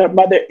was here with her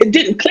mother, it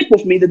didn't click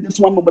with me that this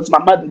woman was my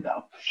mother,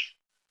 though.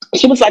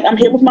 She was like, I'm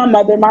here with my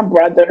mother, my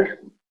brother.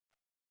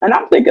 And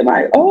I'm thinking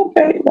like, oh,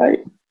 okay,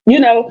 like,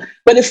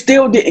 but it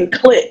still didn't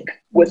click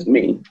with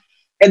me.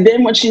 And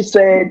then when she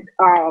said,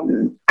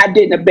 I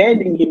didn't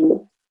abandon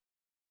you,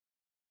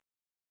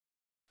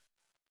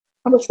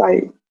 I was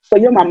like, so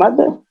you're my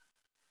mother?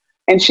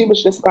 And she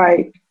was just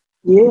like,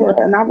 yeah.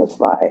 And I was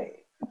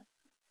like,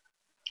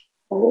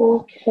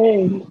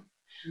 okay.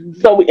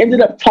 So we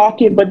ended up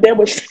talking, but there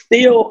was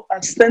still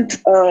a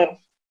sense of,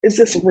 is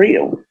this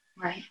real?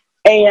 Right.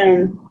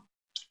 And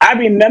I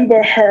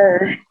remember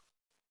her,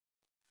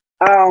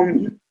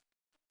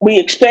 we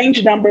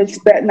exchanged numbers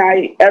that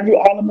night.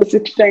 All of us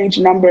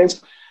exchanged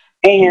numbers.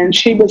 And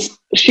she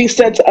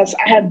said to us,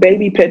 I have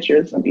baby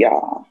pictures of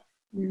y'all.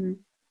 Mm-hmm.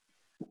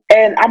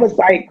 And I was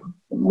like,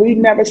 we've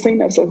never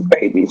seen us as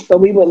babies, so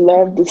we would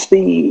love to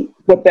see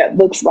what that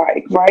looks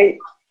like, right?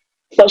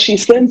 So she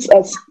sends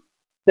us,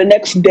 the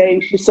next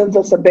day, she sends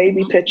us a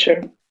baby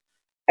picture.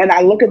 And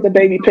I look at the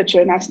baby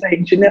picture and I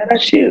say, Janelle,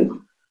 that's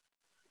you.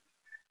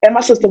 And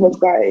my sister was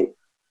like,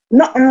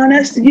 no,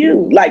 that's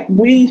you. Like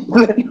we...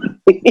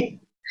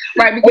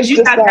 Right, because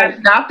you guys got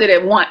adopted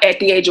at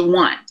the age of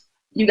 1.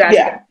 You guys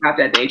got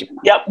adopted at the age of 1.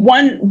 Yep,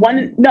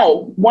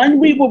 one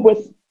we were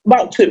with,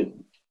 about 2.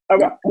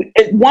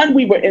 One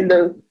we were in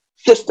the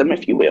system,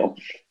 if you will.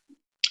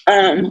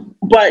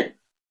 But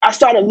I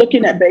started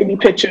looking at baby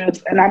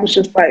pictures and I was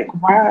just like,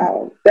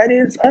 wow, that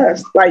is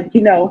us. Like,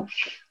 so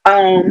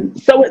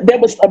there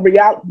was a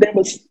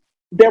reality,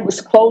 there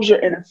was closure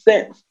in a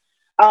sense.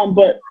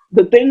 But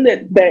the thing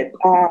that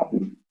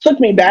took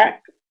me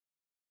back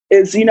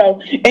is,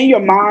 in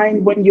your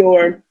mind when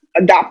you're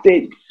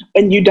adopted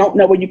and you don't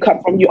know where you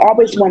come from, you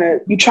always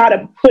you try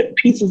to put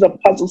pieces of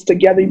puzzles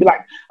together. You be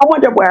like, I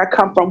wonder where I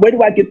come from. Where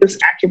do I get this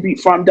attribute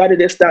from? Da da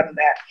this, da da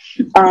that.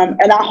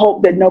 And I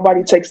hope that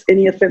nobody takes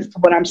any offense to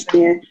what I'm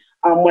saying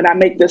when I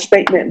make this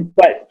statement.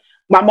 But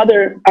my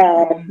mother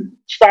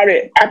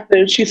started,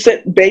 after she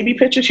sent baby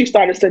pictures, she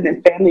started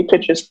sending family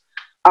pictures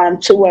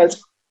to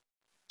us.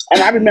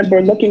 And I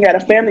remember looking at a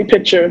family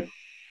picture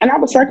and I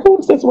was like, who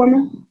is this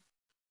woman?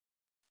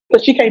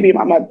 Because she can't be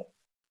my mother.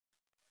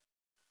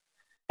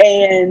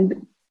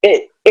 And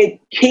it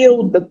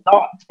killed the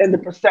thoughts and the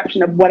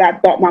perception of what I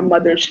thought my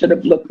mother should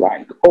have looked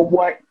like or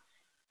what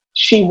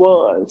she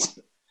was.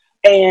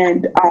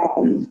 And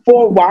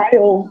for a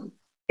while,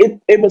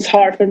 it was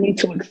hard for me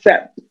to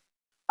accept.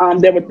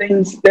 There were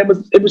things,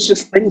 it was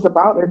just things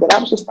about her that I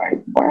was just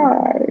like,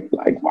 why?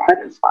 Like, why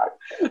this hard?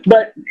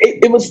 But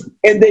it was,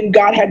 and then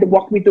God had to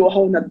walk me through a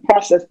whole nother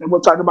process that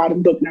we'll talk about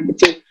in book number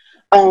 2.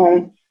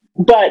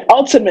 But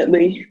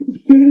ultimately,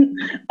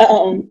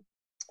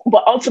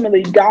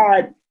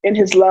 God, in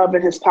his love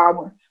and his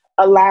power,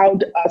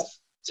 allowed us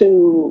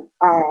to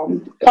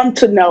come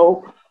to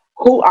know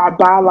who our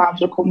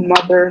biological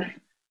mother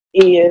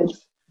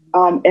is.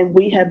 And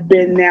we have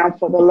been now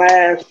for the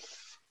last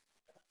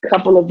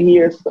couple of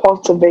years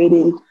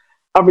cultivating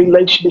a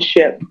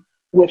relationship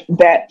with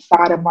that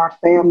side of our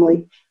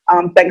family.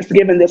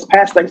 This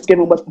past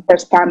Thanksgiving was the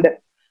first time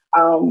that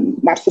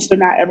my sister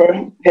and I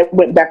ever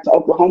went back to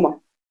Oklahoma.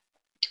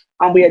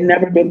 We had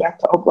never been back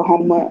to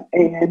Oklahoma,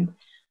 and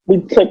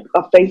we took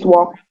a faith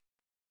walk.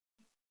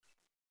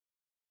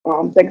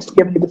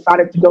 Thanksgiving, we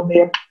decided to go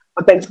there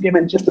for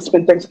Thanksgiving just to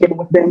spend Thanksgiving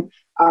with them.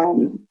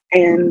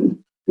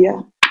 And yeah,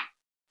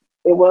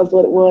 it was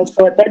what it was.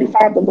 So at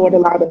 35, the Lord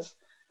allowed us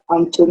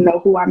to know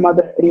who our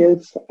mother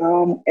is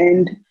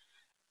and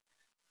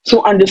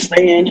to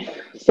understand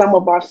some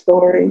of our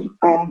story.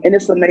 And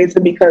it's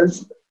amazing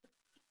because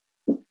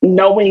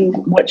knowing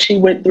what she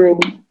went through,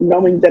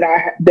 knowing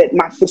that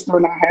my sister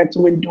and I had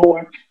to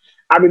endure.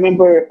 I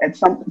remember at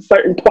some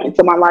certain points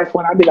in my life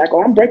when I'd be like,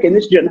 oh, I'm breaking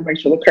this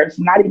generational curse,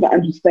 not even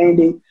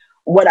understanding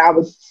what I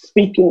was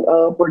speaking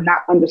of or not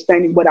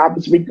understanding what I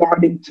was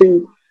regarding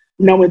to,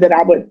 knowing that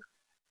I would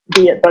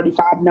be at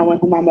 35, knowing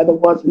who my mother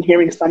was and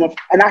hearing some of,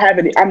 and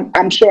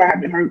I'm sure I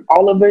haven't heard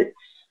all of it,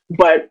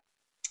 but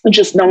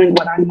just knowing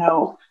what I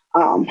know,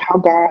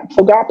 so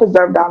God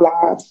preserved our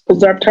lives,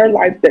 preserved her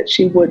life that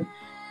she would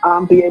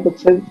be able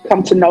to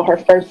come to know her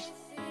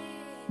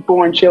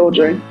firstborn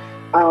children,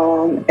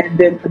 and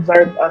then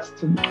preserve us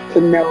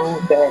to know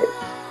that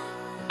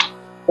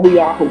we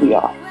are who we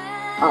are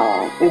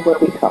and where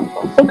we come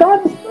from. So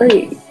God is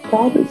great.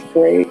 God is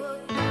great.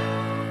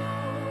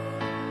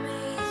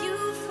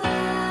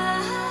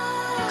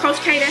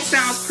 Coach K, that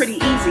sounds pretty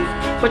easy,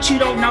 but you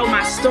don't know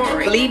my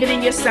story. Believing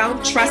in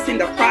yourself, trusting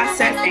the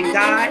process and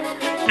God.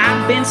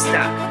 I've been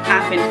stuck.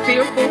 I've been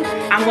fearful.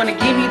 I'm going to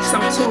give you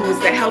some tools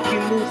that help you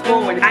move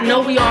forward. I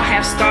know we all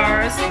have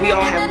scars. We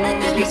all have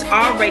wounds. He's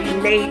already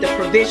made the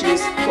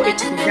provisions for it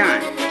to be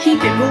done.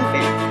 Keep it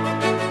moving.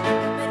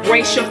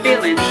 Brace your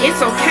feelings. It's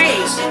okay,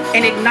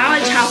 and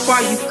acknowledge how far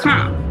you've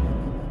come.